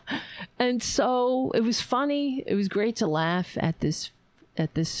 And so it was funny. It was great to laugh at this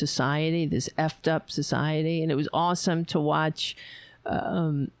society, this effed up society. And it was awesome to watch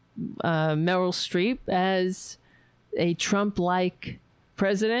Meryl Streep as a Trump-like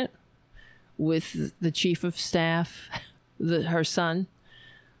president with the chief of staff, her son.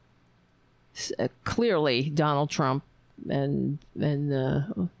 Clearly Donald Trump and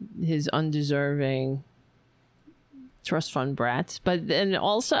his undeserving trust fund brats. But then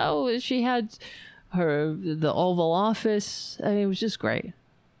also she had the Oval Office. I mean, it was just great.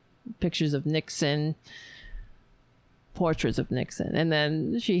 Pictures of Nixon, portraits of Nixon. And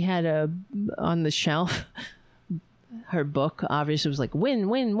then she had on the shelf, her book, obviously was like, win,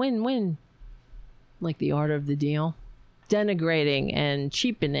 win, win, win. Like The Art of the Deal. Denigrating and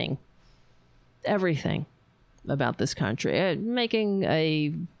cheapening everything about this country. Making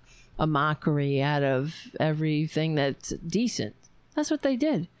a mockery out of everything that's decent. That's what they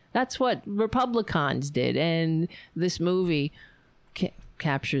did. That's what Republicans did. And this movie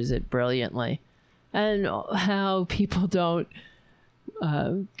captures it brilliantly. And how people don't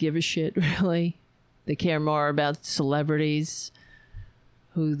give a shit, really. They care more about celebrities,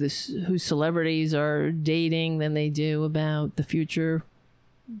 who celebrities are dating, than they do about the future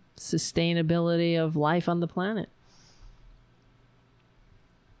sustainability of life on the planet.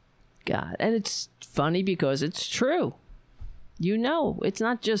 God. And it's funny because it's true. You know, it's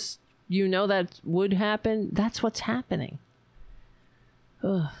not just, you know, that would happen. That's what's happening.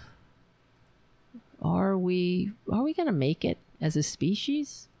 Ugh. Are we going to make it as a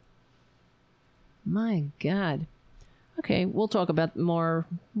species? My God. Okay, we'll talk about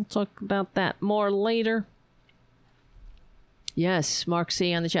that more later. Yes, Mark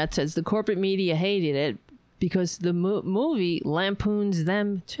C on the chat says the corporate media hated it because the movie lampoons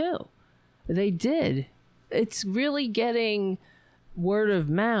them too. They did. It's really getting word of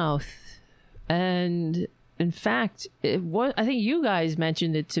mouth, and in fact, I think you guys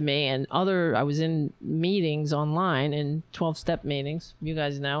mentioned it to me, and I was in meetings online, in 12-step meetings. You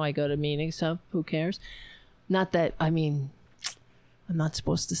guys know I go to meetings, so who cares? Not that, I mean, I'm not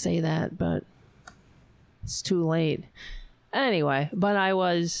supposed to say that, but it's too late. Anyway, but I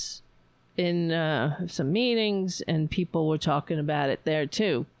was in some meetings, and people were talking about it there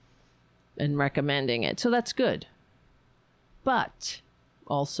too, and recommending it. So that's good. But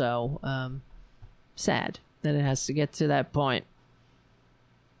also sad that it has to get to that point.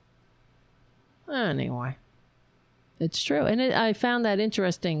 Anyway, it's true. And I found that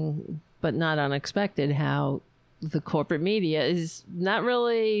interesting, but not unexpected, how the corporate media is not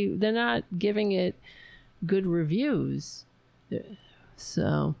really, they're not giving it good reviews.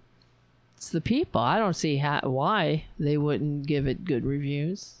 So it's the people. I don't see why they wouldn't give it good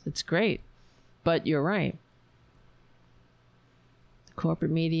reviews. It's great. But you're right.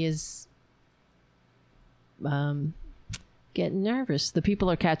 Corporate media is getting nervous. The people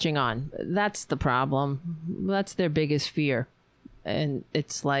are catching on. That's the problem. That's their biggest fear. And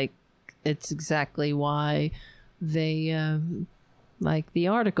it's exactly why they like the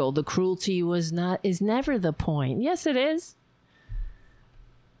article, the cruelty is never the point. Yes, it is.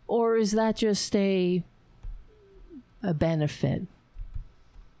 Or is that just a benefit?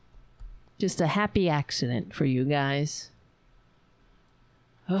 Just a happy accident for you guys.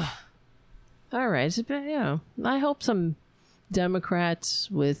 Ugh. All right. I hope some Democrats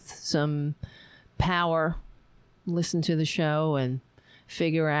with some power listen to the show and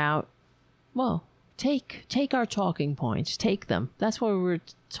figure out, well, take our talking points. Take them. That's why we're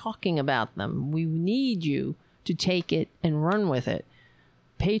talking about them. We need you to take it and run with it.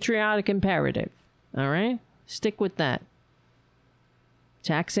 Patriotic imperative. All right? Stick with that.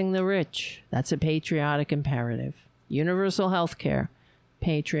 Taxing the rich. That's a patriotic imperative. Universal health care.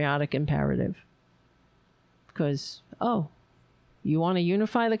 Patriotic imperative. Because, you want to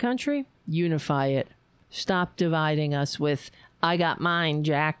unify the country? Unify it. Stop dividing us with, I got mine,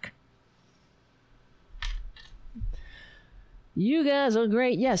 Jack. You guys are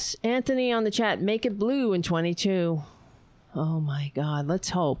great. Yes, Anthony on the chat. Make it blue in 22. Oh my God. Let's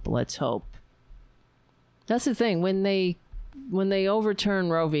hope. That's the thing. When they overturn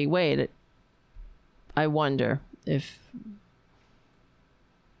Roe v. Wade, I wonder if,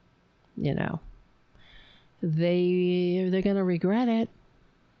 they're going to regret it.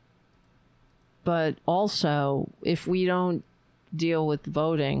 But also, if we don't deal with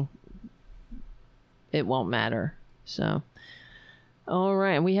voting, it won't matter. So, all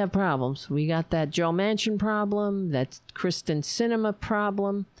right, we have problems. We got that Joe Manchin problem, that Kristen Sinema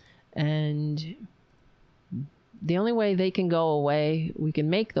problem, and the only way they can go away, we can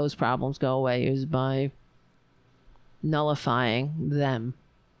make those problems go away, is by nullifying them.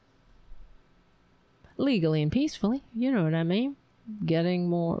 Legally and peacefully, you know what I mean? Getting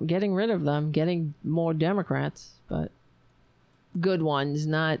rid of them, getting more Democrats, but good ones,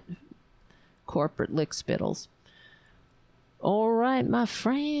 not corporate lick spittles. All right, my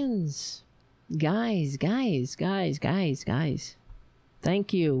friends. Guys.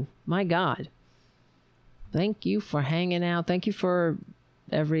 Thank you. My God. Thank you for hanging out. Thank you for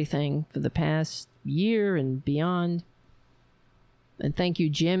everything for the past year and beyond. And thank you,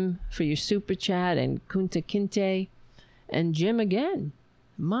 Jim, for your super chat, and Kunta Kinte, and Jim again.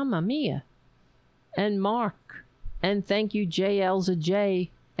 Mamma mia. And Mark. And thank you, JLza J,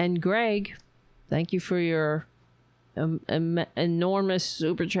 and Greg. Thank you for your enormous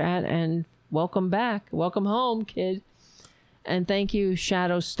super chat, and welcome back. Welcome home, kid. And thank you,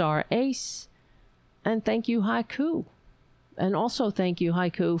 Shadow Star Ace. And thank you, Haiku. And also thank you,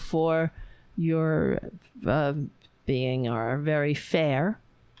 Haiku, for your being our very fair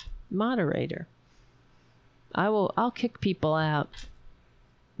moderator. I'll kick people out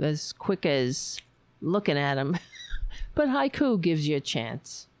as quick as looking at them. But Haiku gives you a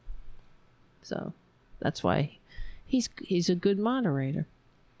chance. So that's why he's a good moderator.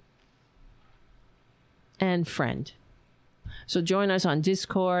 And friend. So join us on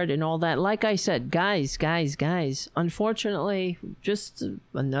Discord and all that. Like I said, guys, unfortunately, just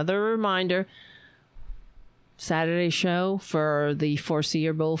another reminder, Saturday show for the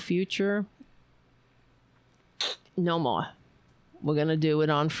foreseeable future, no more. We're going to do it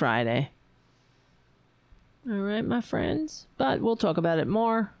on Friday. All right, my friends. But we'll talk about it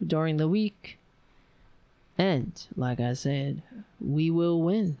more during the week. And, like I said, we will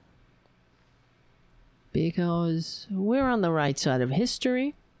win. Because we're on the right side of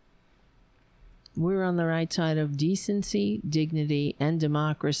history. We're on the right side of decency, dignity, and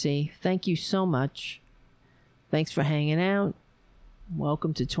democracy. Thank you so much. Thanks for hanging out.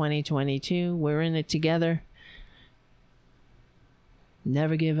 Welcome to 2022. We're in it together.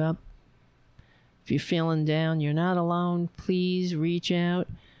 Never give up. If you're feeling down, you're not alone. Please reach out.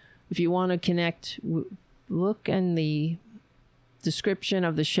 If you want to connect, look in the description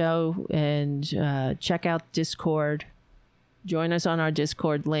of the show and check out Discord. Join us on our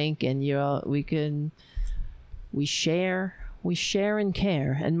Discord link, and we share and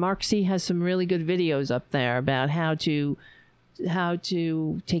care. And Mark C has some really good videos up there about how to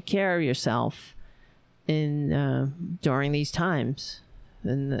take care of yourself in during these times,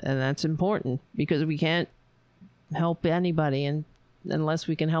 and that's important because we can't help anybody unless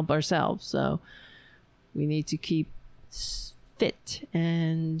we can help ourselves. So we need to keep fit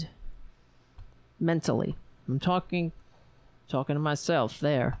and mentally. I'm talking to myself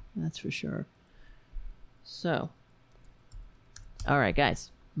there, that's for sure. So, all right, guys,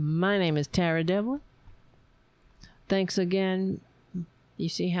 my name is Tara Devlin. Thanks again. You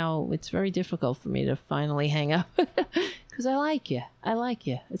see how it's very difficult for me to finally hang up because I like you.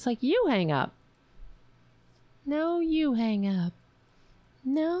 It's like, you hang up. No, you hang up.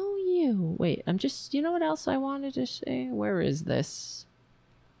 No, you. Wait, I'm just, you know what else I wanted to say? Where is this?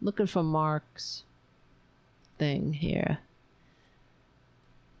 Looking for Mark's thing here.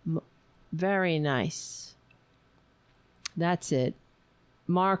 Very nice. That's it.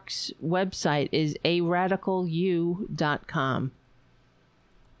 Mark's website is aradicalu.com.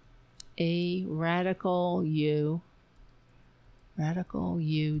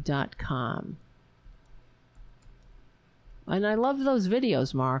 Radicalu.com. And I love those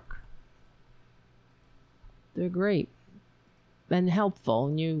videos, Mark. They're great and helpful,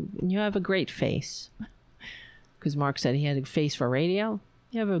 and you have a great face. Because Mark said he had a face for radio.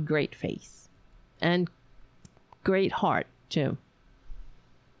 You have a great face and great heart too.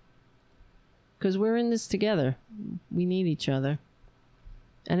 Because we're in this together. We need each other,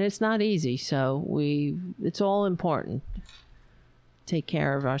 and it's not easy. So it's all important. Take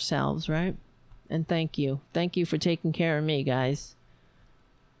care of ourselves, right? And thank you for taking care of me, guys.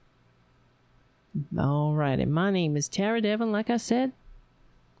 All righty, my name is Tara Devlin. Like I said,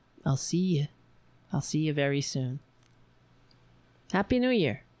 I'll see you very soon. Happy New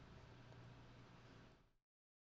Year.